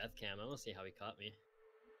 watch my death cam. I want to see how he caught me.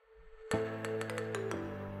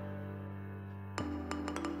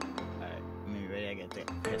 Alright, I'm ready. I gotta take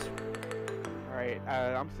a piss. Alright,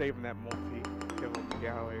 I'm saving that multi-kill in the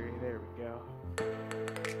gallery. There we go.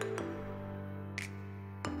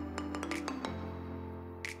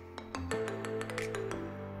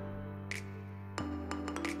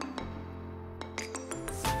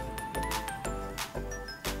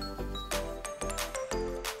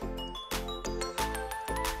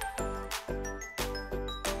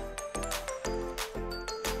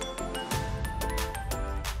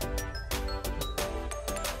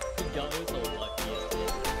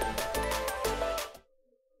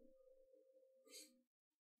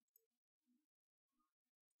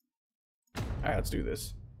 Alright, let's do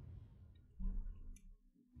this.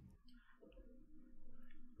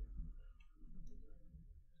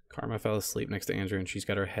 Karma fell asleep next to Andrew and she's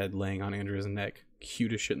got her head laying on Andrew's neck.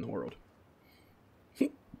 Cutest shit in the world.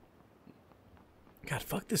 God,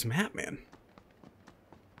 fuck this map, man.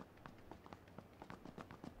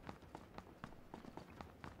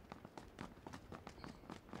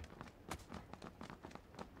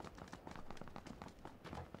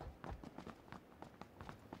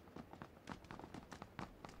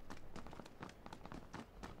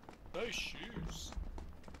 Nice shoes.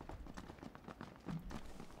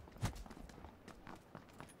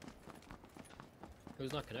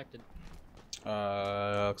 Who's not connected?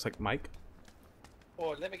 Looks like Mike.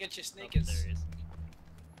 Oh, let me get your Oh, sneakers. there he is.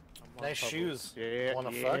 Nice shoes. Yeah,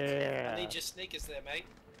 Wanna fuck? I need your sneakers there, mate.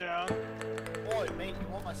 Boy, mate, you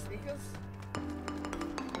want my sneakers?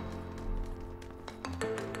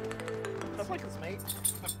 Sneakers, mate.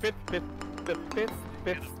 The fifth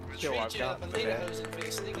kill I've Treat you got like a today. lederhosen for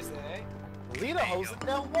your sneakers there, eh? Lederhosen?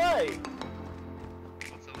 No way!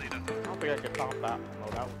 I don't think I can top that one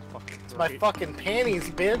though. That was fucking It's my great. fucking panties,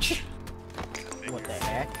 bitch! What the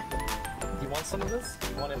heck? You want some of this?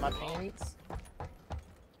 You want it in my panties?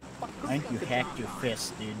 I think you hacked your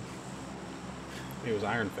fist, dude. It was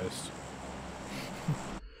Iron Fist.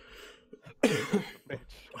 Bitch.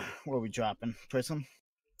 Where are we dropping? Prison?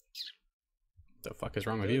 The fuck is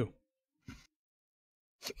wrong with you?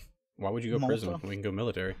 Why would you go prison Malta? when we can go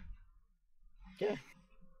military? Yeah.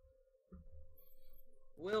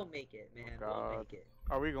 We'll make it, man. We'll God. make it.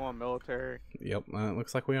 Are we going military? Yep, it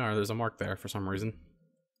looks like we are. There's a mark there for some reason.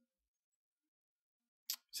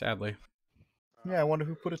 Sadly. Yeah, I wonder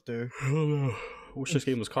who put it there. I don't know. Wish this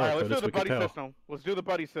game was color Alright, coded let's so do we the could buddy tell. system. Let's do the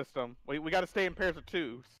buddy system. We gotta stay in pairs of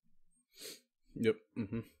twos. Yep.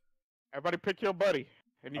 Mm-hmm. Everybody pick your buddy.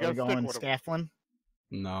 And you Are we gotta stick going with him. scaffolding?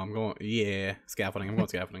 No, I'm going. Yeah, scaffolding. I'm going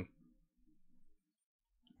scaffolding.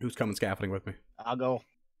 Who's coming scaffolding with me? I'll go.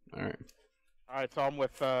 All right. Alright, so I'm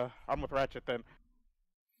with Ratchet then.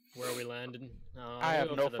 Where are we landing? I have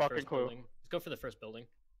go no for the fucking first clue. building. Let's go for the first building.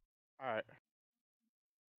 Alright.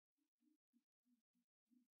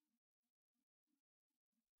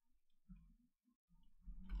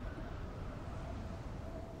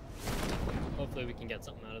 Hopefully we can get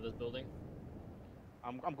something out of this building.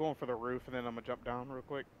 I'm going for the roof and then I'm gonna jump down real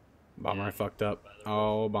quick. Bomber, Yeah, I fucked up. by the roof.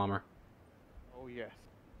 Oh, bomber. Oh yes.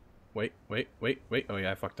 Wait. Oh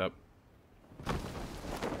yeah, I fucked up. Yeah,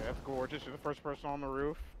 that's gorgeous. You're the first person on the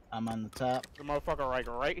roof. I'm on the top. The motherfucker like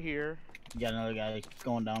right here. You got another guy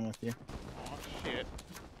going down with you. Oh shit.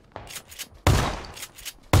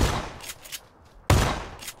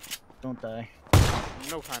 Don't die.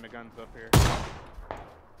 No kind of guns up here.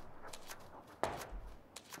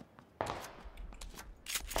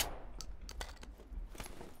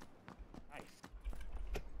 Nice.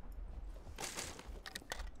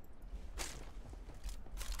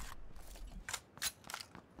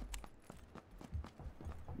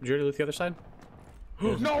 Did you already loot the other side?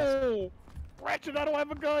 No! Ratchet, I don't have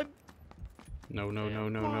a gun! No.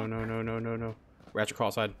 Ratchet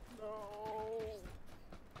crawl side. No!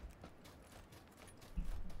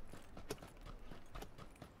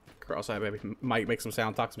 Crawl side, baby. Mike, make some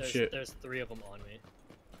sound, talk some shit. There's 3 of them on me.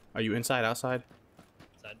 Are you inside, outside?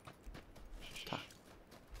 Side.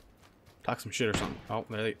 Talk some shit or something. Oh,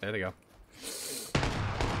 there they go.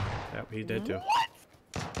 Yep, he's dead too.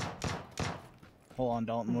 Hold on,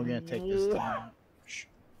 Dalton. We're gonna take this down. Shh.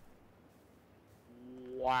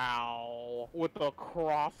 Wow. With the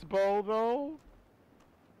crossbow, though?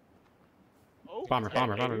 Oh, Bomber,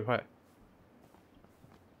 be quiet.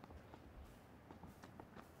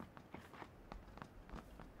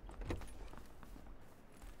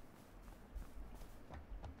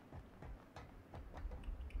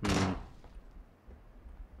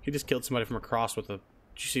 He just killed somebody from across with a...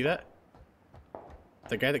 Did you see that?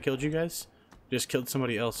 The guy that killed you guys just killed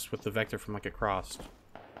somebody else with the vector from like across.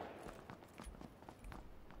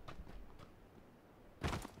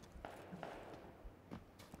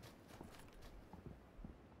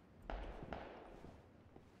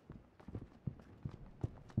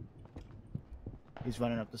 He's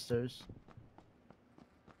running up the stairs.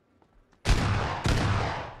 I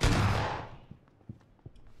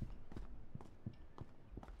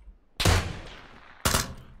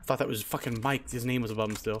thought that was fucking Mike. His name was above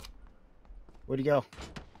him still. Where'd he go?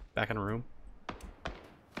 Back in the room.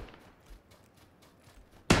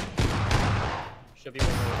 Should be one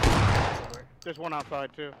more somewhere. There's one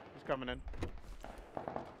outside too. He's coming in.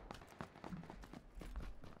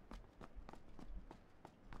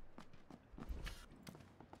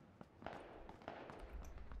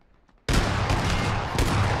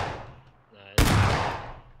 Nice.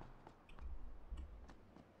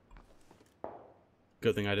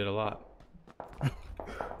 Good thing I did a lot. Well,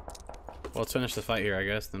 let's finish the fight here, I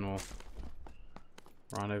guess, then we'll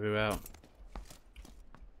rendezvous out.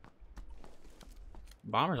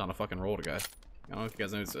 Bomber's on a fucking roll, guys. I don't know if you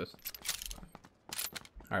guys noticed this.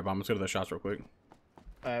 Alright, Bomber, let's go to those shots real quick.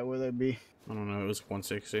 Alright, where'd they be? I don't know, it was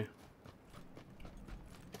 160.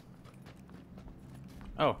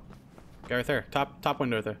 Oh. Guy right there. Top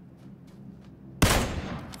window right there.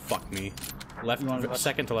 Fuck me. Left,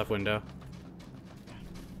 second to left window.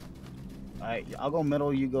 Alright, I'll go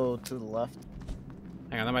middle, you go to the left.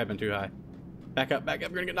 Hang on, that might have been too high. Back up, back up.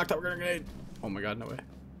 We're gonna get knocked out. We're gonna grenade. Oh my god, no way.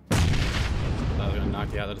 That was gonna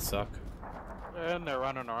knock you out. That'd suck. And they're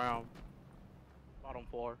running around. Bottom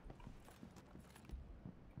floor.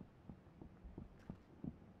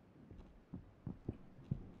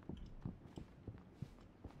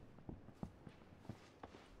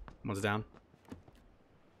 One's down.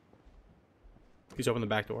 He's open the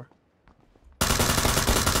back door.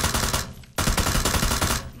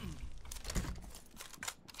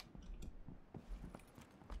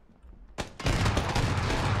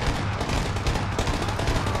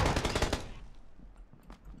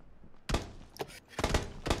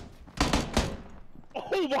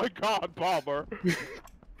 Oh my god, Bomber!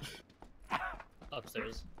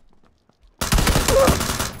 Upstairs.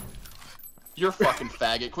 You're a fucking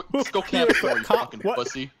faggot. Quick, let's go camp for you fucking what?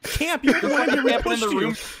 pussy. Camp! You're the one who Camping in pushed the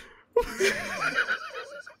room.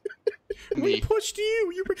 you! We pushed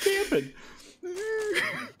you! You were camping!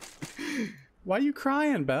 Why are you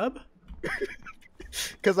crying, bub?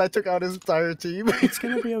 Because I took out his entire team. It's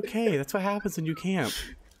gonna be okay. That's what happens when you camp.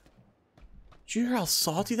 Did you hear how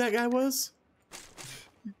salty that guy was?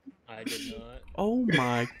 I did not. Oh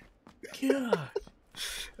my god.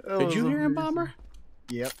 Did you hear him, Bomber?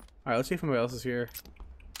 Yep. Alright, let's see if anybody else is here.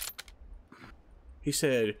 He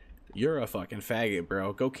said, "You're a fucking faggot,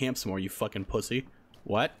 bro. Go camp some more, you fucking pussy."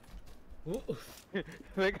 What?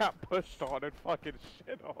 They got pushed on and fucking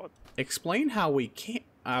shit on. Explain how we can't.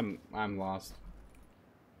 I'm lost.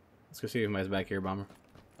 Let's go see if anybody's back here, Bomber.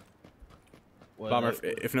 Bomber,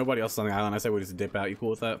 if nobody else is on the island, I say we just dip out. You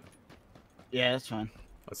cool with that? Yeah, that's fine.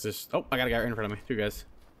 Let's just. Oh, I got a guy right in front of me. Two guys.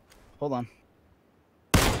 Hold on.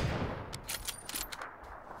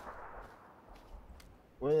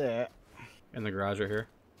 Where they at? In the garage right here.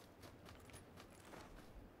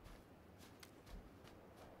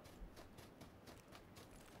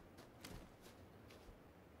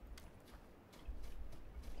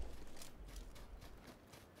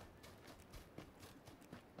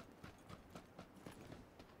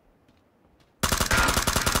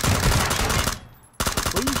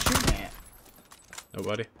 What are you shooting at?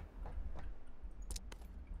 Nobody.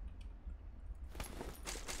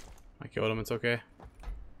 I killed him. It's okay.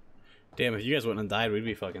 Damn, if you guys wouldn't have died, we'd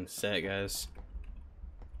be fucking set, guys.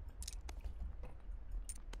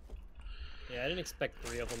 Yeah, I didn't expect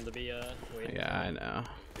 3 of them to be waiting. Yeah, I know.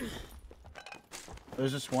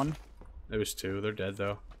 There's just one. There was 2. They're dead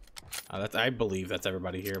though. I believe that's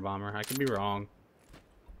everybody here, Bomber. I could be wrong.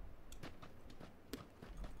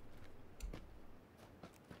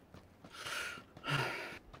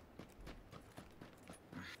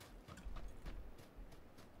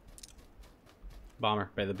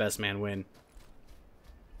 Bomber, may the best man win.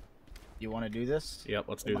 You want to do this? Yep,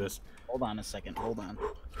 let's do this. Hold on a second. Hold on.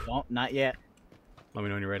 Don't, not yet. Let me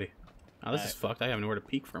know when you're ready. Oh, this is fucked. I have nowhere to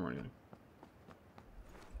peek from or anything.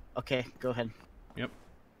 Okay, go ahead. Yep.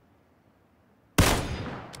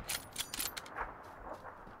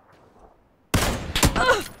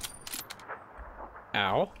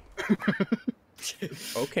 Ow.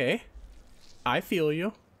 Okay. I feel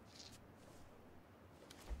you.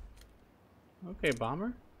 Okay,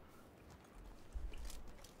 Bomber.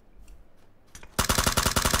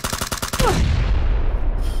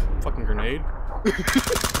 Fucking grenade.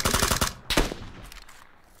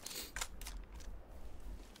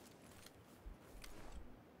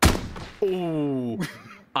 Ooh.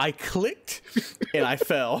 I clicked and I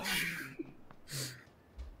fell.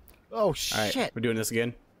 Oh shit. Alright, we're doing this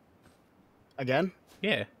again? Again?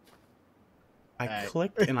 Yeah. Alright.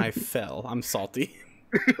 clicked and I fell. I'm salty.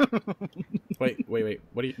 Wait.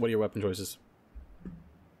 What are your weapon choices?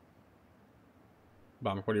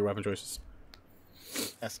 Bomber, what are your weapon choices?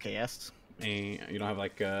 SKS. And you don't have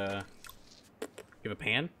like you have a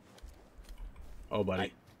pan? Oh,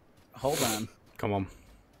 buddy. Hold on. Come on.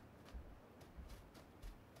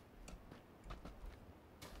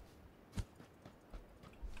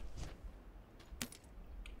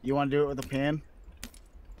 You want to do it with a pan?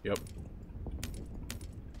 Yep.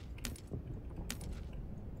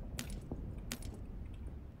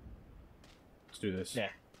 Let's do this. Yeah.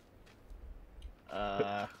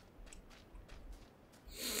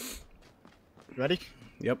 Ready?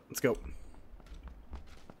 Yep, let's go.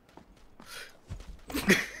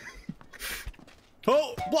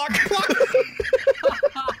 Oh, block!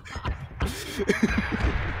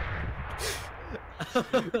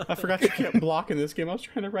 I forgot you can't block in this game. I was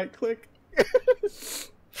trying to right click.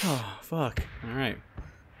 Oh, fuck. Alright.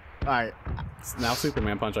 Alright. It's now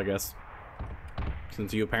Superman punch, I guess.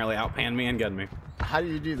 Since you apparently outpanned me and gunned me. How do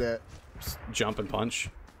you do that? Just jump and punch.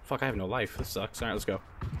 Fuck, I have no life. This sucks. Alright, let's go.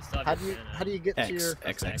 How do you get to your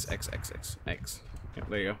X. Yep,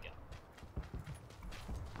 there you go.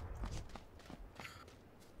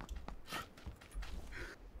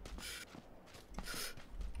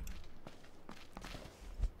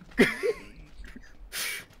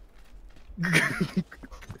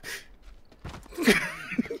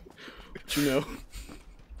 What you know?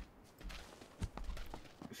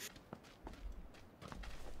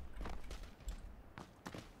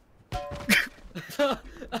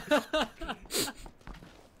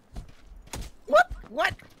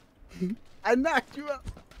 What? I knocked you up.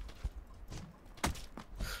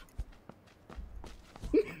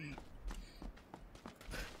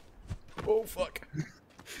 Oh, fuck.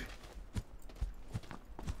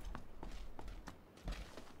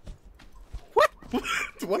 What?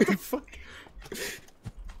 What the fuck?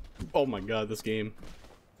 Oh my god, this game.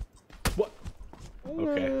 What?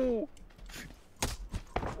 Okay.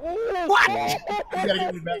 What? You gotta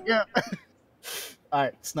get me back up.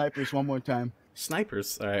 Alright, snipers one more time.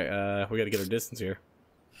 Snipers. Alright, we gotta get our distance here.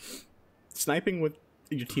 Sniping with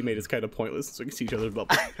your teammate is kind of pointless, so we can see each other's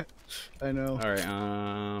bubble. I know.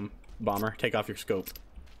 Alright, Bomber, take off your scope.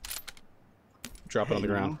 Drop it on the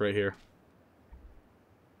ground, right here.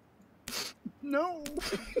 No.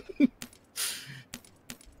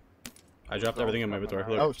 I dropped everything in my inventory.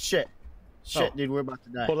 Look. Oh shit. Shit, Oh. dude, we're about to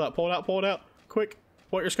die. Pull it out, pull it out, pull it out. Quick.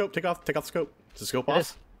 Pull out your scope, take off the scope. Is the scope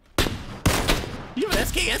off? You have an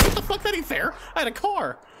SKS? What the fuck? That ain't fair. I had a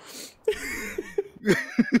car.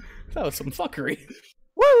 That was some fuckery.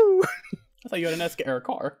 Woo! I thought you had an SK or a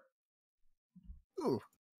car. Ooh.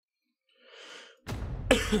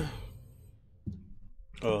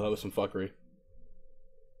 Oh, that was some fuckery.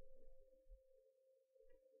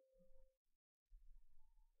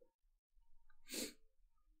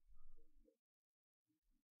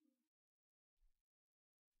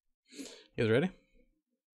 You guys ready?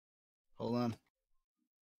 Hold on.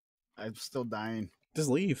 I'm still dying. Just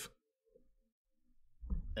leave.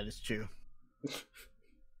 That is true.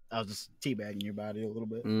 I was just teabagging your body a little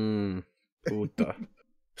bit. Puta.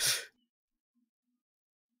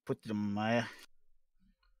 Put the Maya.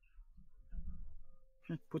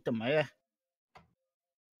 Put the Maya.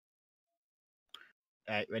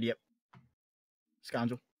 Alright, ready up.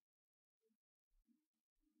 Scoundrel.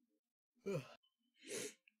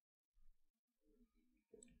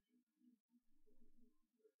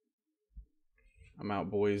 I'm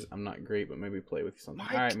out, boys. I'm not great, but maybe play with you something.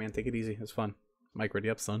 Mike. Alright, man. Take it easy. It's fun. Mike, ready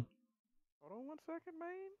up, son? Hold on 1 second, man.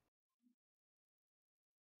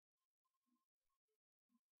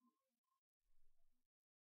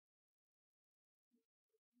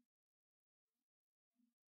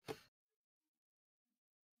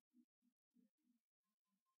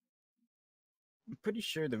 I'm pretty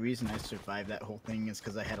sure the reason I survived that whole thing is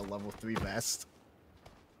because I had a level 3 vest.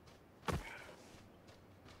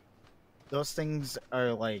 Those things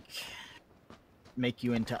are like make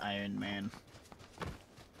you into Iron Man.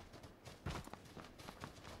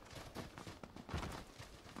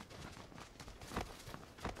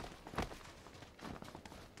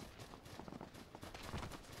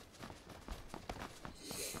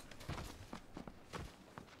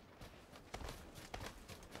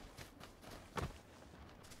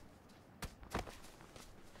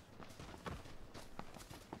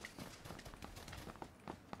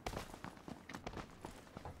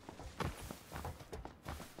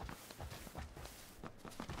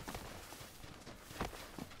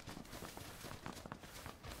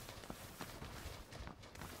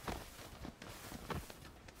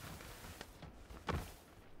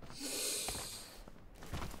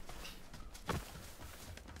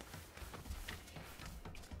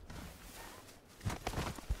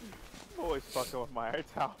 fucking with my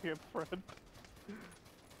Italian friend.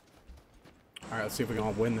 Alright, let's see if we can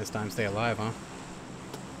all win this time. Stay alive, huh?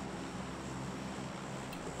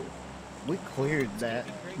 We cleared that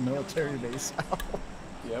military base out.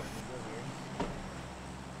 Yep.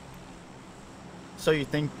 So you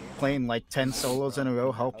think playing like 10 solos in a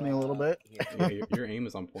row helped me a little bit? Yeah, your aim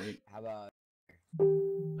is on point. How about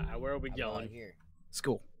Where are we going? here?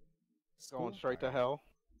 School. Going straight to hell.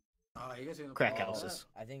 Crack houses.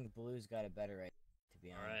 I think Blue's got a better right, to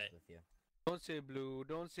be honest Alright. with you. Don't say blue.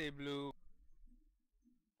 Don't say blue.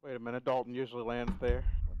 Wait a minute, Dalton usually lands there.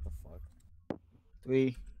 What the fuck?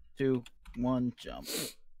 3, 2, 1, jump.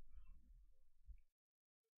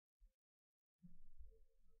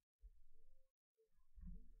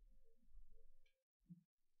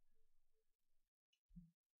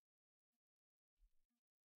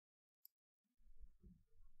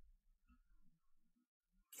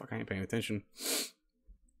 Fuck, I ain't paying attention.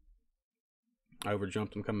 I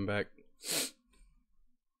overjumped. I'm coming back.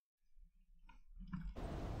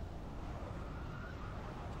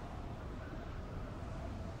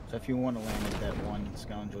 So if you want to land at that one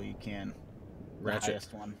scoundrel, you can. The Ratchet.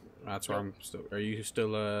 highest one. That's where I'm still. Are you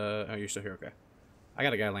still? Oh, you're still here. Okay. I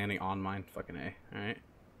got a guy landing on mine. Fucking A. All right.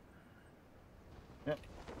 Yep.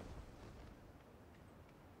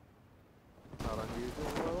 Not unusual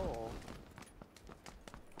at all.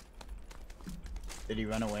 Did he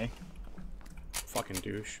run away? Fucking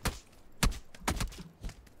douche.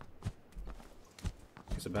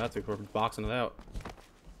 He's about to. We're boxing it out.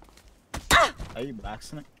 Are you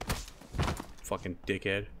boxing it? Fucking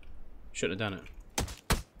dickhead. Shouldn't have done it.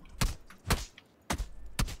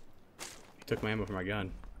 He took my ammo for my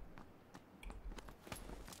gun.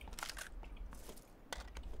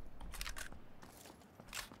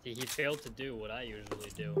 See, he failed to do what I usually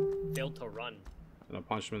do. Failed to run. And I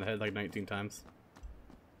punched him in the head like 19 times.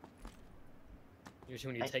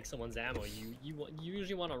 Usually when you take someone's ammo, you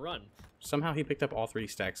usually want to run. Somehow he picked up all 3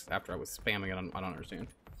 stacks after I was spamming it. I don't understand.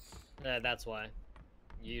 That's why.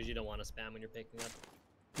 You usually don't want to spam when you're picking up.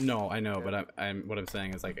 No, I know, but what I'm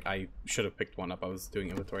saying is like I should have picked one up. I was doing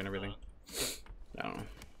inventory and everything. I don't know.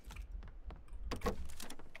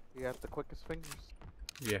 You got the quickest fingers.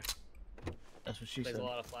 Yeah. That's what she Plays said. a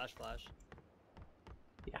lot of flash.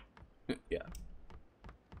 Yeah. Yeah.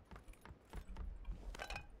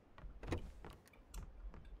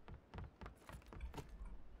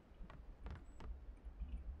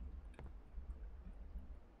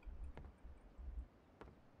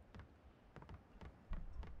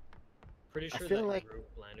 Pretty sure feel that like- group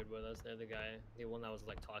landed with us. They're the one that was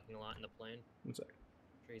like talking a lot in the plane. One sec.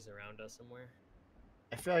 Trees around us somewhere.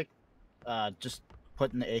 I feel like just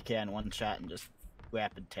putting the AK on one shot and just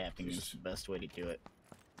rapid tapping is the best way to do it.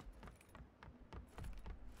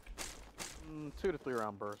 2 to 3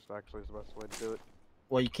 round burst actually is the best way to do it.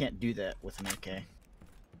 Well, you can't do that with an AK. Yeah,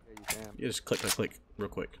 you can. You just click real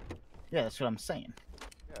quick. Yeah, that's what I'm saying.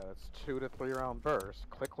 Yeah, it's 2 to 3 round burst.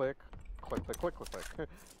 Click, click, click, click, click, click, click.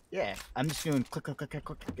 Yeah, I'm just doing click, click, click, click,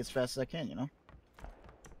 click as fast as I can, you know?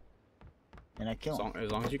 And I kill him.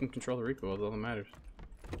 As long as you can control the recoil, that's all that matters.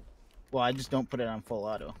 Well, I just don't put it on full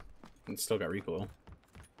auto. And it's still got recoil.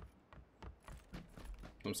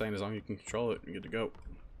 I'm saying as long as you can control it, you're good to go.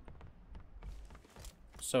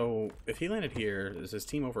 So, if he landed here, is his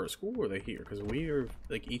team over at school or are they here? Because we are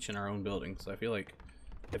like each in our own building, so I feel like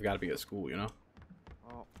they've got to be at school, you know?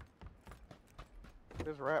 Well, if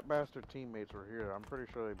his rat bastard teammates were here, I'm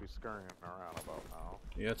pretty sure they'd be scurrying around about now.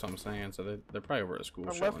 Yeah, that's what I'm saying. So they're probably over at school.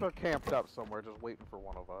 Unless chilling. they're camped up somewhere just waiting for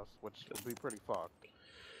one of us, which would be pretty fucked.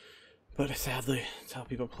 But sadly, it's how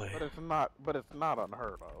people play. But it's not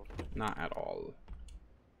unheard of. Not at all.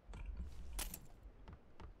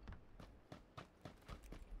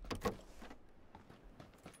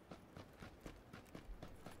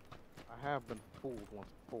 I have been fooled once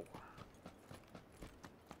before.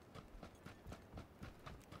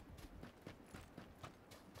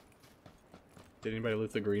 Did anybody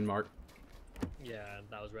loot the green mark? Yeah,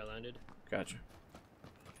 that was where I landed. Gotcha.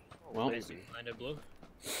 Oh, Well, baby. Landed blue.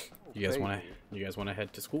 Oh, you guys baby. want to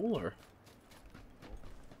head to school or?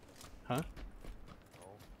 Huh? Oh,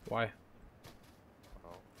 Why?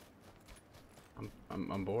 oh,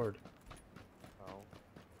 I'm bored. oh.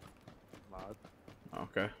 Not.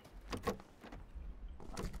 Okay.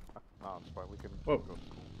 No, it's fine. We can Whoa. go to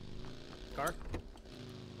school. Car?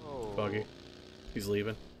 Oh. Buggy. He's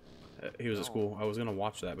leaving. He was at Oh. school. I was gonna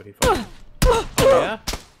watch that, but he fucking. Oh yeah.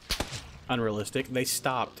 Unrealistic. They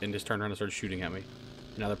stopped and just turned around and started shooting at me.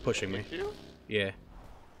 Now they're pushing me. You? Yeah.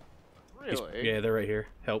 Really? Yeah, they're right here.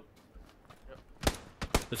 Help.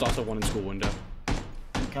 There's also one in school window.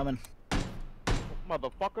 I'm coming.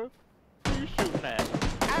 Motherfucker. you shooting at?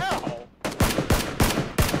 Ow!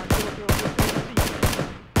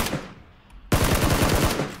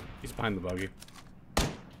 He's behind the buggy.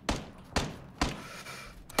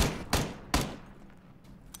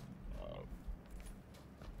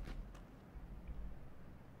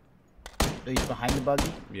 He's behind the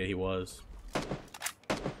buggy? Yeah, he was.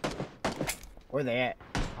 Where they at?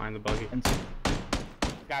 Behind the buggy.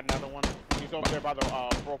 Got another one. He's over there by the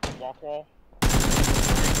broken walk wall.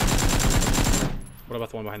 What about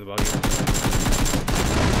the one behind the buggy?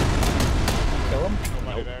 Kill him?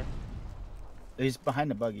 Nobody there. He's behind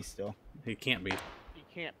the buggy still. He can't be. He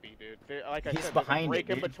can't be, dude. Like I He's said, behind there's a break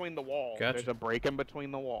it, in dude. between the wall. Gotcha. There's a break in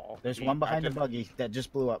between the wall. There's one behind the buggy that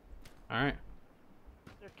just blew up. Alright.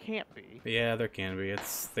 There can't be. Yeah, there can be.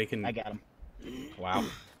 They can... I got him. Wow.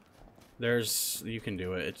 You can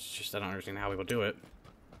do it. It's just, I don't understand how people do it.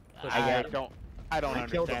 I don't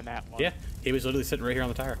understand that one. Yeah, he was literally sitting right here on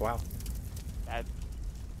the tire. Wow.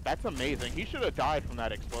 That's amazing. He should have died from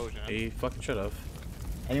that explosion. He fucking should have.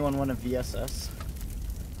 Anyone want a VSS?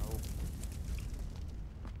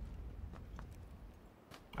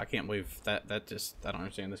 I can't believe that just, I don't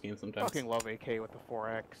understand this game sometimes. Fucking love AK with the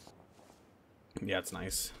 4X. Yeah, it's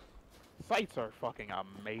nice. Sights are fucking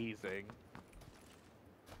amazing.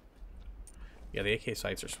 Yeah, the AK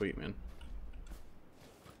sights are sweet, man.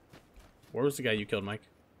 Where was the guy you killed, Mike?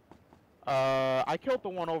 I killed the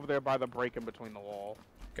one over there by the break in between the wall.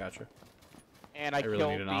 Gotcha. And I really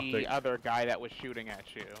killed need an the optic. other guy that was shooting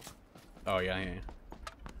at you. Oh, yeah, yeah.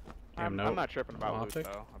 I'm not tripping about loot, optic?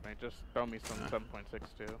 though. I mean, just throw me some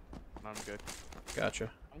 7.62, and I'm good. Gotcha.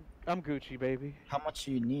 I'm Gucci, baby. How much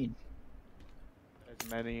do you need? As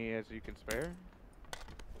many as you can spare.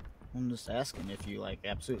 I'm just asking if you like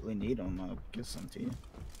absolutely need them. I'll give some to you.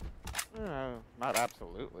 Not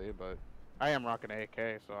absolutely, but I am rocking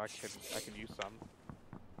AK, so I can use some.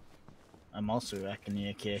 I'm also racking the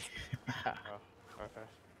AK. Oh, okay.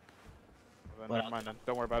 Well, then never mind then.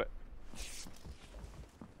 Don't worry about it.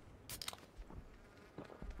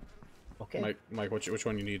 Okay. Mike, which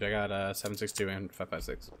one you need? I got 7.62 and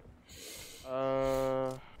 5.56.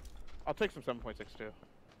 I'll take some 7.62.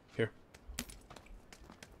 Here.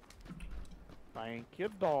 Thank you,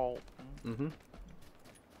 Dalton. Mm-hmm.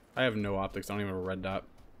 I have no optics. I don't even have a red dot.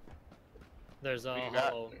 There's a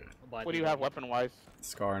What do you have weapon-wise?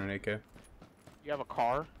 Scar and an AK. You have a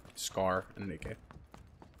car? Scar and an AK.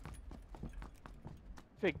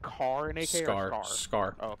 Say car and AK Scar. or scar?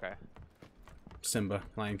 Scar. Oh, okay. Simba,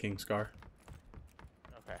 Lion King, Scar.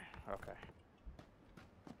 Okay, okay.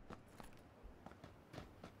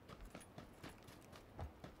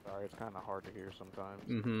 Sorry, it's kind of hard to hear sometimes.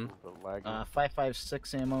 Mm-hmm. The lag.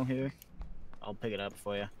 5.56 ammo here. I'll pick it up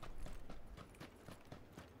for you.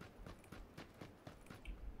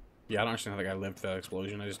 Yeah, I don't understand how that guy lived through that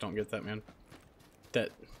explosion. I just don't get that, man. That's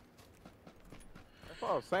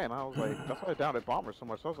what I was saying. I was like, that's why I doubted Bomber so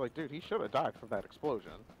much. I was like, dude, he should have died from that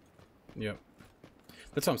explosion. Yep.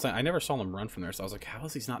 That's what I'm saying. I never saw him run from there, so I was like, how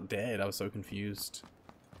is he not dead? I was so confused.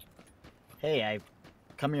 Hey,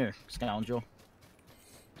 come here, scoundrel.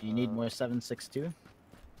 Do you need more 7.62?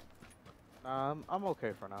 I'm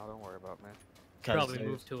okay for now. Don't worry about me. Probably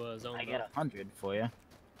move to a zone. I got 100 for you. Okay.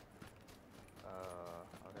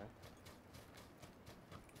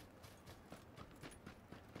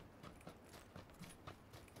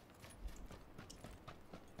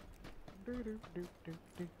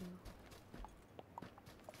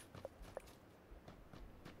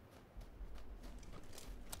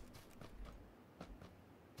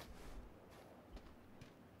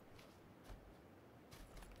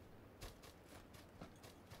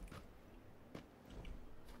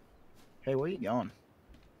 Hey, where you going?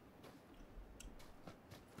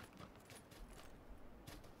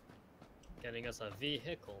 Getting us a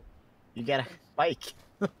vehicle. You got a bike.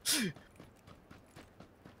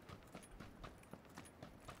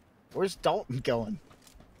 Where's Dalton going?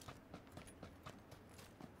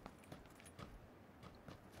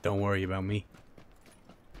 Don't worry about me.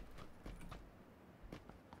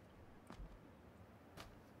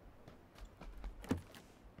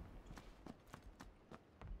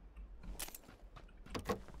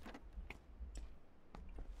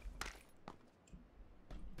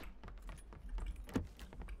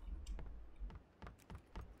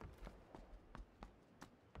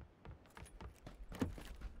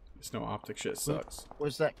 There's no optic shit sucks.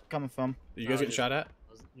 Where's that coming from? You guys getting shot at?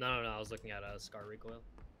 No, I was looking at a Scar recoil.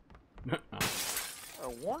 I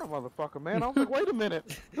warned a motherfucker, man. I was like, wait a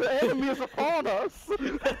minute. The enemy is upon us.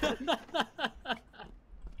 I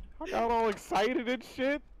got all excited and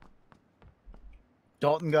shit.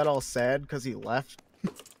 Dalton got all sad because he left.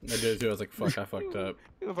 I did too. I was like, fuck, I fucked up.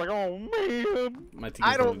 He was like, oh man. My team's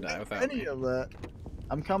I gonna don't die need without any me. of that.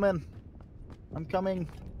 I'm coming. I'm coming.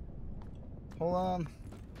 Hold on.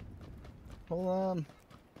 Hold on.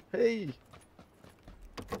 Hey.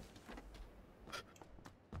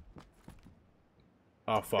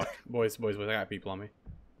 Oh fuck, boys, I got people on me.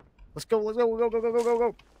 Let's go. Let's go. Go. Go. Go. Go. Go.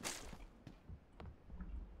 Go.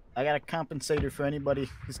 I got a compensator for anybody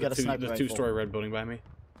who's got a sniper The rifle. two-story red building by me.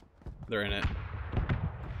 They're in it.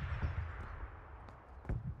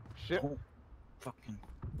 Shit. Oh, fucking.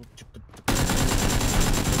 Oh shit.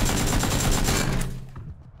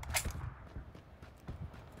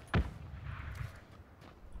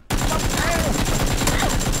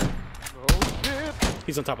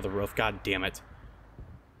 He's on top of the roof. God damn it.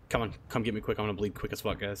 Come on, come get me quick. I'm gonna bleed quick as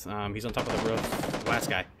fuck, guys. He's on top of the roof. Last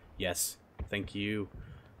guy. Yes. Thank you.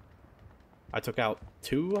 I took out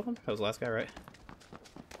 2 of them. That was the last guy, right?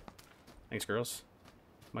 Thanks, girls.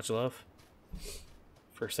 Much love.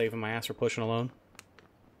 For saving my ass for pushing alone.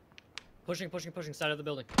 Pushing side of the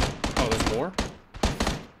building. Oh, there's more?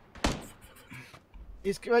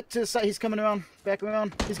 He's right to the side. He's coming around. Back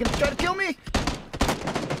around. He's gonna try to kill me.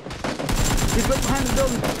 He's right behind the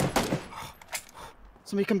building.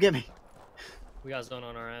 Somebody come get me. We got zone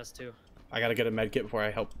on our ass too. I gotta get a med kit before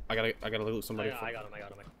I help. I gotta loot somebody. I got him.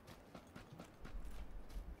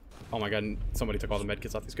 Oh my god, somebody took all the med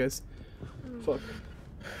kits off these guys. Fuck.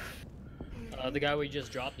 The guy we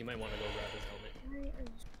just dropped, you might want to go grab his helmet.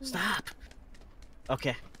 Stop.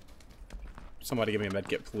 Okay. Somebody give me a med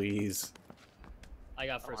kit, please. I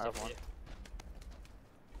got first have aid one.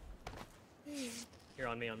 kit. Here,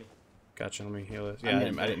 on me. Gotcha, let me heal this. Yeah,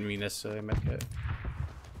 I didn't mean necessarily a med kit.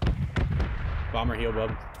 Bomber heal,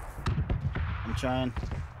 bub. I'm trying.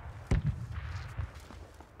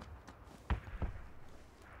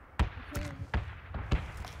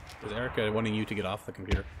 Is Erica wanting you to get off the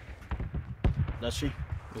computer? Does she?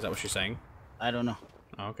 Is that what she's saying? I don't know.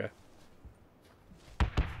 Oh, okay.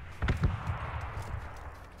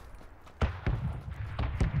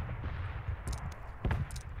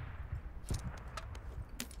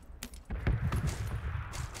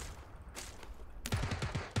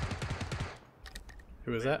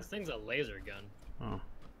 Who is that? This thing's a laser gun. Oh.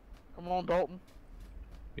 Come on, Dalton.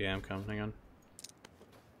 Yeah, I'm coming. Hang on.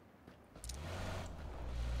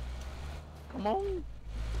 Come on.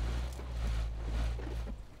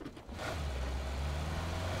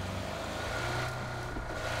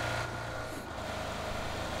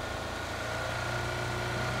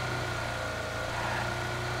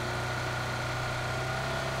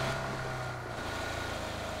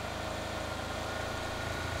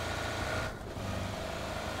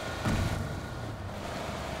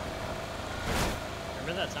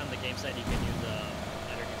 Remember that time the game said you could use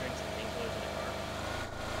energy drinks and painkillers in a car?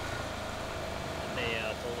 And they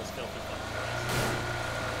told us filthy fucking price.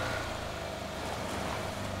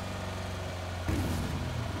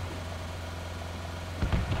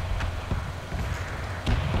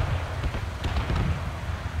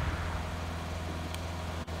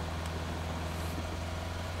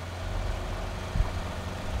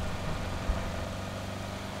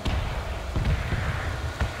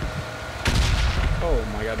 Oh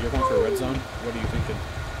my god, you're going for a red zone? What are you thinking?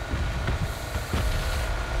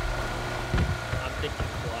 I'm thinking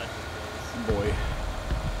quad. Boy.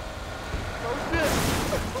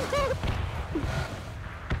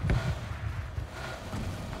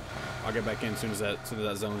 I'll get back in as soon as that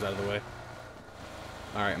zone's out of the way.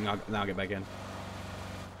 Alright, now I'll get back in.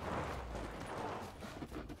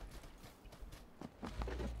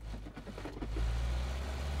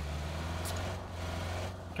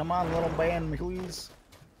 Come on, little band, please.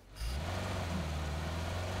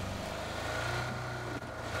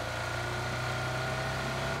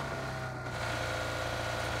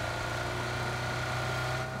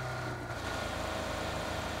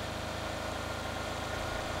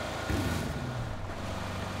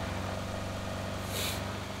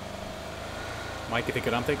 Mike, you think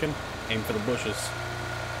what I'm thinking? Aim for the bushes.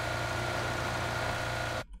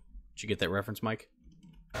 Did you get that reference, Mike?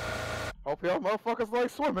 Hope y'all motherfuckers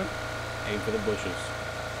like swimming. Aim for the bushes.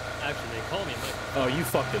 Actually, they call me Mike. Oh, you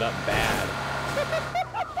fucked it up bad.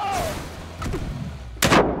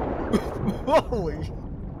 Holy.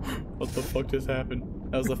 What the fuck just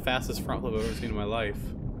happened? That was the fastest front flip I've ever seen in my life.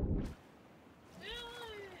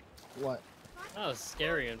 What? That was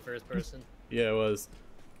scary in first person. Yeah, it was.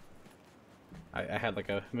 I had like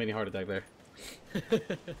a mini heart attack there.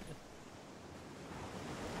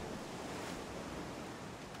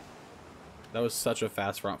 That was such a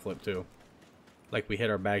fast front flip too. Like we hit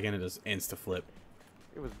our bag in and just insta flip.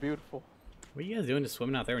 It was beautiful. What are you guys doing just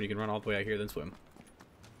swimming out there when you can run all the way out here then swim?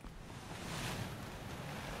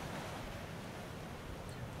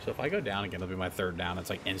 So if I go down again, it'll be my third down. It's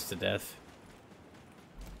like insta death.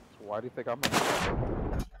 So why do you think I'm in?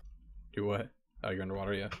 Do what? Oh, you're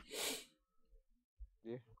underwater, yeah.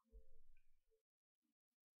 Yeah.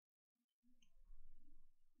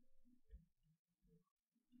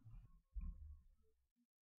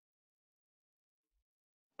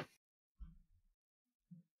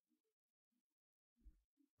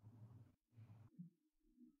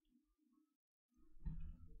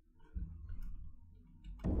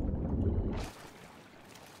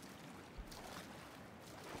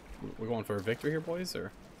 We're going for a victory here, boys,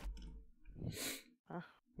 or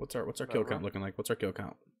what's our kill Whatever. count looking like? What's our kill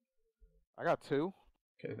count? I got 2.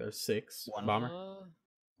 Okay, there's 6. One. Bomber.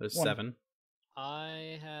 There's One. 7.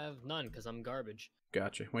 I have none because I'm garbage.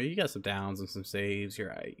 Gotcha. Well, you got some downs and some saves. You're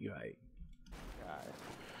alright. You alright.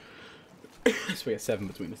 So we got 7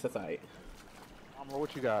 between us. That's alright. Bomber,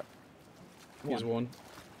 what you got? Here's 1. How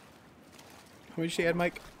many did you add,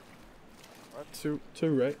 Mike? What? 2,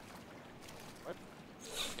 right? What?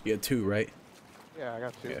 You had 2, right? Yeah, I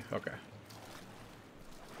got 2. Yeah. Okay.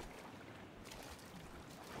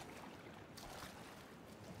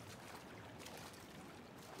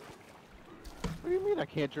 What do you mean I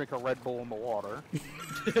can't drink a Red Bull in the water?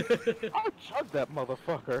 I'll chug that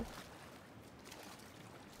motherfucker.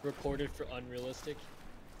 Reported for unrealistic.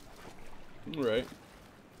 Right.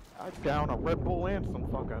 I down a Red Bull and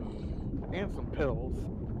some pills.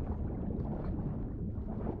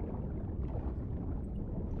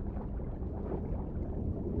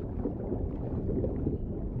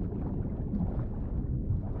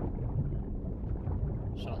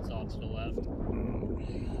 Shots off to the left.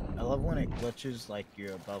 I love when it glitches like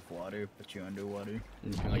you're above water, but you're underwater.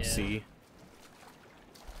 You can like Yeah. see.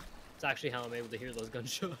 It's actually how I'm able to hear those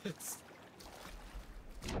gunshots.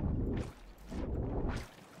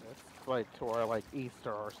 It's like to our like east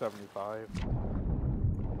or our 75.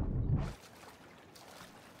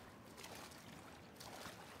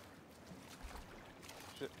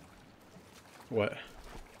 Shit, What?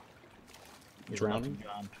 He's about to Drowning?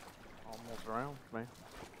 drown. almost drowned, man.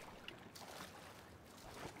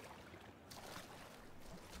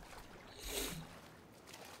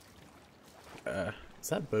 Is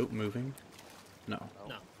that boat moving? No.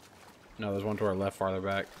 No. No, there's one to our left farther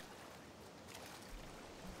back.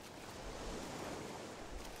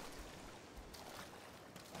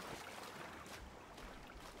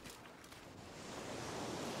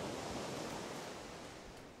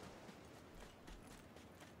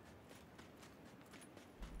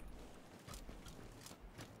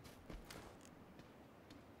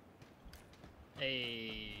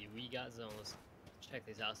 Hey, we got zones. Check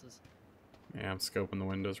these houses. Yeah, I'm scoping the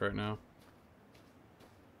windows right now.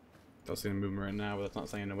 Don't see the movement right now, but that's not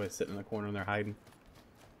saying nobody's sitting in the corner and they're hiding.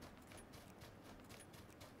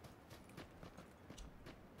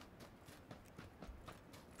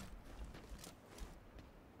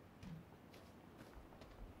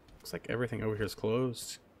 Looks like everything over here is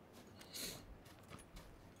closed.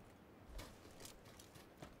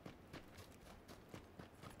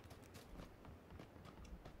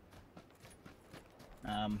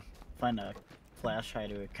 Find a flash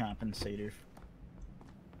hider compensator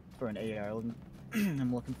for an AR.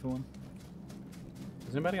 I'm looking for one.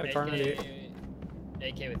 Has anybody got a car 98?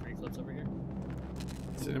 AK with 3 clips over here.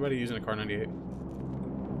 Is anybody using a car 98? No.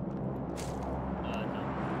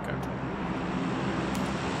 Okay.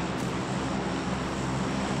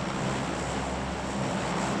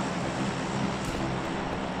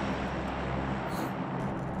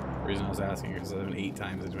 The reason I was asking is I've been 8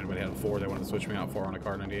 times. If anybody had a 4 they wanted to switch me out for on a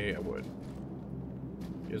car 98, I would.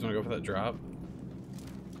 You guys want to go for that drop?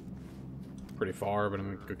 Pretty far, but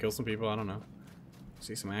I'm gonna go kill some people. I don't know.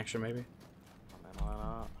 See some action, maybe.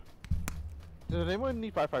 Does anyone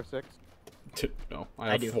need 5.56? No,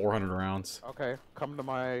 I have do. 400 rounds. Okay, come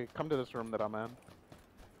to this room that I'm in.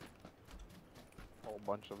 Whole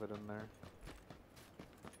bunch of it in there.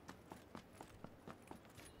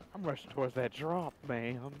 I'm rushing towards that drop,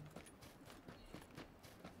 man.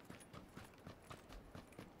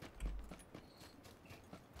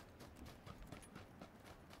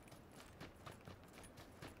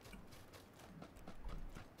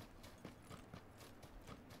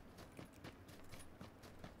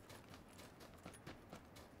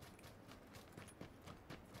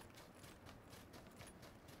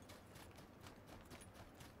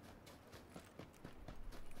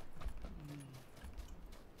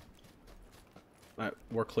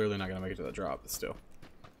 We're clearly not gonna make it to the drop, but still.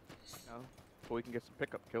 No, so we can get some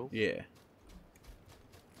pickup kills. Yeah.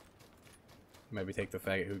 Maybe take the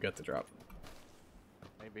faggot who got the drop.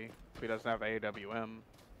 Maybe if he doesn't have AWM.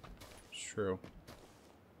 It's true.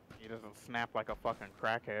 He doesn't snap like a fucking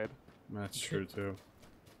crackhead. That's true too.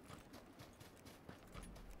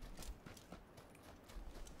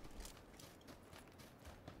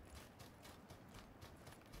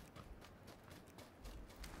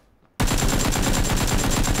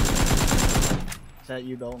 Is that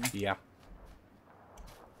you, Dalton? Yeah.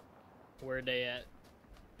 Where are they at?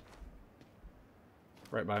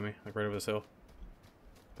 Right by me, like right over this hill.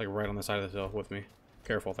 Like right on the side of this hill with me.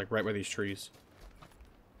 Careful, like right by these trees.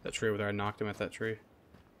 That tree over there, I knocked him at that tree.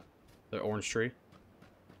 The orange tree.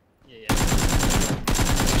 Yeah, yeah.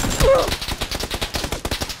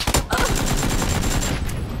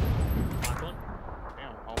 Knock one.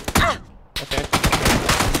 Damn, homie. Okay.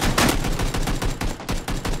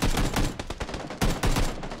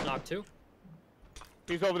 Knock two.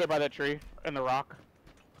 He's over there by that tree, in the rock.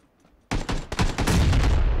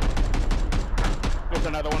 There's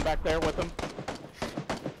another one back there with him.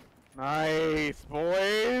 Nice,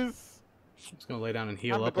 boys! I'm just gonna lay down and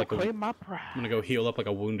heal I'm up gonna like go claim a. my pride. I'm gonna go heal up like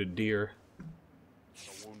a wounded deer.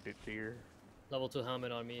 A wounded deer. Level 2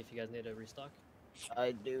 helmet on me if you guys need a restock.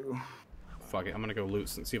 I do. Fuck it, I'm gonna go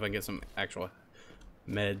loot and see if I can get some actual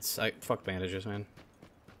meds. Fuck bandages, man.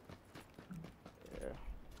 Yeah.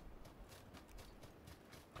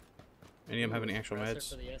 Any of them have any actual Suppressor meds?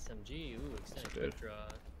 For the SMG. Ooh, extended Dude. quick draw.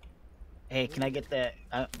 Hey, can I get that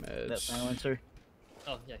that Meds. silencer?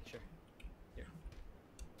 Oh, yeah, sure. Here.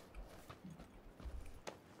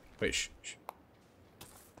 Wait, shh.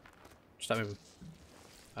 Stop moving.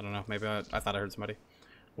 I don't know. Maybe I thought I heard somebody.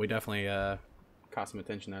 We definitely caught some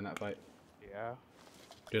attention there in that fight. Yeah.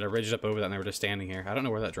 Dude, I ridged up over that and they were just standing here. I don't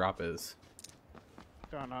know where that drop is.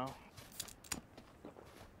 Don't know.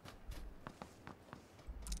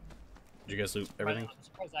 Did you guys loot everything? I'm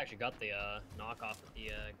surprised I actually got the knockoff with the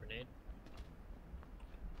grenade.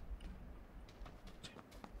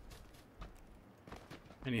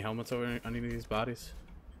 Any helmets over any of these bodies?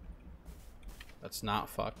 That's not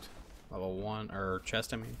fucked. Level 1, or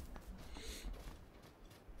chest, I mean.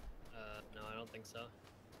 No, I don't think so.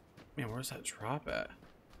 Man, where's that drop at?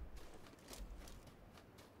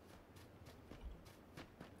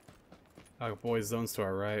 Oh, boys, zones to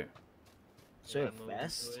our right. So I'm moving to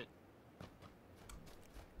fast. it.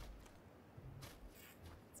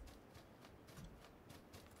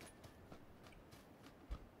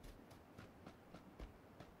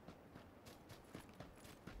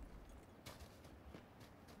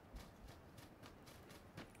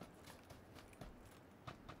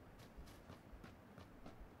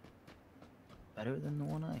 Better than the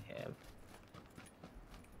one I have.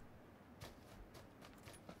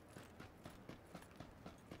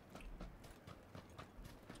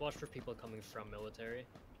 Let's watch for people coming from military.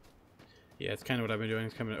 Yeah, it's kind of what I've been doing,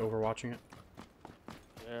 is coming overwatching it.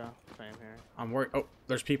 Yeah, same here. I'm worried. Oh,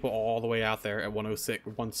 there's people all the way out there at 106,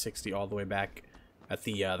 160, all the way back at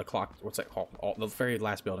the clock. What's that called? The very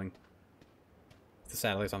last building. The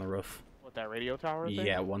satellites on the roof. What, that radio tower thing?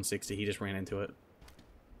 Yeah, 160. He just ran into it.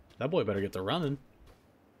 That boy better get to running.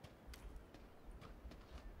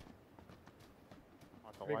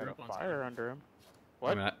 Want to light a fire under him. I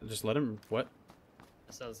What? mean, just let him. What?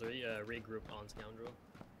 That sounds regroup on Scoundrel.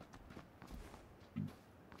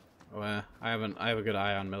 Well, I have a good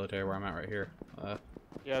eye on military where I'm at right here.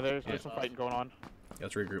 Yeah, there's some fighting going on. Yeah,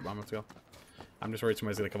 let's regroup, bomb. Let's go. I'm just worried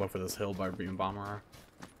somebody's gonna come up for this hill by being bomber.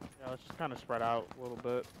 Yeah, let's just kind of spread out a little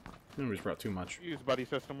bit. Don't we spread out too much. Use buddy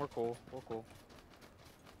system. We're cool. We're cool.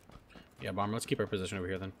 Yeah, bomber. Let's keep our position over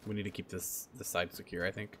here then. We need to keep this side secure,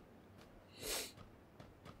 I think.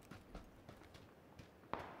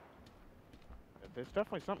 There's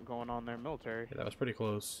definitely something going on there, military. Yeah, that was pretty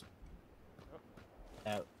close.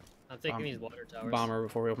 Out. I'm taking these water towers. Bomber,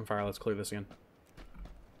 before we open fire, let's clear this again.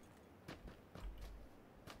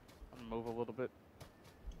 I'm gonna move a little bit.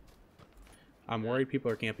 I'm worried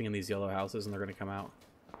people are camping in these yellow houses and they're gonna come out.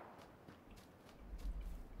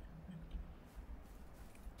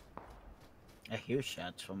 I hear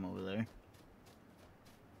shots from over there.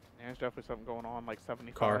 Yeah, there's definitely something going on, like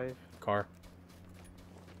 75. Car.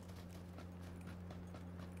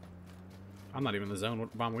 I'm not even in the zone.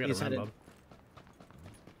 What bomb? We gotta He's run, headed. bub.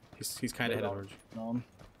 He's kind of headed towards you.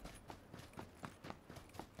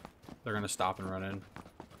 They're gonna stop and run in.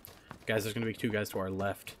 Guys, there's gonna be two guys to our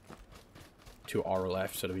left. To our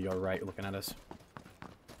left, so to be our right, looking at us.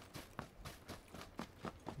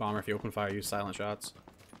 Bomber, if you open fire, use silent shots.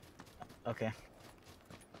 Okay.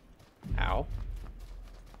 Ow.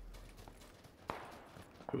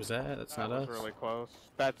 Who was that? That's That not was us. really close.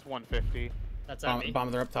 That's 150. That's at me.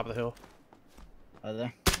 Bomber, they're up top of the hill. Are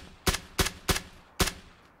there?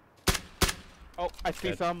 Oh, I see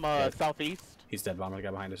Dead. some Dead. southeast. He's dead, bomber. The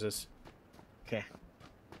guy behind us is. Okay.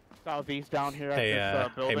 Southeast down here at Hey, this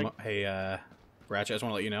building. Ratchet, I just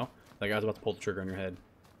want to let you know that guy's about to pull the trigger on your head.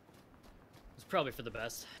 It's probably for the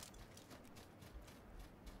best.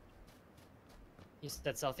 You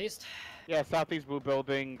said southeast? Yeah, southeast blue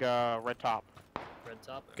building, red top. Red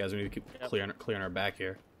top? Guys, we need to keep Yep. clearing our back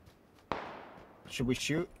here. Should we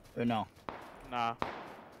shoot or no? Nah.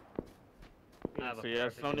 I have a So yeah,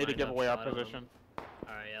 there's no perfectly need to lined give up away our shot on them. position.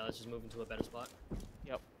 Alright, yeah, let's just move into a better spot.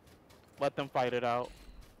 Let them fight it out.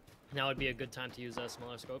 Now would be a good time to use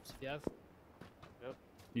smaller scopes if you have.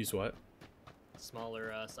 Use what?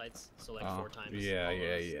 Smaller sights, so like Oh, 4 times. Yeah, all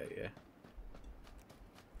yeah, those. yeah.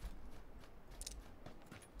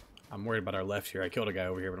 I'm worried about our left here. I killed a guy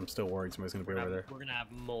over here, but I'm still worried somebody's gonna be over there. We're gonna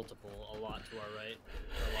have multiple, a lot to our right.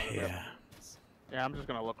 A lot of Yeah. weapons. Yeah, I'm just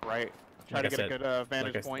gonna look right. Try Like to I get said, a good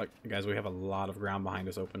vantage point. Guys, we have a lot of ground behind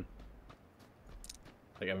us open.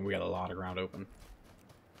 Like, I mean, we got a lot of ground open.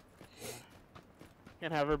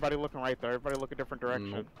 Can't have everybody looking right there. Everybody look a different direction.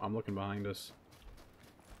 Nope, I'm looking behind us.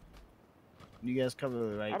 You guys cover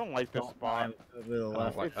the right. I don't like this spot. Cover the I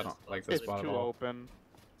left. don't like this It's spot at too all. open.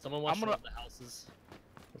 Someone watch gonna- one of the houses.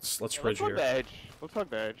 Let's Yeah, let's bridge hug here. the edge. Let's hug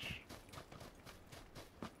the edge.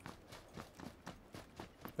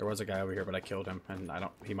 There was a guy over here, but I killed him, and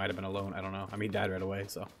he might have been alone. I don't know. I mean, he died right away,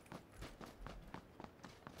 so.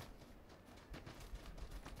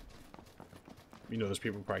 You know, there's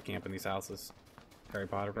people probably camping these houses. Harry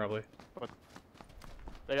Potter, probably.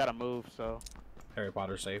 They gotta move, so. Harry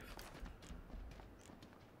Potter's safe.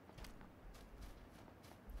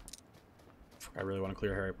 I really want to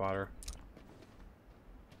clear Harry Potter.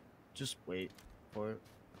 Just wait for it.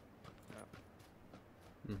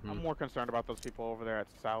 Mhm. I'm more concerned about those people over there at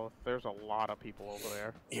south. There's a lot of people over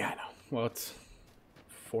there. Yeah, I know. Well, it's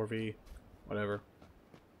 4v, whatever.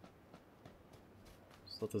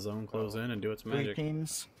 Just let the zone close in and do its 3 magic.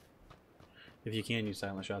 teams. If you can, use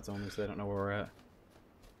silent shots only, so they don't know where we're at.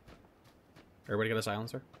 Everybody got a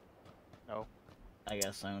silencer? No. I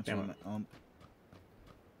guess silence Damn on it. it.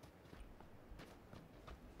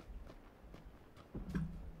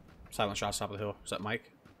 Silent shots top of the hill. Is that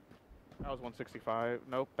Mike? That was 165.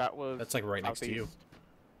 Nope, that was. That's like right next to you. southeast.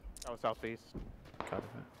 That was southeast. Copy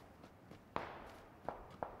that.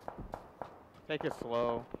 Take it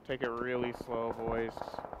slow. Take it really slow, boys.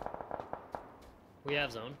 We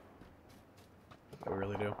have zone. Yeah, we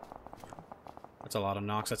really do. That's a lot of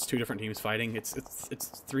knocks. That's 2 different teams fighting. It's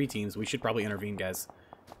 3 teams. We should probably intervene, guys.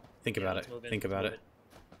 Think about it. Think about it.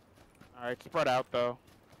 Alright, spread out though.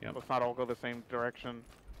 Yep. Let's not all go the same direction.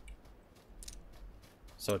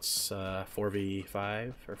 So it's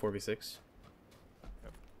 4v5 or 4v6.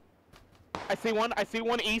 I see one. I see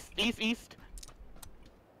one east. He's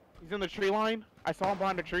in the tree line. I saw him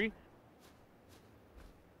behind a tree.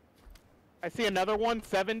 I see another one,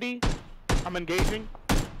 70. I'm engaging.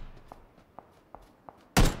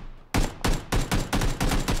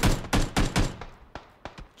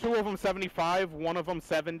 Two of them 75, one of them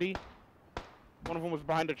 70. One of them was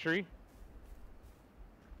behind a tree.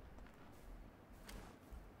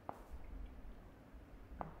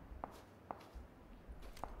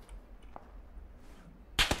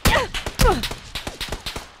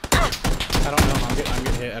 I don't know. I'm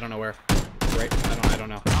getting hit. I don't know where. Right? I don't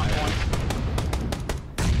know.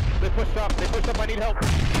 They pushed up. They pushed up. I need help.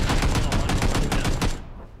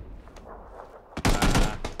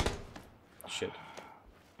 Shit.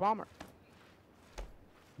 Bomber.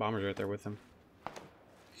 Bomber's right there with him.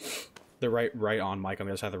 They're right on Mike on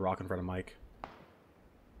the other side of the rock in front of Mike.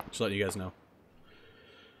 Just letting you guys know.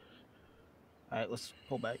 Alright, let's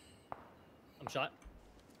pull back. I'm shot.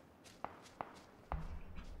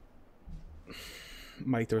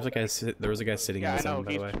 Mike, there was a guy sitting in Yeah, the I know. zone,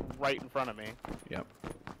 by He's the way. right in front of me. Yep.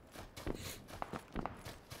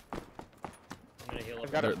 I'm gonna heal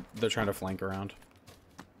up. They're trying to flank around.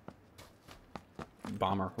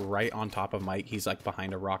 Bomber right on top of Mike. He's like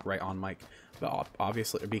behind a rock right on Mike. But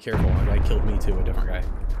obviously, be careful. A guy killed me too. A different guy.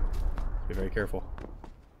 Be very careful.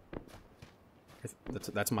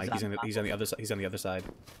 That's Mike. He's on the other side. He's on the other side.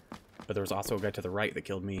 But there was also a guy to the right that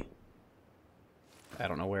killed me. I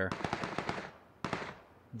don't know where.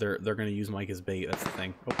 They're gonna use Mike as bait. That's the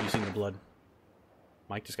thing. Oh, you seen the blood?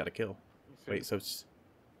 Mike just got a kill. Wait, so is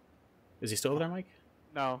he still over there, Mike?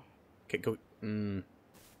 No. Okay, go.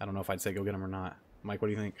 I don't know if I'd say go get him or not. Mike, what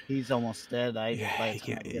do you think? He's almost dead. Yeah, he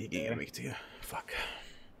can't make it to you. Fuck.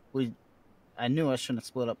 I knew I shouldn't have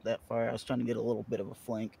split up that far. I was trying to get a little bit of a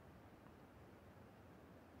flank.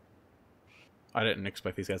 I didn't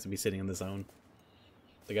expect these guys to be sitting in the zone.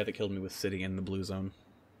 The guy that killed me was sitting in the blue zone.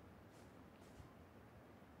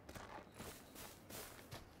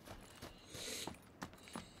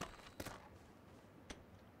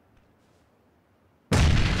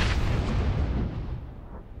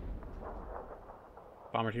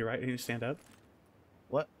 Bomber to your right. Did you stand up?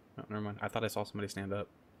 What? Oh, never mind. I thought I saw somebody stand up.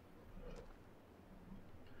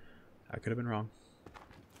 I could have been wrong.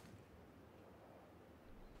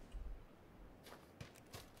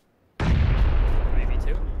 Maybe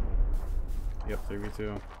two. Yep,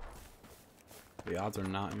 3v2. The odds are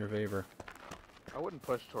not in your favor. I wouldn't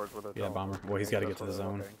push towards where they're Yeah, Bomber. Well, he's got to get to the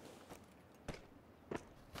zone.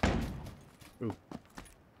 Ooh.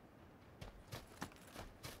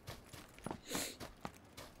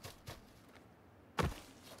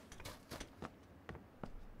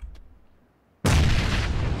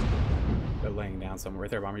 They're laying down somewhere. Right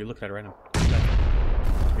there, Bomber. You look at it right now.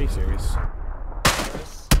 Are you serious?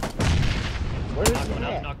 Where is Knock he one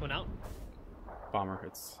out. at? Knock one out. Bomber,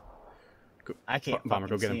 it's... Go... I can't. Bomber,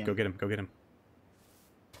 go fucking get him. see Go get him. Go get him.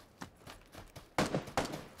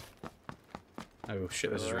 Oh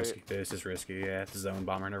shit, this is risky. This is risky. Yeah, it's a zone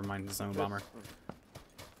Bomber. Never mind, the zone Bomber.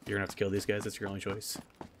 You're gonna have to kill these guys. That's your only choice.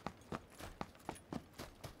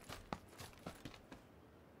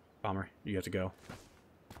 Bomber, you have to go.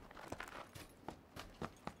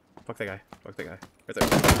 Fuck that guy. Fuck that guy. Right there.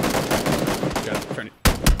 Got him. Turn it.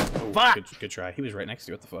 Oh, Fuck! Good try. He was right next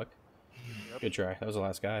to you. What the fuck? Good try. That was the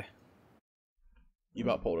last guy. You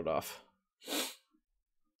about pulled it off.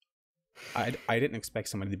 I didn't expect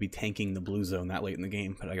somebody to be tanking the blue zone that late in the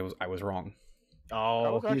game, but I was wrong. Oh,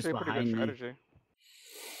 that was he was actually a pretty behind good me. strategy.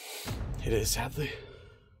 It is, sadly.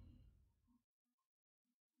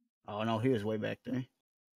 Oh no, he was way back there.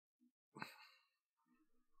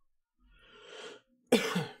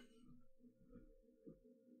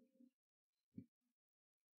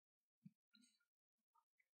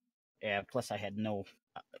 Yeah, plus I had no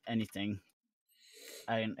anything.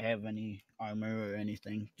 I didn't have any armor or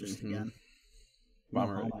anything, just a gun.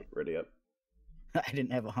 Bomber, ready up. I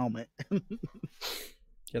didn't have a helmet.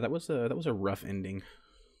 Yeah, that was a rough ending.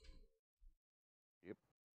 Yep.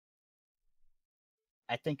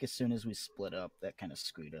 I think as soon as we split up, that kind of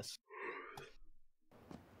screwed us.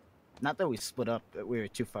 Not that we split up, but we were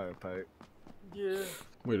too far apart. Yeah.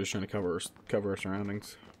 We were just trying to cover our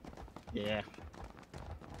surroundings. Yeah.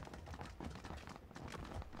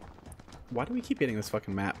 Why do we keep getting this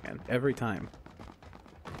fucking map, man? Every time.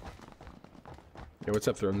 Yo, what's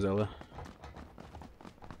up, Thronezella?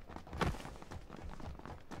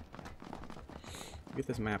 We get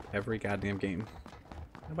this map every goddamn game.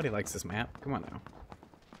 Nobody likes this map. Come on now.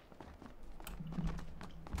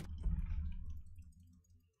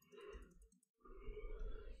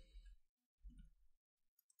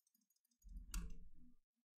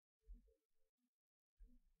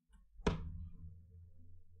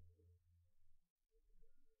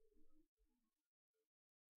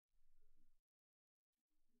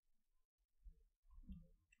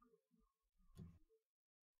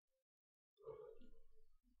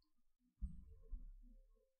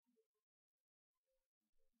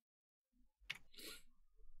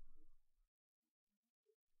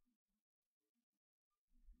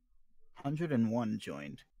 $101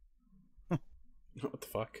 joined. What the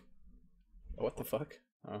fuck? What the fuck?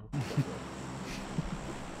 Oh.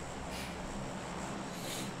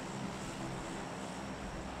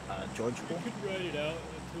 George You Pool? could write it out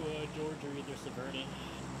to George or either Severny.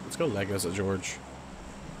 Let's go Legos at George.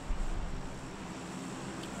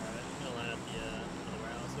 Alright, I'm gonna line up the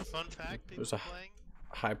warehouse. So fun fact, people There's a playing.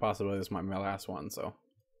 high possibility this might be my last one, so.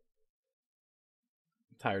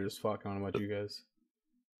 I'm tired as fuck. I don't know about you guys.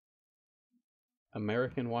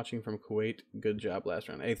 American watching from Kuwait. Good job last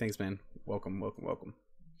round. Hey, thanks, man. Welcome, welcome, welcome.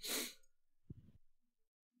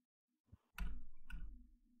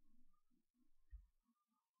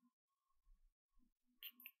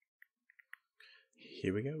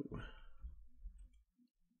 Here we go.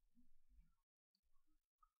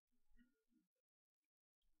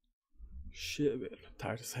 Shit, man. I'm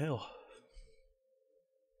tired as hell.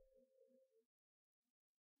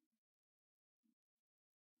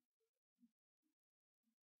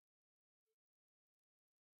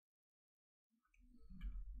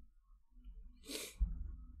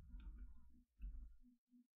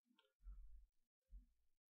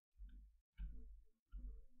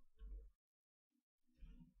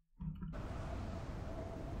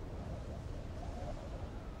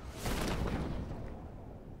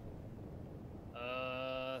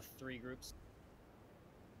 Three groups.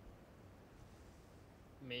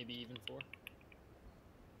 Maybe even four.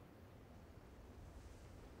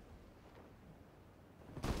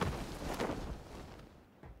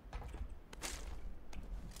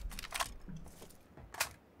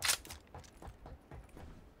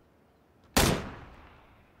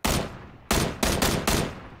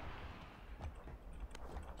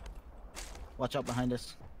 Watch out behind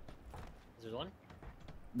us. Is there one?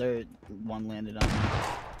 There, one landed on me.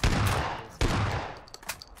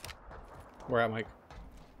 Where at, Mike?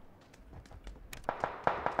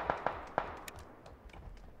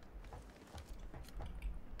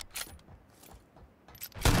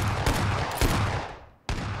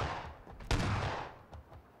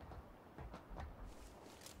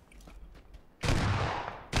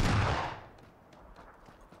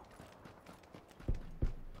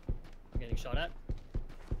 Getting shot at?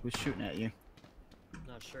 Who's shooting at you?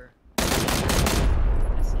 Not sure.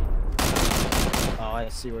 I see. Oh, I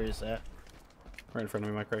see where he's at. Right in front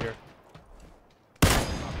of me, Mike, right here.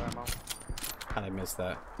 Not ammo. How'd I miss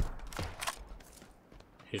that?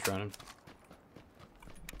 He's running.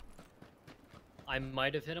 I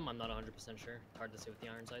might have hit him, I'm not 100% sure. It's hard to see with the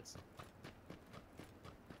iron sights.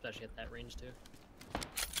 Especially at that range, too.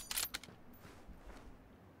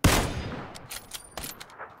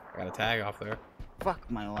 I got a tag off there.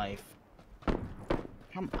 Fuck my life.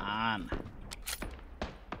 Come on.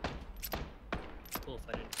 It's cool if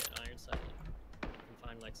I didn't get iron sight. I can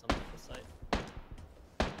find like something with sight.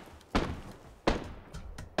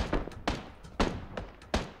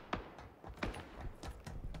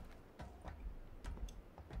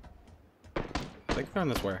 I think they're in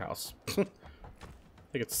this warehouse. I think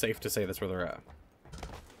it's safe to say that's where they're at.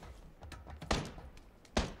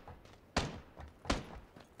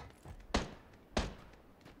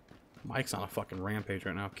 Mike's on a fucking rampage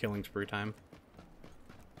right now, killing spree time.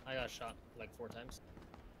 I got shot like 4 times.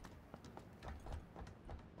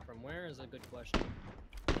 From where is a good question.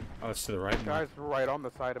 Oh, it's to the right. Guy's right on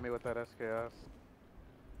the side of me with that SKS.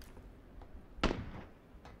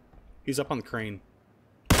 He's up on the crane.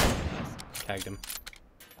 Tagged him.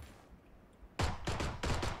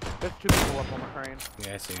 There's 2 people up on the crane.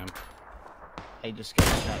 Yeah, I see him. I just got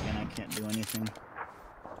a shotgun. I can't do anything.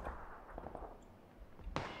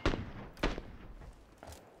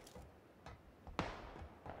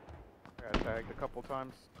 I got tagged a couple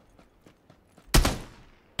times.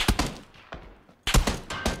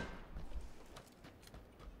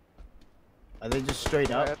 Are they just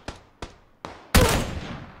straight up?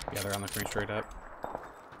 Yeah, they're on the crane straight up.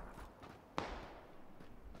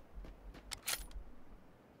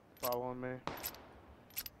 Following me.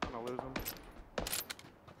 I'm gonna lose him.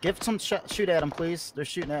 Give some shoot at them, please. They're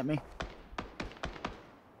shooting at me.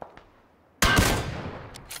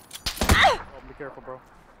 Oh, be careful, bro.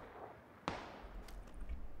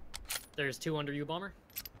 There's 2 under you, Bomber.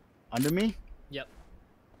 Under me? Yep.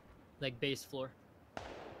 Like base floor.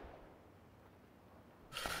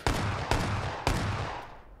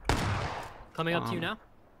 Coming up to you now.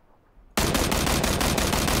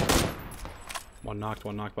 One knocked,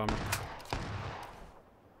 Bomber.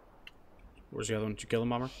 Where's the other one? Did you kill him,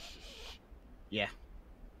 Bomber? Yeah.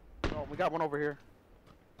 Oh, we got one over here.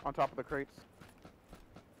 On top of the crates.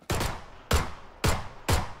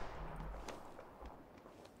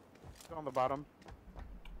 On the bottom.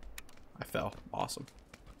 I fell. Awesome.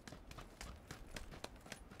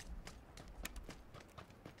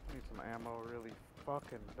 Need some ammo really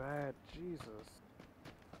fucking bad. Jesus.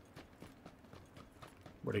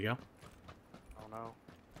 Where'd he go? I don't know.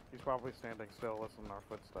 He's probably standing still listening to our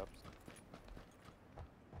footsteps.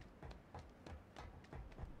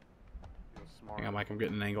 He was smart. Hang on, Mike. I'm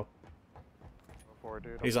getting an angle. Go for it,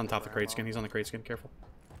 dude. He's I'm on top of the for crate ammo. skin. He's on the crate skin. Careful.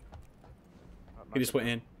 Not He just went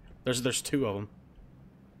in. There's 2 of them.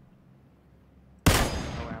 No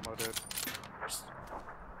ammo, dude.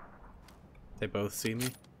 They both see me.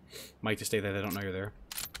 Mike, just stay there. They don't know you're there.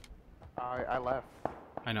 I left.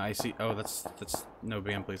 I know. I see. Oh, that's no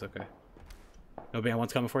bam, please. Okay. No bam.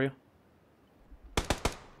 One's coming for you.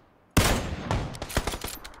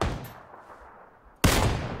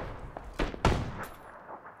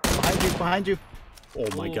 Behind you, behind you.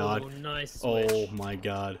 Oh my god. Nice switch. Oh my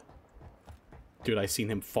god. Dude, I seen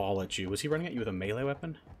him fall at you. Was he running at you with a melee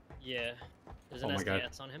weapon? Yeah. There's Oh an my god.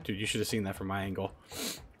 SKS on him. Dude, you should have seen that from my angle.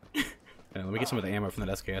 Yeah, let me get some of the ammo from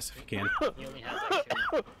that SKS if you can. He only has like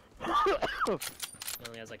 2. He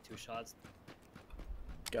only has like 2 shots.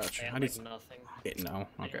 Gotcha. I I have need like nothing. no.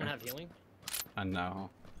 Okay. Anyone have healing? No.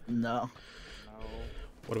 No. No.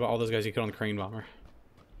 What about all those guys you killed on the crane, Bomber?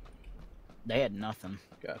 They had nothing.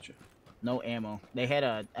 Gotcha. No ammo. They had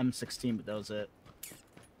a M16, but that was it.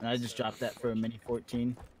 And I just dropped that for a Mini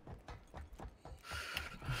 14.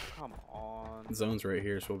 Come on. Zone's right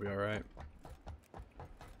here, so we'll be alright.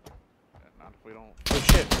 Not if we don't. Oh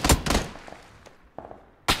shit!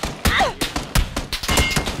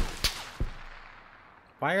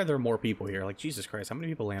 Why are there more people here? Like, Jesus Christ, how many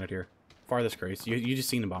people landed here? Farthest Grace. You just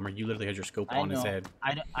seen the Bomber. You literally had your scope on his head.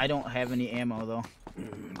 I don't have any ammo, though.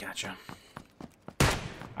 Gotcha.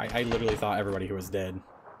 I literally thought everybody here was dead.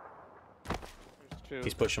 too.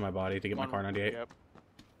 He's pushing my body to get my car 98. Yep.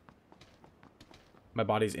 My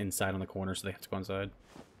body's inside on the corner, so they have to go inside.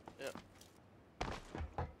 Yep.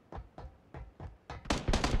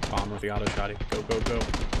 Bomber with the auto shotty. Go, go, go.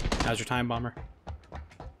 How's your time, Bomber?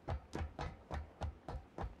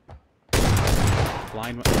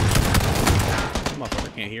 Blind.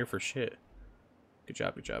 Motherfucker can't hear for shit. Good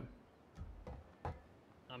job, good job.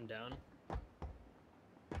 I'm down.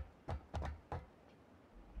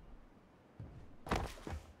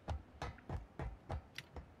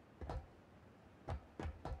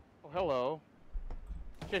 Oh, hello.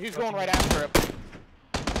 Shit, he's going right after it.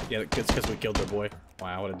 Yeah, it's because we killed their boy.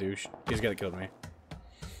 Wow, what a douche. He's the guy that killed me.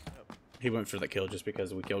 He went for that kill just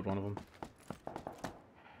because we killed one of them.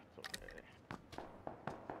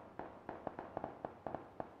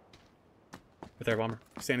 Right there, Bomber.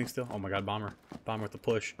 Standing still. Oh my god, Bomber. Bomber with the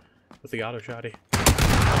push. With the auto shotty.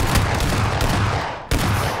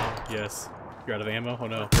 Yes. You're out of ammo? Oh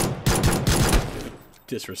no.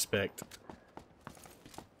 Disrespect.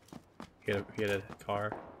 He had a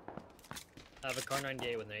car. I have a car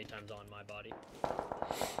 98 with an 8 times on my body.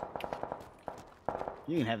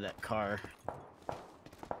 You can have that car.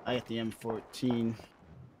 I got the M14.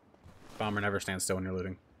 Bomber never stands still when you're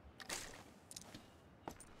looting.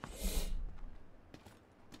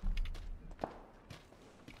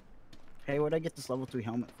 Hey, where'd I get this level 3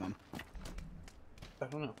 helmet from? I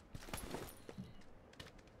don't know.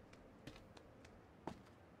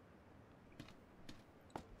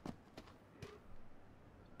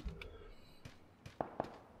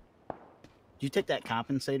 Did you take that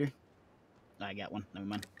compensator? I got one. Never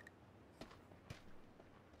mind.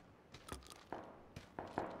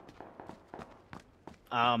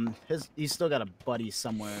 He's still got a buddy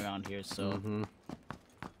somewhere around here, so. Mm-hmm.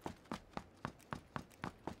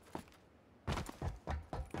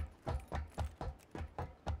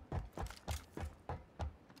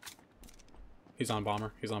 He's on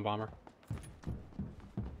Bomber. He's on Bomber.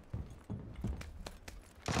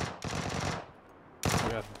 Oh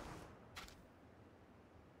god.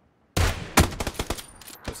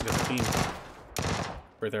 That's a different team.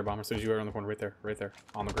 Right there, Bomber. As soon as you are on the corner, right there. Right there.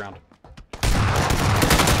 On the ground.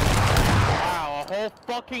 Wow, a whole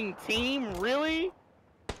fucking team? Really?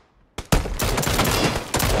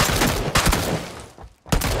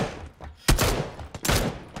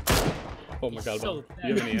 Oh my god, so Bomber. Do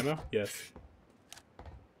you have any ammo? Yes.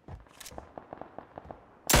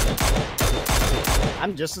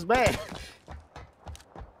 I'm just as bad.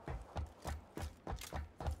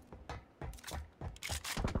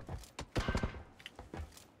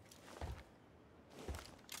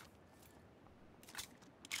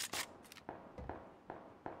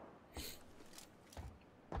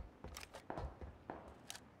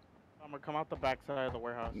 I'm gonna come out the backside of the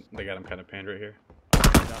warehouse. They got him kind of panned right here.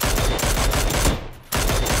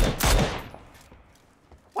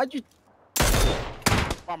 Why'd you?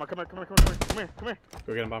 Bomber, come here, come here, come here.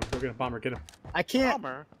 Go get him, Bomber. Go get him, Bomber. Get him. I can't.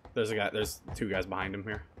 Bomber. There's a guy. There's 2 guys behind him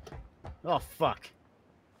here. Oh fuck.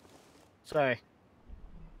 Sorry.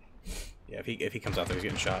 Yeah, if he comes out there, he's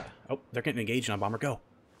getting shot. Oh, they're getting engaged on Bomber. Go.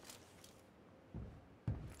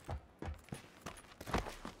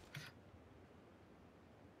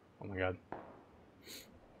 Oh my god.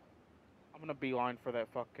 I'm gonna beeline for that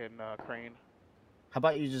fucking crane. How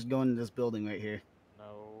about you just go into this building right here?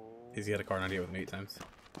 No. He's got a car 98 with him 8 times.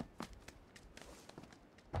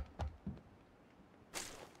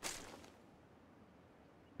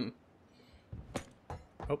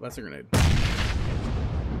 Oh, that's a grenade.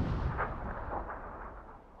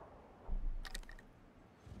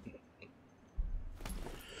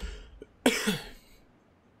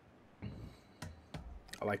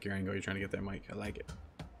 I like your angle. You're trying to get there, Mike. I like it.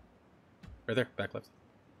 Right there, back left.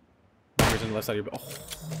 Bomber's on the left side of your. Oh,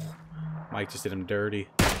 Mike just did him dirty.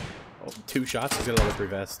 Oh, 2 shots. He's got a level 3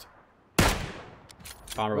 vest.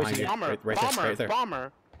 Bomber behind you. Bomber, Right bomber, there. Right there.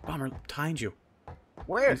 Bomber. Bomber behind you.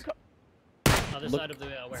 Where? Other Look. side of the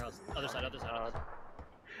warehouse. Other side, other side.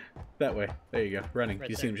 That way. There you go. Running. Right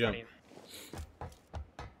You there, see him jump. running.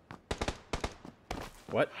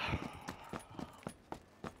 What?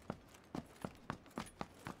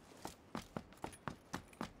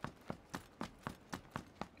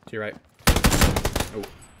 To your right. Oh,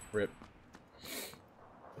 rip.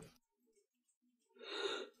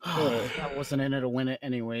 That wasn't in it to win it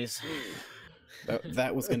anyways.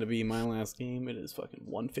 That was gonna be my last game. It is fucking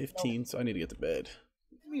 1:15, so I need to get to bed.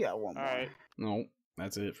 We got one more. Alright. No,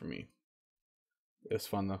 that's it for me. It was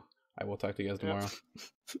fun though. I will talk to you guys tomorrow.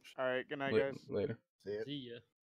 Alright, good night, guys. Later. See ya. See ya.